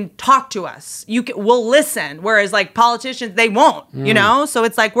can talk to us. We'll listen. Whereas like politicians, they won't, you know? So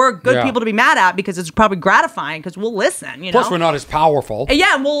it's like we're good people to be mad at because it's probably gratifying because we'll listen, you know? Plus we're not as powerful.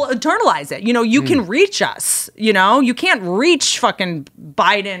 Yeah, and we'll internalize it. You know, you can reach us, you know? You can't reach fucking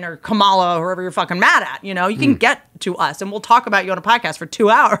Biden or Kamala or whoever you're fucking mad at, you know? You can get to us and we'll talk about you on a podcast for 2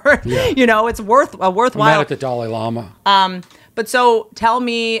 hours. Yeah. You know, it's worthwhile. I'm mad at the Dalai Lama. But so tell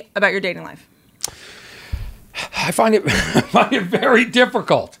me about your dating life. I find it very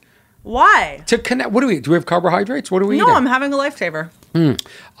difficult. Why? To connect. What do we eat? Do we have carbohydrates? What do we eat? No, I'm having a lifesaver.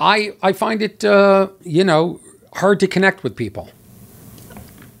 I find it, hard to connect with people.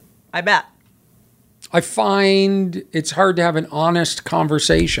 I bet. I find it's hard to have an honest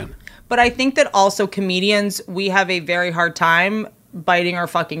conversation. But I think that also comedians, we have a very hard time biting our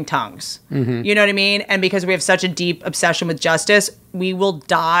fucking tongues. You know what I mean? And because we have such a deep obsession with justice, we will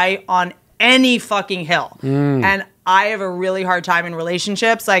die on any fucking hill. And I have a really hard time in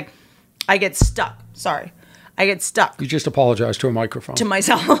relationships. Like, I get stuck. Sorry. I get stuck. You just apologize to a microphone. To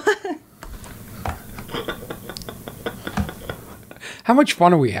myself. How much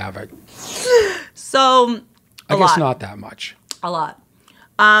fun are we having? So, I guess not that much. A lot.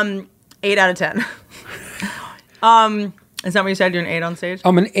 8 out of 10. Is that what you said? You're an 8 on stage?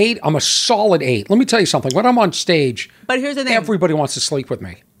 I'm an 8. I'm a solid 8. Let me tell you something. When I'm on stage, but here's the thing. Everybody wants to sleep with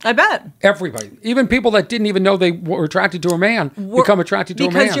me. I bet. Everybody. Even people that didn't even know they were attracted to a man become attracted to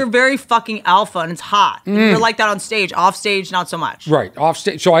a man. Because you're very fucking alpha and it's hot. You're like that on stage. Off stage, not so much. Right. Off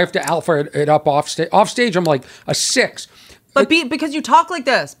stage. So I have to alpha it up off stage. Off stage, I'm like a 6. But because you talk like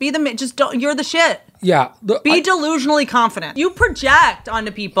this. Just don't, you're the shit. Yeah. Be delusionally confident. You project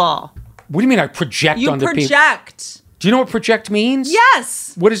onto people. What do you mean I project onto people? You project. Do you know what project means?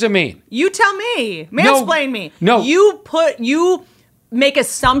 Yes. What does it mean? You tell me. Mansplain me. No. You make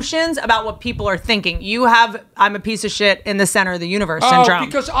assumptions about what people are thinking. You have I'm a piece of shit in the center of the universe syndrome.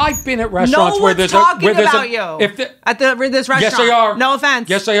 Because I've been at restaurants no where there's talking where there's about you at this restaurant. Yes, they are. No offense.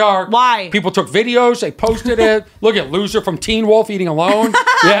 Yes, they are. Why? People took videos. They posted it. Look at loser from Teen Wolf eating alone.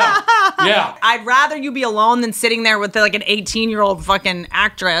 Yeah. Yeah. I'd rather you be alone than sitting there with like an 18-year-old fucking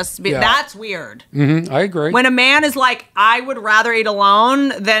actress. That's weird. I agree. When a man is like, I would rather eat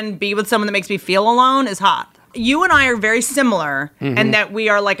alone than be with someone that makes me feel alone is hot. You and I are very similar in that we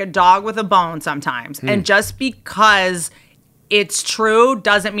are like a dog with a bone sometimes. And just because it's true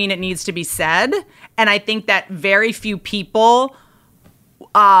doesn't mean it needs to be said. And I think that very few people,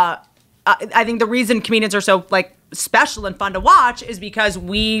 I think the reason comedians are so like special and fun to watch is because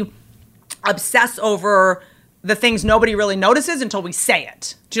we obsess over the things nobody really notices until we say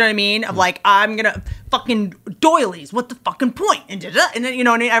it. Do you know what I mean? Of like, I'm gonna fucking doilies. What the fucking point? And then, you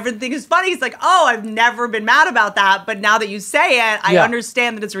know, and everything is funny. It's like, oh, I've never been mad about that. But now that you say it, I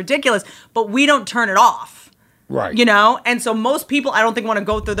understand that it's ridiculous. But we don't turn it off. Right. You know? And so most people, I don't think, want to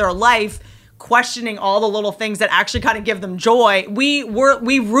go through their life questioning all the little things that actually kind of give them joy. We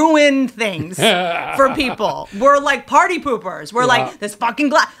ruin things for people. We're like party poopers. We're like this fucking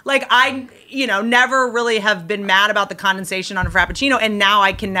glass. Like I, never really have been mad about the condensation on a Frappuccino, and now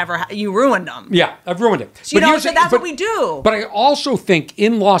I can never. You ruined them. Yeah, I've ruined it. So, so that's what we do. But I also think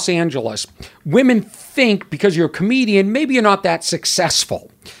in Los Angeles, women think because you're a comedian, maybe you're not that successful.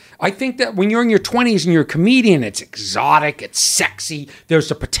 I think that when you're in your 20s and you're a comedian, it's exotic, it's sexy. There's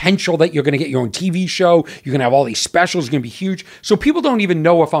the potential that you're going to get your own TV show. You're going to have all these specials. It's going to be huge. So people don't even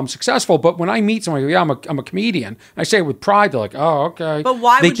know if I'm successful. But when I meet someone, I'm a comedian. I say it with pride. They're like, oh, okay. But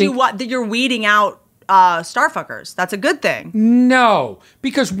why would you want that you're weeding out starfuckers? That's a good thing. No,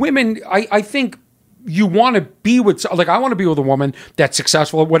 because women, I think you want to be with, like, I want to be with a woman that's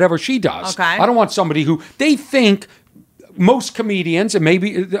successful at whatever she does. Okay. I don't want somebody who they think. Most comedians and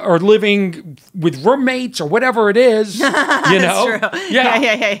maybe are living with roommates or whatever it is, you know? True.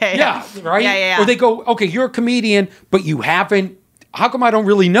 Yeah, right? Yeah. Or they go, okay, you're a comedian, but you haven't, how come I don't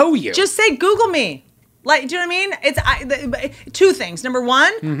really know you? Just say, Google me. Like, do you know what I mean? It's two things. Number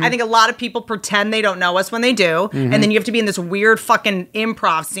one, I think a lot of people pretend they don't know us when they do. And then you have to be in this weird fucking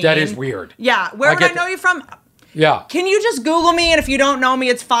improv scene. That is weird. Yeah. Where would I know you from? Yeah. Can you just Google me? And if you don't know me,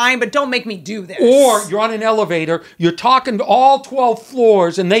 it's fine, but don't make me do this. Or you're on an elevator, you're talking to all 12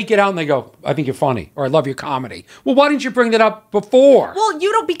 floors, and they get out and they go, I think you're funny, or I love your comedy. Well, why didn't you bring that up before?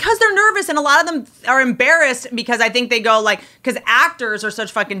 Well, because they're nervous, and a lot of them are embarrassed because I think they go like, because actors are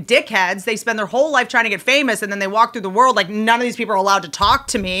such fucking dickheads, they spend their whole life trying to get famous, and then they walk through the world like none of these people are allowed to talk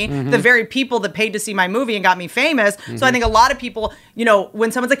to me, the very people that paid to see my movie and got me famous. So I think a lot of people,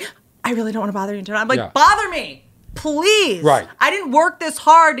 when someone's like, I really don't want to bother you. I'm like, bother me, please. Right. I didn't work this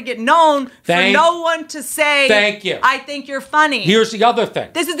hard to get known for no one to say, thank you. I think you're funny. Here's the other thing.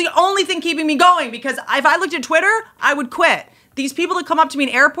 This is the only thing keeping me going because if I looked at Twitter, I would quit. These people that come up to me in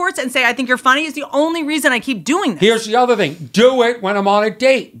airports and say, I think you're funny is the only reason I keep doing this. Here's the other thing. Do it when I'm on a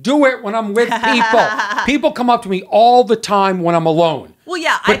date. Do it when I'm with people. People come up to me all the time when I'm alone. Well,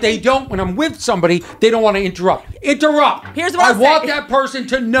 yeah. But they don't, when I'm with somebody, they don't want to interrupt. Interrupt. Here's what I want that person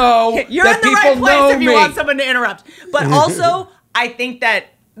to know you're that in the people right place know if you me. want someone to interrupt. But also, I think that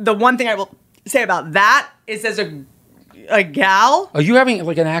the one thing I will say about that is as a gal. Are you having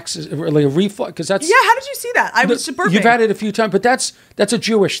like an access, like a reflex? Because that's how did you see that? I was burping. You've had it a few times, but that's a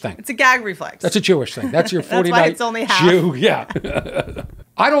Jewish thing. It's a gag reflex. That's a Jewish thing. That's your 49 That's why it's only half. Jew. Yeah.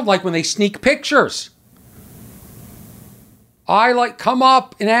 I don't like when they sneak pictures. I like come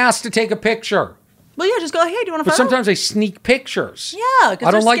up and ask to take a picture. Well, yeah, just go, hey, do you want to But photo? sometimes they sneak pictures. Yeah, because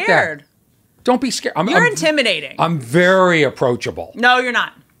I don't they're like scared. that. Don't be scared. You're intimidating. I'm very approachable. No, you're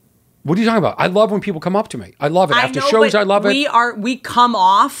not. What are you talking about? I love when people come up to me. I love it. After shows, I love it. We come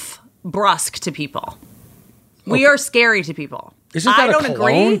off brusque to people. We are scary to people. Isn't that a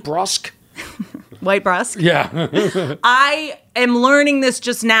cologne, brusque? White brusque? Yeah. I am learning this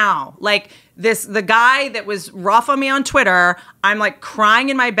just now. Like the guy that was rough on me on Twitter, I'm like crying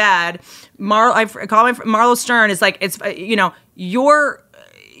in my bed. I call him Marlo Stern is like, it's,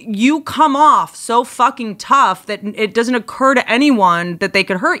 you come off so fucking tough that it doesn't occur to anyone that they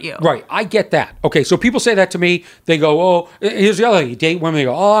could hurt you. Right. I get that. Okay. So people say that to me. They go, oh, here's the other thing. You date women. They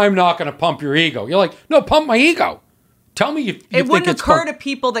go, oh, I'm not going to pump your ego. You're like, no, pump my ego. Tell me you it wouldn't occur to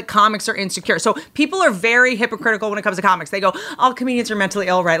people that comics are insecure. So people are very hypocritical when it comes to comics. They go, all comedians are mentally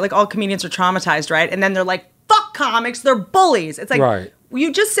ill, right? Like all comedians are traumatized, right? And then they're like, fuck comics. They're bullies. It's like, right.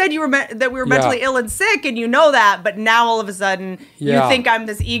 You just said that we were mentally ill and sick, and you know that, but now all of a sudden you think I'm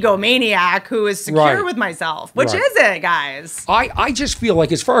this egomaniac who is secure with myself, which isn't, guys. I just feel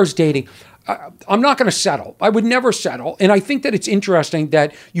like as far as dating, I'm not going to settle. I would never settle. And I think that it's interesting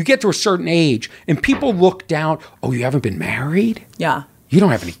that you get to a certain age and people look down, oh, you haven't been married? Yeah. You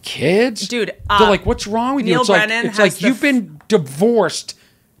don't have any kids? Dude. They're like, what's wrong with you? Neil Brennan it's like you've been divorced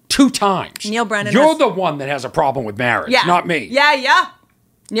 2 times. Neil Brennan You're the one that has a problem with marriage, not me. Yeah.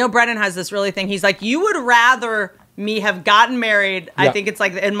 Neil Brennan has this really thing. He's like, you would rather me have gotten married, I think it's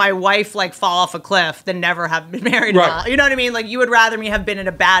like, and my wife like fall off a cliff than never have been married at all. You know what I mean? Like you would rather me have been in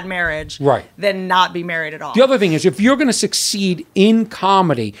a bad marriage than not be married at all. The other thing is if you're going to succeed in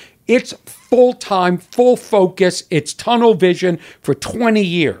comedy, it's full-time, full focus, it's tunnel vision for 20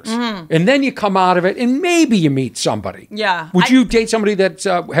 years. Mm-hmm. And then you come out of it and maybe you meet somebody. Yeah. Would you date somebody that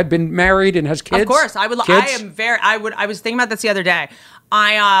had been married and has kids? Of course. I was thinking about this the other day.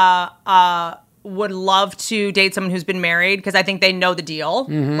 I would love to date someone who's been married because I think they know the deal.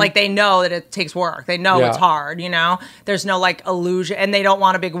 Mm-hmm. Like they know that it takes work. They know it's hard, There's no like illusion and they don't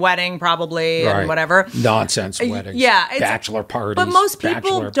want a big wedding probably and whatever. Nonsense weddings. Yeah. Bachelor parties. But most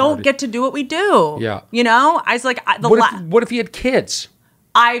people don't get to do what we do. Yeah. I was like, what if you had kids?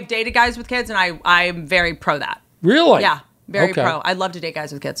 I've dated guys with kids and I'm very pro that. Really? Yeah. Very pro. I'd love to date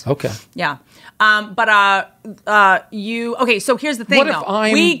guys with kids. Okay. Yeah. So here's the thing though.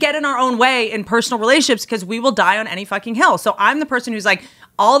 We get in our own way in personal relationships because we will die on any fucking hill. So I'm the person who's like,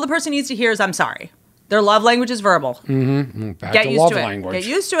 all the person needs to hear is I'm sorry. Their love language is verbal. Mm-hmm. Get used to it. Language. Get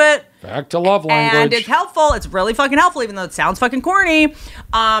used to it. Back to love language. And it's helpful. It's really fucking helpful, even though it sounds fucking corny.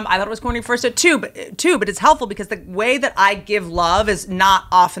 I thought it was corny first at two, but it's helpful because the way that I give love is not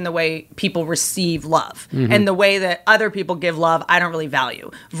often the way people receive love. Mm-hmm. And the way that other people give love, I don't really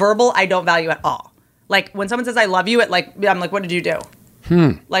value. Verbal, I don't value at all. Like when someone says I love you, I'm like, what did you do?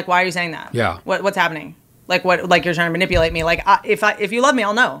 Like, why are you saying that? Yeah. What's happening? Like what? Like you're trying to manipulate me? Like if you love me,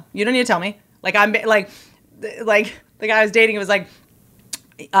 I'll know. You don't need to tell me. Like I'm like the guy I was dating, it was like,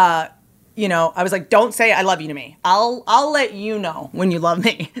 I was like, don't say I love you to me. I'll let you know when you love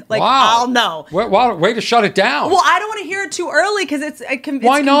me. Like, wow. I'll know. Way to shut it down. Well, I don't want to hear it too early because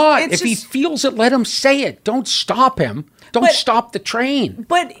why not? If he feels it, let him say it. Don't stop him. Don't stop the train.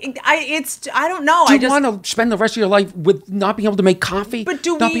 But I don't know. Do you want to spend the rest of your life with not being able to make coffee? But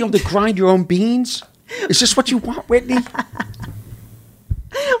not being able to grind your own beans? Is this what you want, Whitney?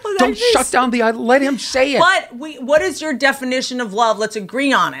 Well, don't shut down the. Let him say it. But what is your definition of love? Let's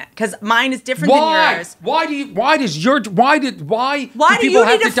agree on it, because mine is different than yours. Why do people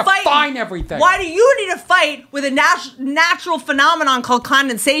have to define everything? Why do you need to fight with a natural phenomenon called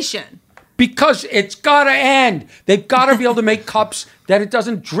condensation? Because it's got to end. They've got to be able to make cups that it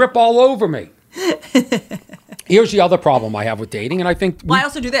doesn't drip all over me. Here's the other problem I have with dating, and I think... I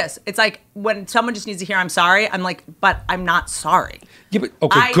also do this. It's like when someone just needs to hear I'm sorry, I'm like, but I'm not sorry. Yeah,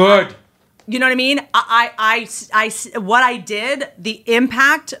 but, good. You know what I mean? What I did, the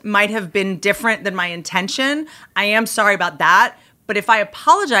impact might have been different than my intention. I am sorry about that. But if I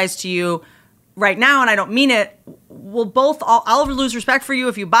apologize to you right now and I don't mean it, I'll lose respect for you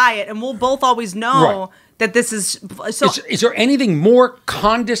if you buy it, and we'll both always know that this is... So, is there anything more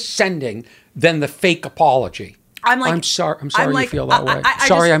condescending than the fake apology? I'm sorry you feel that way.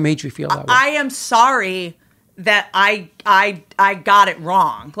 I made you feel that way. I am sorry that I got it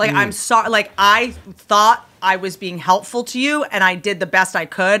wrong. Like I'm sorry. Like I thought I was being helpful to you, and I did the best I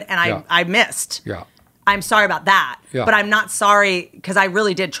could, and I missed. Yeah. I'm sorry about that. Yeah. But I'm not sorry because I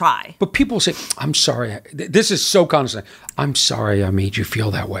really did try. But people say, I'm sorry. This is so condescending. I'm sorry I made you feel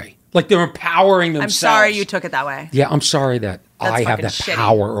that way. Like they're empowering themselves. I'm sorry you took it that way. Yeah, I'm sorry that I have that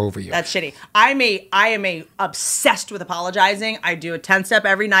power over you. That's shitty. I am obsessed with apologizing. I do a 10-step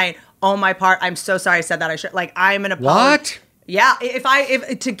every night. Oh, my part. I'm so sorry I said that. I'm an apology. What? Yeah,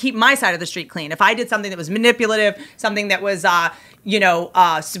 if to keep my side of the street clean. If I did something that was manipulative, something that was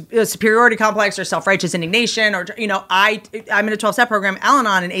superiority complex or self-righteous indignation, or I'm in a 12-step program,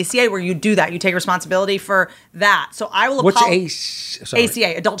 Al-Anon and ACA, where you do that. You take responsibility for that. So I will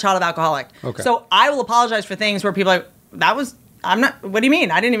ACA, Adult Child Alcoholic. Okay. So I will apologize for things where people are like, what do you mean?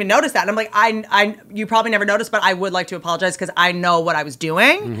 I didn't even notice that. And I'm like, you probably never noticed, but I would like to apologize because I know what I was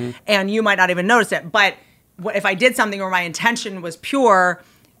doing and you might not even notice it. But if I did something where my intention was pure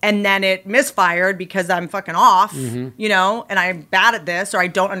and then it misfired because I'm fucking off, and I'm bad at this, or I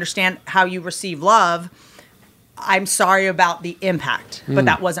don't understand how you receive love, I'm sorry about the impact, but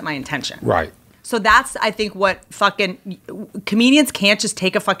that wasn't my intention. Right. So that's, I think, what fucking comedians can't just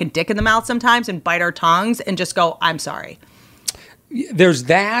take a fucking dick in the mouth sometimes and bite our tongues and just go, I'm sorry. There's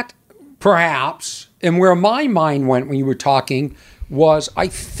that, perhaps, and where my mind went when you were talking was, I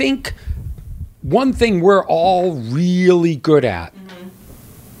think one thing we're all really good at,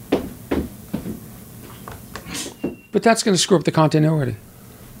 but that's going to screw up the continuity.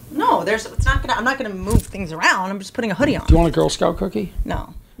 No, I'm not gonna move things around. I'm just putting a hoodie on. Do you want a Girl Scout cookie?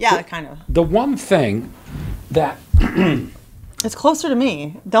 No. Yeah, kind of. The one thing that it's closer to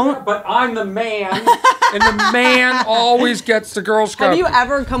me. Don't. But I'm the man, and the man always gets the Girl Scout. Have you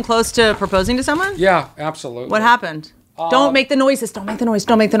ever come close to proposing to someone? Yeah, absolutely. What happened? Don't make the noises. Don't make the noise.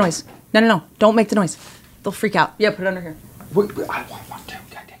 Don't make the noise. No. Don't make the noise. They'll freak out. Yeah, put it under here. Wait, I want to.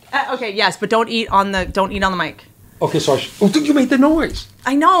 Okay, yes, but don't eat on the mic. Okay, so you made the noise.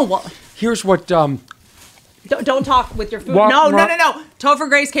 I know. Well, here's what. Don't talk with your food. No. Topher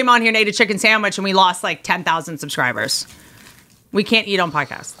Grace came on here and ate a chicken sandwich, and we lost like 10,000 subscribers. We can't eat on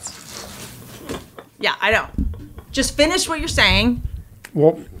podcasts. Yeah, I know. Just finish what you're saying.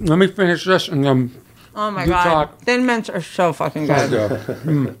 Well, let me finish this and then. Oh my God. Thin Mints are so fucking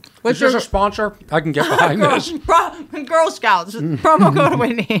good. Is this a sponsor? I can get behind this. Girl Scouts. Promo code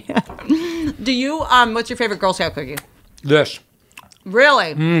Whitney. Do you, what's your favorite Girl Scout cookie? This.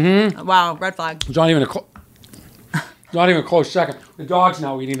 Really? Mm-hmm. Wow, red flag. It's not even a close second. The dog's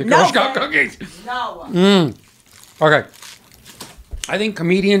now eating the Girl Scout cookies. No. Okay. I think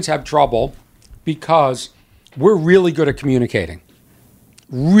comedians have trouble because we're really good at communicating.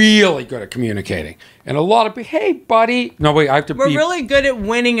 Really good at communicating. And a lot of people, hey, buddy. No, wait, I have to We're really good at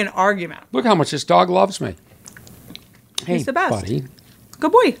winning an argument. Look how much this dog loves me. Hey, he's the best. Buddy.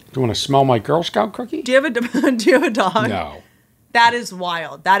 Good boy. Do you want to smell my Girl Scout cookie? Do you have a dog? No. That is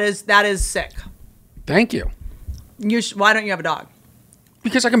wild. That is sick. Thank you. Why don't you have a dog?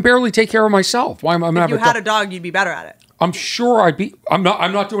 Because I can barely take care of myself. Why am I If you had a dog, you'd be better at it. I'm sure I'd be. I'm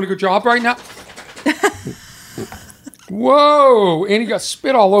not doing a good job right now. Whoa! And he got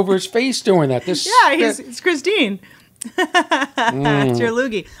spit all over his face doing that. It's Christine. It's your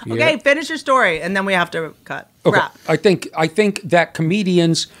loogie. Okay, finish your story, and then we have to cut. Okay. Wrap. I think that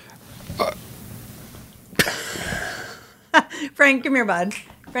comedians. Frank, come here, bud.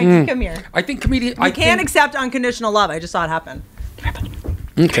 Frankie, come here. I think comedians. You can't accept unconditional love. I just saw it happen. Come here, bud.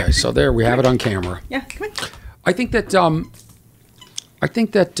 Okay, so there we have it on camera. Yeah, come in. I think that.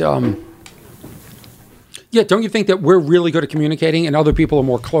 Yeah, don't you think that we're really good at communicating and other people are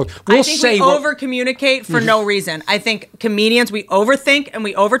more close? I think we over-communicate for no reason. I think comedians, we overthink and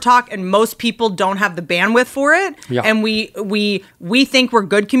we overtalk, and most people don't have the bandwidth for it. Yeah. And we think we're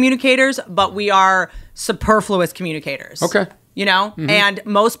good communicators, but we are superfluous communicators. Okay. And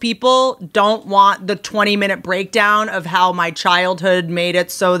most people don't want the 20-minute breakdown of how my childhood made it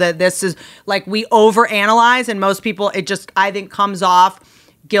so that this is, like, we overanalyze, and most people, it just, I think, comes off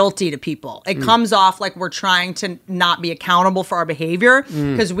guilty to people. It comes off like we're trying to not be accountable for our behavior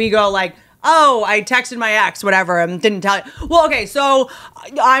because we go like, oh, I texted my ex, whatever, and didn't tell you. Well, okay, so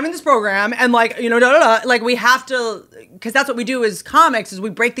I'm in this program and like, like we have to, because that's what we do as comics is we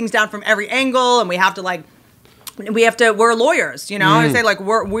break things down from every angle and we have to we're lawyers, I say like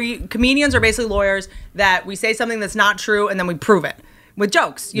we comedians are basically lawyers that we say something that's not true and then we prove it with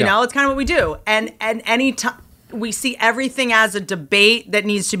jokes, you know, it's kind of what we do. And any time, we see everything as a debate that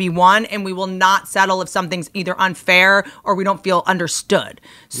needs to be won, and we will not settle if something's either unfair or we don't feel understood.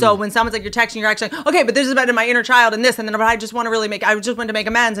 So when someone's like, you're texting your ex, like, okay, but this is about my inner child and this, and then but I just want to make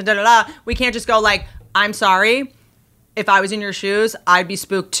amends and da-da-da. We can't just go like, I'm sorry. If I was in your shoes, I'd be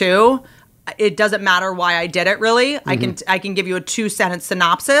spooked too. It doesn't matter why I did it, really. I can give you a 2-sentence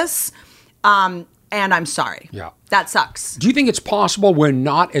synopsis, and I'm sorry. Yeah. That sucks. Do you think it's possible we're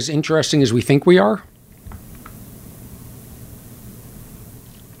not as interesting as we think we are?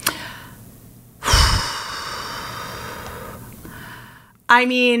 I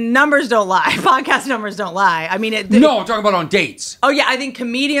mean, numbers don't lie. Podcast numbers don't lie. I mean, No, I'm talking about on dates. Oh yeah, I think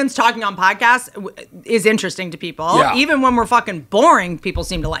comedians talking on podcasts is interesting to people. Yeah. Even when we're fucking boring, people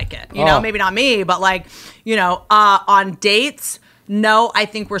seem to like it. You know, maybe not me, but like, on dates, no, I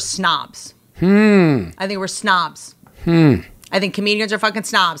think we're snobs. I think we're snobs. I think comedians are fucking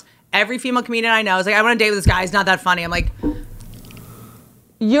snobs. Every female comedian I know is like, I want to date with this guy. He's not that funny. I'm like,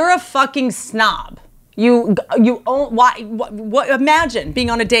 you're a fucking snob. What? Imagine being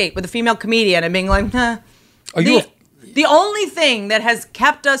on a date with a female comedian and being like, the only thing that has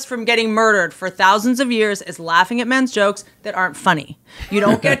kept us from getting murdered for thousands of years is laughing at men's jokes that aren't funny. You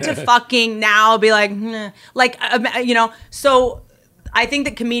don't get to fucking now be like, So I think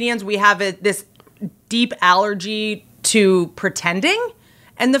that comedians, we have this deep allergy to pretending.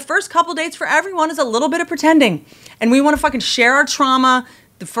 And the first couple dates for everyone is a little bit of pretending. And we want to fucking share our trauma.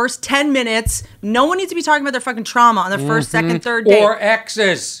 The first 10 minutes, no one needs to be talking about their fucking trauma on their first, second, third date. Or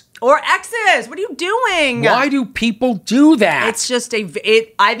exes. What are you doing? Why do people do that? It's just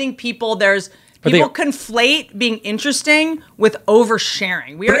I think people conflate being interesting with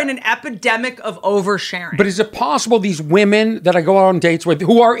oversharing. We are in an epidemic of oversharing. But is it possible these women that I go out on dates with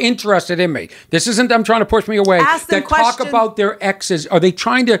who are interested in me, this isn't them trying to push me away, Ask them that talk about their exes, are they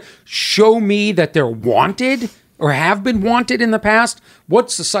trying to show me that they're wanted or have been wanted in the past?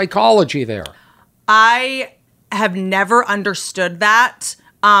 What's the psychology there? I have never understood that.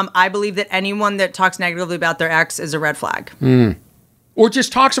 I believe that anyone that talks negatively about their ex is a red flag. Or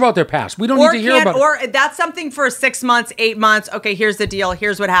just talks about their past. We don't need to hear about it. Or that's something for 6 months, 8 months. Okay, here's the deal.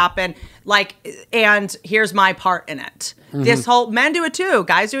 Here's what happened. And here's my part in it. This whole, men do it too.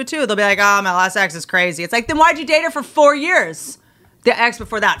 Guys do it too. They'll be like, oh, my last ex is crazy. It's like, then why'd you date her for 4 years? The ex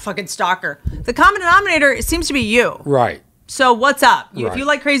before that, fucking stalker. The common denominator seems to be you. Right. So what's up? Right. If you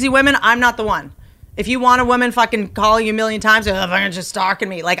like crazy women, I'm not the one. If you want a woman fucking calling you a million times, fucking just stalking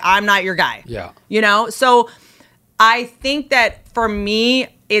me, like I'm not your guy. Yeah. So I think that for me,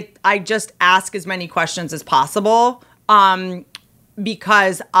 I just ask as many questions as possible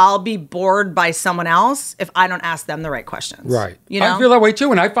because I'll be bored by someone else if I don't ask them the right questions. Right. I feel that way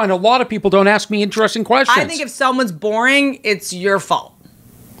too, and I find a lot of people don't ask me interesting questions. I think if someone's boring, it's your fault.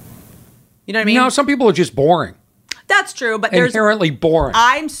 You know what I mean? No, some people are just boring. That's true, but there's inherently boring.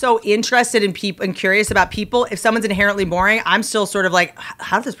 I'm so interested in people and curious about people. If someone's inherently boring, I'm still sort of like,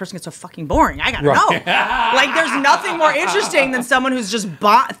 how did this person get so fucking boring? I gotta know. Like, there's nothing more interesting than someone who's just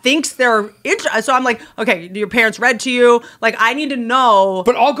thinks they're interesting. So I'm like, okay, your parents read to you. Like, I need to know.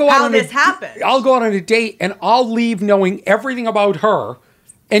 But I'll go how out this happened. I'll go out on a date and I'll leave knowing everything about her.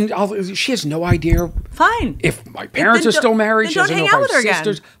 And she has no idea. Fine. If my parents are still married, then she doesn't don't know hang out if with I her have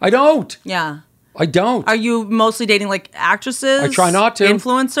sisters. again. I don't. Yeah. I don't. Are you mostly dating like actresses? I try not to.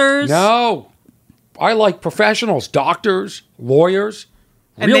 Influencers? No. I like professionals, doctors, lawyers,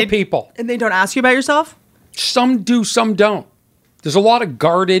 real people. And they don't ask you about yourself? Some do, some don't. There's a lot of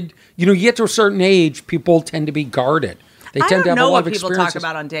guarded, you get to a certain age, people tend to be guarded. They tend to have a lot of experiences. I don't know what people talk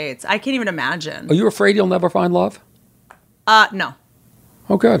about on dates. I can't even imagine. Are you afraid you'll never find love? No.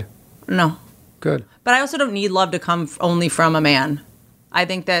 Oh, good. No. Good. But I also don't need love to come only from a man. I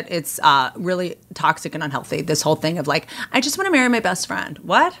think that it's really toxic and unhealthy, this whole thing of like, I just want to marry my best friend.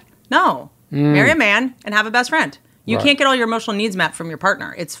 What? No. Marry a man and have a best friend. You can't get all your emotional needs met from your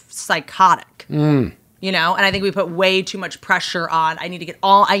partner. It's psychotic. And I think we put way too much pressure on, you need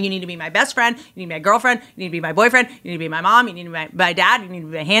to be my best friend, you need to be my girlfriend, you need to be my boyfriend, you need to be my mom, you need to be my dad, you need to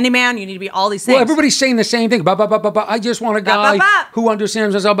be my handyman, you need to be all these things. Well, everybody's saying the same thing. I just want a guy who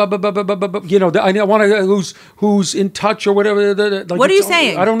understands us. I want a who's in touch or whatever. What are you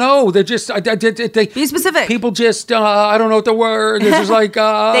saying? I don't know. They're just be specific. People just I don't know what the word. It's just like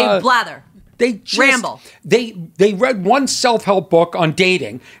they blather. They just ramble. They read one self-help book on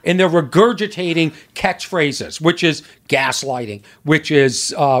dating, and they're regurgitating catchphrases, which is gaslighting, which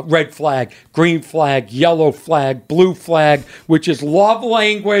is red flag, green flag, yellow flag, blue flag, which is love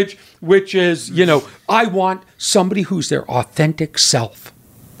language, which is, I want somebody who's their authentic self.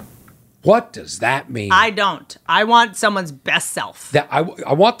 What does that mean? I don't. I want someone's best self. I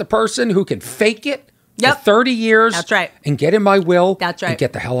want the person who can fake it for 30 years. That's right. And get in my will. That's right. And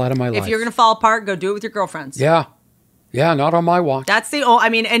get the hell out of my life. If you're going to fall apart, go do it with your girlfriends. Yeah. Yeah, not on my watch. That's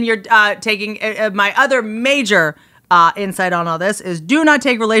and you're taking my other major insight on all this is do not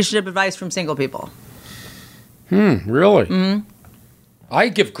take relationship advice from single people. Really? Mm-hmm. I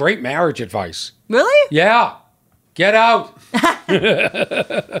give great marriage advice. Really? Yeah. Get out.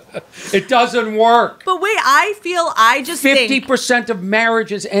 It doesn't work. But wait, I just 50% of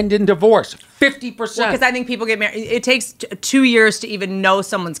marriages end in divorce. 50%. Because I think people get married. It takes 2 years to even know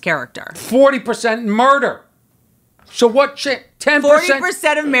someone's character. 40% murder. So what? 10%?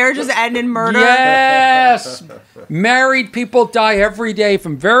 40% of marriages end in murder. Yes. Married people die every day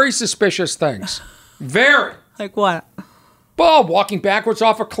from very suspicious things. Very. Like what? Oh, walking backwards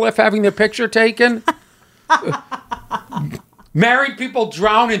off a cliff, having their picture taken. Married people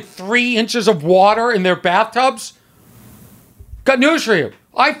drown in 3 inches of water in their bathtubs. Got news for you.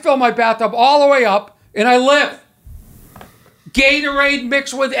 I fill my bathtub all the way up, and I live. Gatorade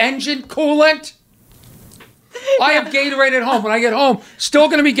mixed with engine coolant. I have Gatorade at home. When I get home, still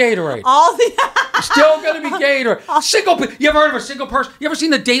going to be Gatorade. Still going to be Gatorade. You ever heard of a single person? You ever seen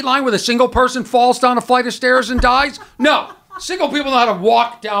the Dateline where the single person falls down a flight of stairs and dies? No. Single people know how to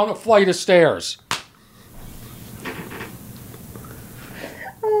walk down a flight of stairs.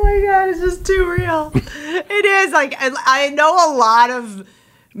 Oh my God, it's just too real. It is. Like, I know a lot of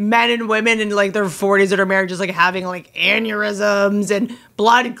men and women in like their 40s that are married just like having like aneurysms and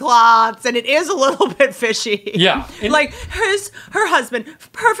blood clots, and it is a little bit fishy. Yeah. Like her husband,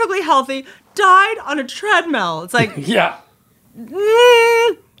 perfectly healthy, died on a treadmill. It's like, yeah.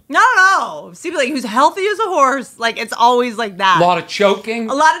 No. See, like, who's healthy as a horse. Like, it's always like that. A lot of choking.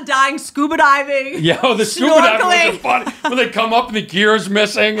 A lot of dying, scuba diving. Yeah, the scuba diving was fun. When they come up and the gear's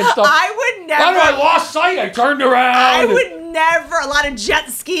missing and stuff. I would never. How do I lost sight? I turned around. I would never. A lot of jet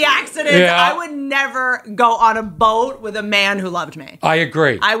ski accidents. Yeah. I would never go on a boat with a man who loved me. I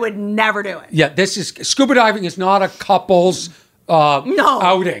agree. I would never do it. Yeah, scuba diving is not a couple's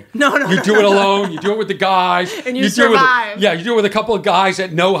outing. No. You do it alone. You do it with the guys. And you survive. You do it with a couple of guys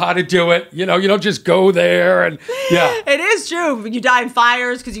that know how to do it. You know, you don't just go there and yeah. It is true. You die in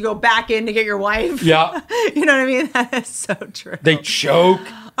fires because you go back in to get your wife. Yeah. You know what I mean? That is so true. They choke.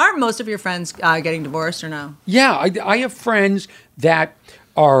 Aren't most of your friends getting divorced or no? Yeah, I have friends that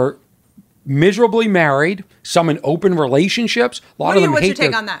are miserably married, some in open relationships. A lot of them what's hate your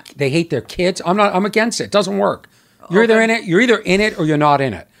take on that? They hate their kids. I'm against it. It doesn't work. You're either in it or you're not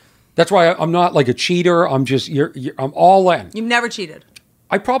in it. That's why I'm not like a cheater. I'm just I'm all in. You've never cheated.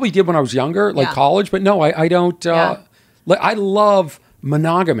 I probably did when I was younger, like college, but no, I don't. I love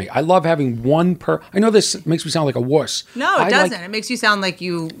monogamy. I love having one I know this makes me sound like a wuss. No, it doesn't. It makes you sound like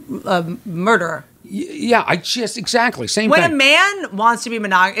you murderer. Yeah, exactly same when thing. When a man wants to be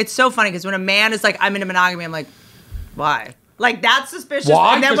monogamous, it's so funny because when a man is like, I'm into monogamy, I'm like, why? Like, that's suspicious.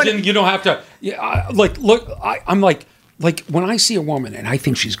 Why? Because then you don't have to. I'm like when I see a woman and I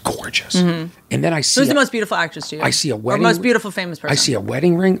think she's gorgeous, and then I see who's the most beautiful actress to you? I see a wedding, or most beautiful famous person. I see a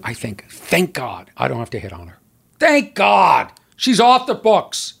wedding ring. I think, thank God, I don't have to hit on her. Thank God, she's off the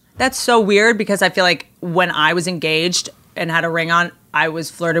books. That's so weird because I feel like when I was engaged and had a ring on, I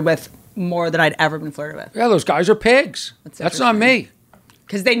was flirted with more than I'd ever been flirted with. Yeah, those guys are pigs. That's not me.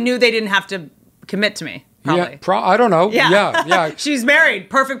 Because they knew they didn't have to commit to me. Probably. Yeah, I don't know. Yeah. She's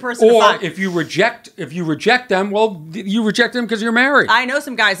married. Perfect person to Or fuck. if you reject them, well, you reject them because you're married. I know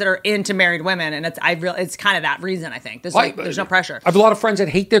some guys that are into married women, and it's kind of that reason, I think. There's no pressure. I have a lot of friends that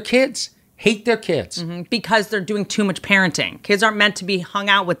hate their kids. Because they're doing too much parenting. Kids aren't meant to be hung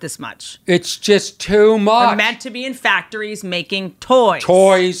out with this much. It's just too much. They're meant to be in factories making toys.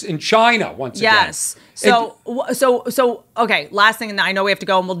 Toys in China, once again. Yes. So okay, last thing, and I know we have to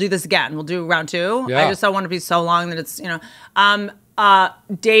go, and we'll do this again. We'll do round 2. Yeah. I just don't want to be so long that it's,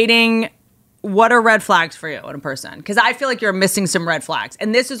 dating. What are red flags for you in a person? Because I feel like you're missing some red flags.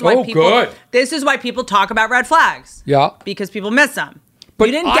 And this is why This is why people talk about red flags. Yeah. Because people miss them. But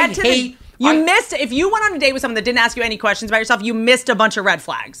you didn't get to missed. If you went on a date with someone that didn't ask you any questions about yourself, you missed a bunch of red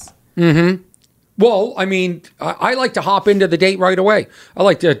flags. Mm-hmm. Well, I mean, I like to hop into the date right away. I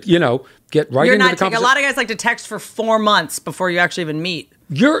like to, get right into the conversation. A lot of guys like to text for 4 months before you actually even meet.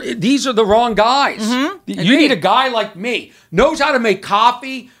 These are the wrong guys. Mm-hmm. You need a guy like me. Knows how to make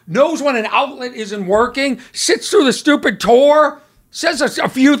coffee. Knows when an outlet isn't working. Sits through the stupid tour. Says a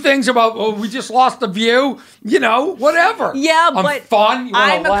few things about, we just lost the view. Whatever. Yeah, I'm but fun. You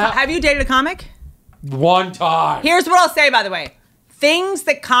want to laugh? Have you dated a comic? One time. Here's what I'll say, by the way. Things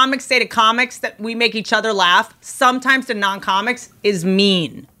that comics say to comics that we make each other laugh, sometimes to non-comics, is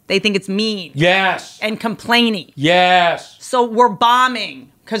mean. They think it's mean. Yes. And complaining. Yes. So we're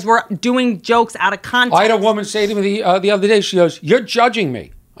bombing because we're doing jokes out of context. I had a woman say to me the other day, she goes, "You're judging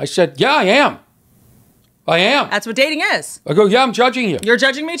me." I said, "Yeah, I am. I am." That's what dating is. I go, "Yeah, I'm judging you." You're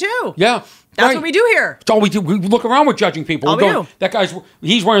judging me too. Yeah. That's what we do here. That's all we do. We look around with judging people. All we do. That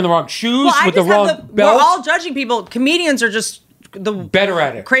he's wearing the wrong shoes with the wrong belt. We're all judging people. Comedians are just better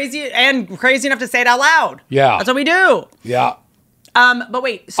at it. Crazy enough to say it out loud. Yeah. That's what we do. Yeah. But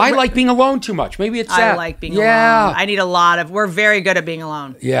wait. So I like being alone too much. Maybe it's that. I like being alone. I need we're very good at being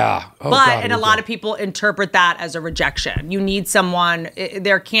alone. Yeah. A lot of people interpret that as a rejection. You need someone,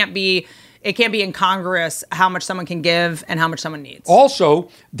 there can't be, it can't be incongruous how much someone can give and how much someone needs. Also,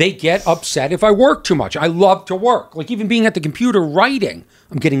 they get upset if I work too much. I love to work. Like even being at the computer writing,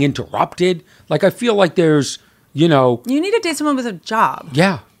 I'm getting interrupted. Like I feel like there's, You need to date someone with a job.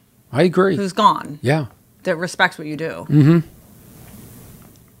 Yeah, I agree. Who's gone. Yeah. That respects what you do. Mm-hmm.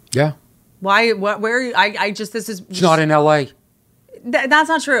 Yeah. Why? Where are you? This is... It's not in L.A. That's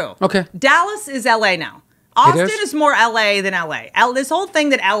not true. Okay. Dallas is L.A. now. Austin is more L.A. than L.A. This whole thing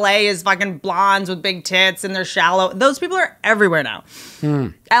that L.A. is fucking blondes with big tits and they're shallow. Those people are everywhere now.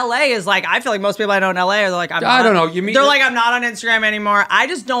 L.A. is like, I feel like most people I know in L.A. are like, I don't know. They're like, I'm not on Instagram anymore. I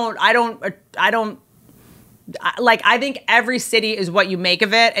think every city is what you make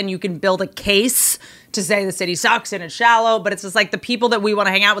of it, and you can build a case to say the city sucks and it's shallow, but it's just like the people that we want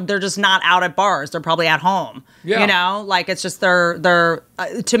to hang out with, they're just not out at bars. They're probably at home. Yeah. Like it's just they're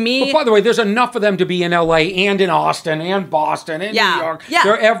to me. But by the way, there's enough of them to be in LA and in Austin and Boston and New York. Yeah.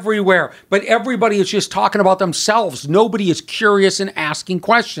 They're everywhere. But everybody is just talking about themselves. Nobody is curious and asking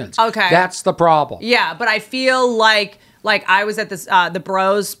questions. Okay. That's the problem. Yeah, but I feel like I was at this the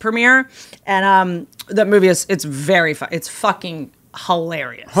Bros premiere, and the movie it's very fun. It's fucking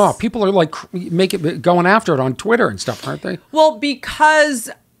hilarious. Huh? People are like going after it on Twitter and stuff, aren't they? Well, because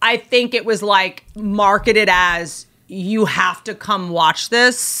I think it was like marketed as you have to come watch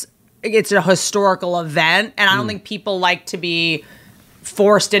this. It's a historical event, and I don't think people like to be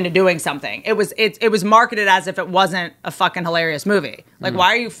forced into doing something. It was marketed as if it wasn't a fucking hilarious movie. Like,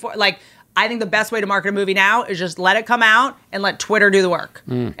 why are you I think the best way to market a movie now is just let it come out and let Twitter do the work.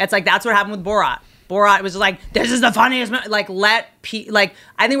 It's like, that's what happened with Borat. Borat was just like, this is the funniest movie. Like,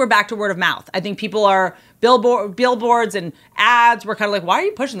 I think we're back to word of mouth. I think people are billboards and ads. We're kind of like, why are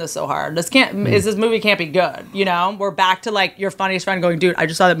you pushing this so hard? This movie can't be good. We're back to like your funniest friend going, dude, I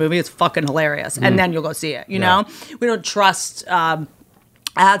just saw that movie. It's fucking hilarious. And then you'll go see it. You know, we don't trust,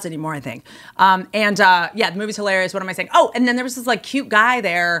 ads anymore, I think. The movie's hilarious. What am I saying? Oh, and then there was this like cute guy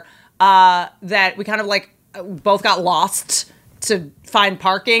there, that we kind of like both got lost to find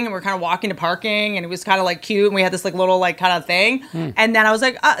parking, and we're kind of walking to parking, and it was kind of like cute, and we had this like little like kind of thing, and then I was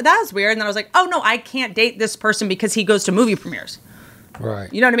like, that was weird, and then I was like, oh no, I can't date this person because he goes to movie premieres.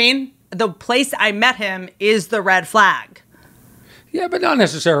 Right. You know what I mean? The place I met him is the red flag. Yeah, but not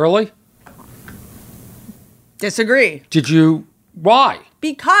necessarily. Disagree. Did you? Why?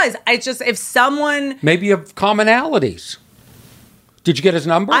 Because it's just, if someone... Maybe you have commonalities. Did you get his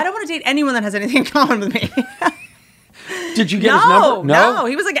number? I don't want to date anyone that has anything in common with me. Did you get his number? No.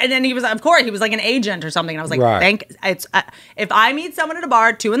 He was like, and then he was, of course, he was like an agent or something. And I was like, if I meet someone at a bar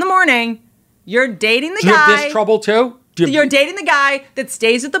at 2 a.m, you're dating the guy. Do you have this trouble too? You're dating the guy that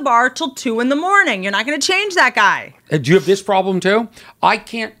stays at the bar till 2 a.m. You're not going to change that guy. Do you have this problem too? I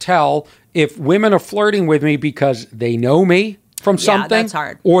can't tell if women are flirting with me because they know me from something, that's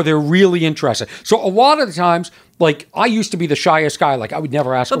hard. Or they're really interested. So a lot of the times, like, I used to be the shyest guy. Like, I would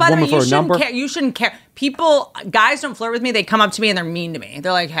never ask a woman for a number. You shouldn't care. Guys don't flirt with me. They come up to me and they're mean to me.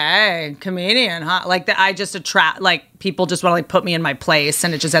 They're like, hey, comedian, huh? Like, I just attract, like, people just want to, like, put me in my place,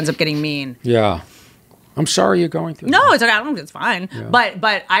 and it just ends up getting mean. Yeah. I'm sorry you're going through No, that. it's okay. It's fine. Yeah.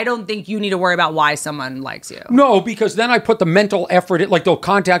 But I don't think you need to worry about why someone likes you. No, because then I put the mental effort in. Like, they'll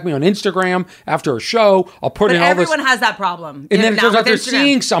contact me on Instagram after a show. I'll put in all this. Everyone has that problem. And then it turns out they're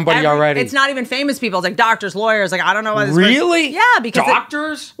seeing somebody already. It's not even famous people. It's like doctors, lawyers. Like, I don't know why this Really? Yeah, because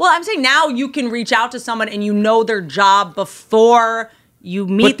doctors? Well, I'm saying now you can reach out to someone and you know their job before you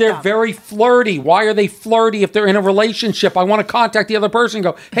meet them. But they're very flirty. Why are they flirty if they're in a relationship? I want to contact the other person and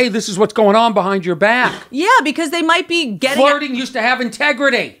go, hey, this is what's going on behind your back. Yeah, because they might be getting... Flirting used to have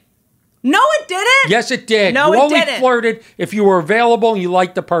integrity. No, it didn't. Yes, it did. No, you it only didn't. flirted if you were available and you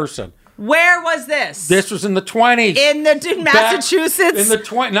liked the person. Where was this? This was in the 20s. In Massachusetts? In the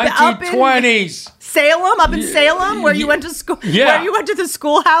 1920s. Salem? Up in Salem? Where you went to school? Yeah. Where you went to the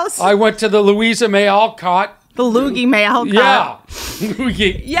schoolhouse? I went to the Louisa May Alcott. The Loogie May Alcott. Yeah.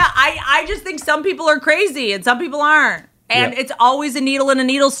 Yeah, I just think some people are crazy and some people aren't. And it's always a needle in a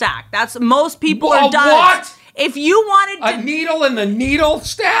needle stack. That's most people are done. What? If you wanted to... A needle in the needle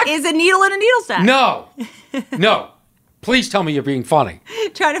stack? Is a needle in a needle stack. No. No. Please tell me you're being funny.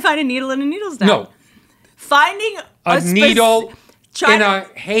 Trying to find a needle in a needle stack. No. Finding a needle in a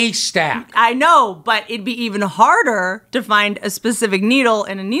haystack. I know, but it'd be even harder to find a specific needle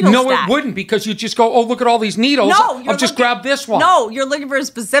in a needle stack. No, it wouldn't, because you just go, oh, look at all these needles. No, I'll just grab this one. No, you're looking for a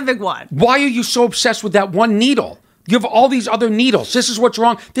specific one. Why are you so obsessed with that one needle? You have all these other needles. This is what's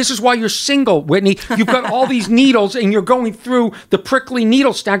wrong. This is why you're single, Whitney. You've got all these needles, and you're going through the prickly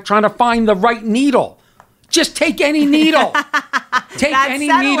needle stack trying to find the right needle. Just take any needle. Take any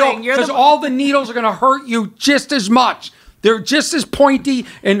needle, because all the needles are going to hurt you just as much. They're just as pointy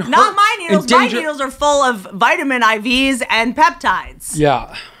and Not my needles. My danger- needles are full of vitamin IVs and peptides.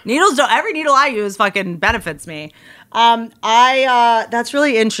 Yeah. Needles don't. Every needle I use fucking benefits me. That's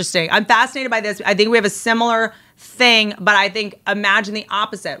really interesting. I'm fascinated by this. I think we have a similar thing, but I think imagine the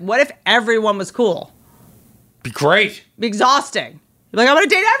opposite. What if everyone was cool? Be great. Be exhausting. You're like, I'm gonna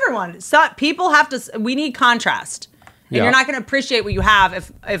date everyone. So people have to. We need contrast, and Yeah. you're not gonna appreciate what you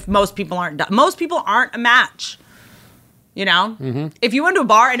have if most people aren't. Most people aren't a match. You know, if you went to a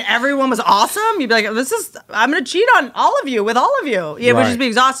bar and everyone was awesome, you'd be like, I'm going to cheat on all of you with all of you. It would just be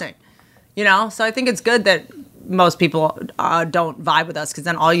exhausting, you know? So I think it's good that most people don't vibe with us because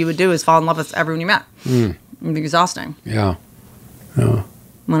then all you would do is fall in love with everyone you met. It'd be exhausting. Yeah. When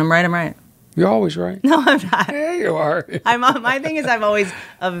I'm right, I'm right. You're always right. No, I'm not. Yeah, you are. My thing is I'm always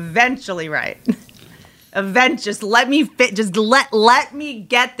eventually right. Just let me fit. Just let me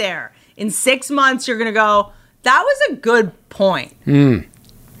get there. In 6 months, you're going to go, that was a good point.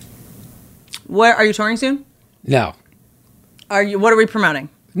 Where are you touring soon? No. What are we promoting?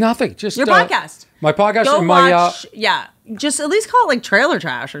 Nothing. Just your podcast. My podcast. Go and my, watch. Just at least call it like Trailer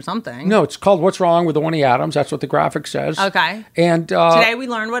Trash or something. No, it's called What's Wrong with Orny Adams. That's what the graphic says. Okay. And today we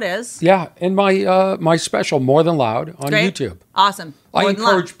learned what is. Yeah, and my special More Than Loud on Great. YouTube. Awesome. I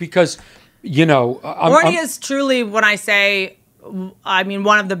encourage because Orny is truly, when I say, I mean,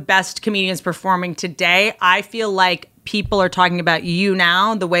 one of the best comedians performing today. I feel like people are talking about you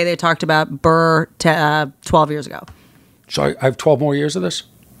now the way they talked about Burr 12 years ago. So I have 12 more years of this?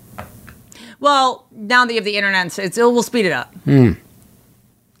 Well, now that you have the internet, we'll speed it up.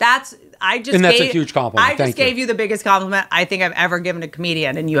 That's a huge compliment. I just gave you the biggest compliment I think I've ever given a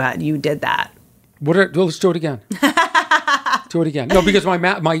comedian, and you did that. Let's do it again. Do it again. No, because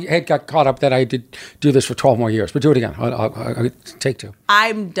my head got caught up that I did do this for 12 more years. But do it again. I'll take 2.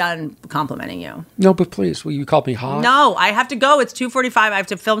 I'm done complimenting you. No, but please, will you call me hot? No, I have to go. It's 2:45. I have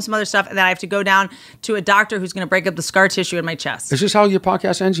to film some other stuff, and then I have to go down to a doctor who's going to break up the scar tissue in my chest. Is this how your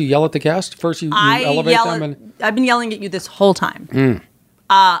podcast ends? You yell at the guest? First you elevate them? I've been yelling at you this whole time.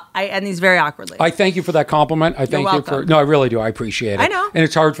 I end these very awkwardly. I thank you for that compliment. I thank you for... No, I really do. I appreciate it. I know. And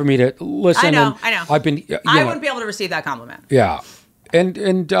it's hard for me to listen. I know. I've been... I wouldn't be able to receive that compliment. Yeah. And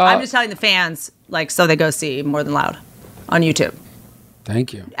I'm just telling the fans, so they go see More Than Loud on YouTube.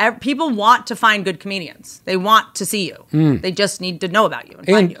 Thank you. People want to find good comedians. They want to see you. They just need to know about you and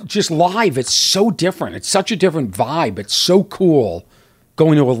find you. Just live, it's so different. It's such a different vibe. It's so cool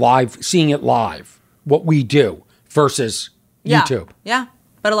going to a live, seeing it live, what we do versus YouTube. Yeah.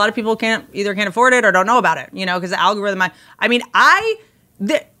 But a lot of people can't afford it or don't know about it, because the algorithm.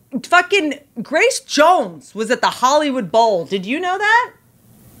 Fucking Grace Jones was at the Hollywood Bowl. Did you know that?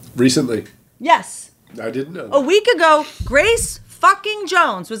 Recently. Yes. I didn't know that. A week ago, Grace fucking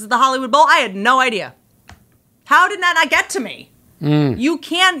Jones was at the Hollywood Bowl. I had no idea. How did that not get to me?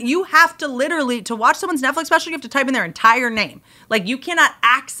 You have to literally, to watch someone's Netflix special, you have to type in their entire name. You cannot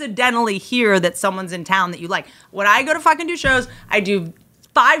accidentally hear that someone's in town that you like. When I go to fucking do shows, I do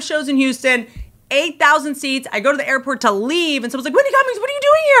 5 shows in Houston, 8,000 seats. I go to the airport to leave, and someone's like, Wendy Cummings, what are you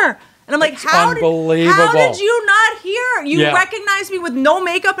doing here? And I'm like, how did you not hear? You recognized me with no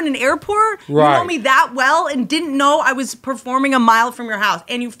makeup in an airport? Right. You know me that well and didn't know I was performing a mile from your house.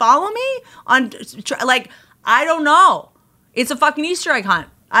 And you follow me on, I don't know. It's a fucking Easter egg hunt.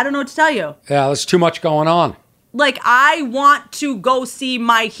 I don't know what to tell you. Yeah, there's too much going on. I want to go see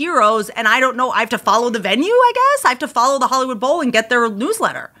my heroes, and I don't know. I have to follow the venue, I guess. I have to follow the Hollywood Bowl and get their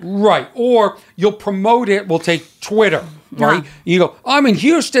newsletter. Right. Or you'll promote it. We'll take Twitter, right? Yeah. You go, I'm in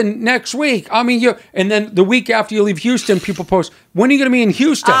Houston next week. And then the week after you leave Houston, people post, when are you going to be in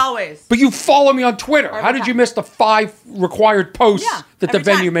Houston? Always. But you follow me on Twitter. How did you miss the 5 required posts that the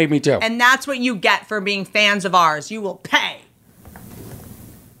venue made me do? And that's what you get for being fans of ours. You will pay.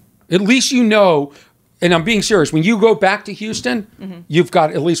 At least you know... And I'm being serious. When you go back to Houston, you've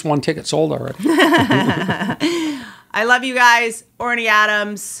got at least 1 ticket sold already. I love you guys. Orny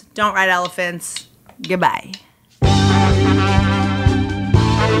Adams. Don't ride elephants. Goodbye.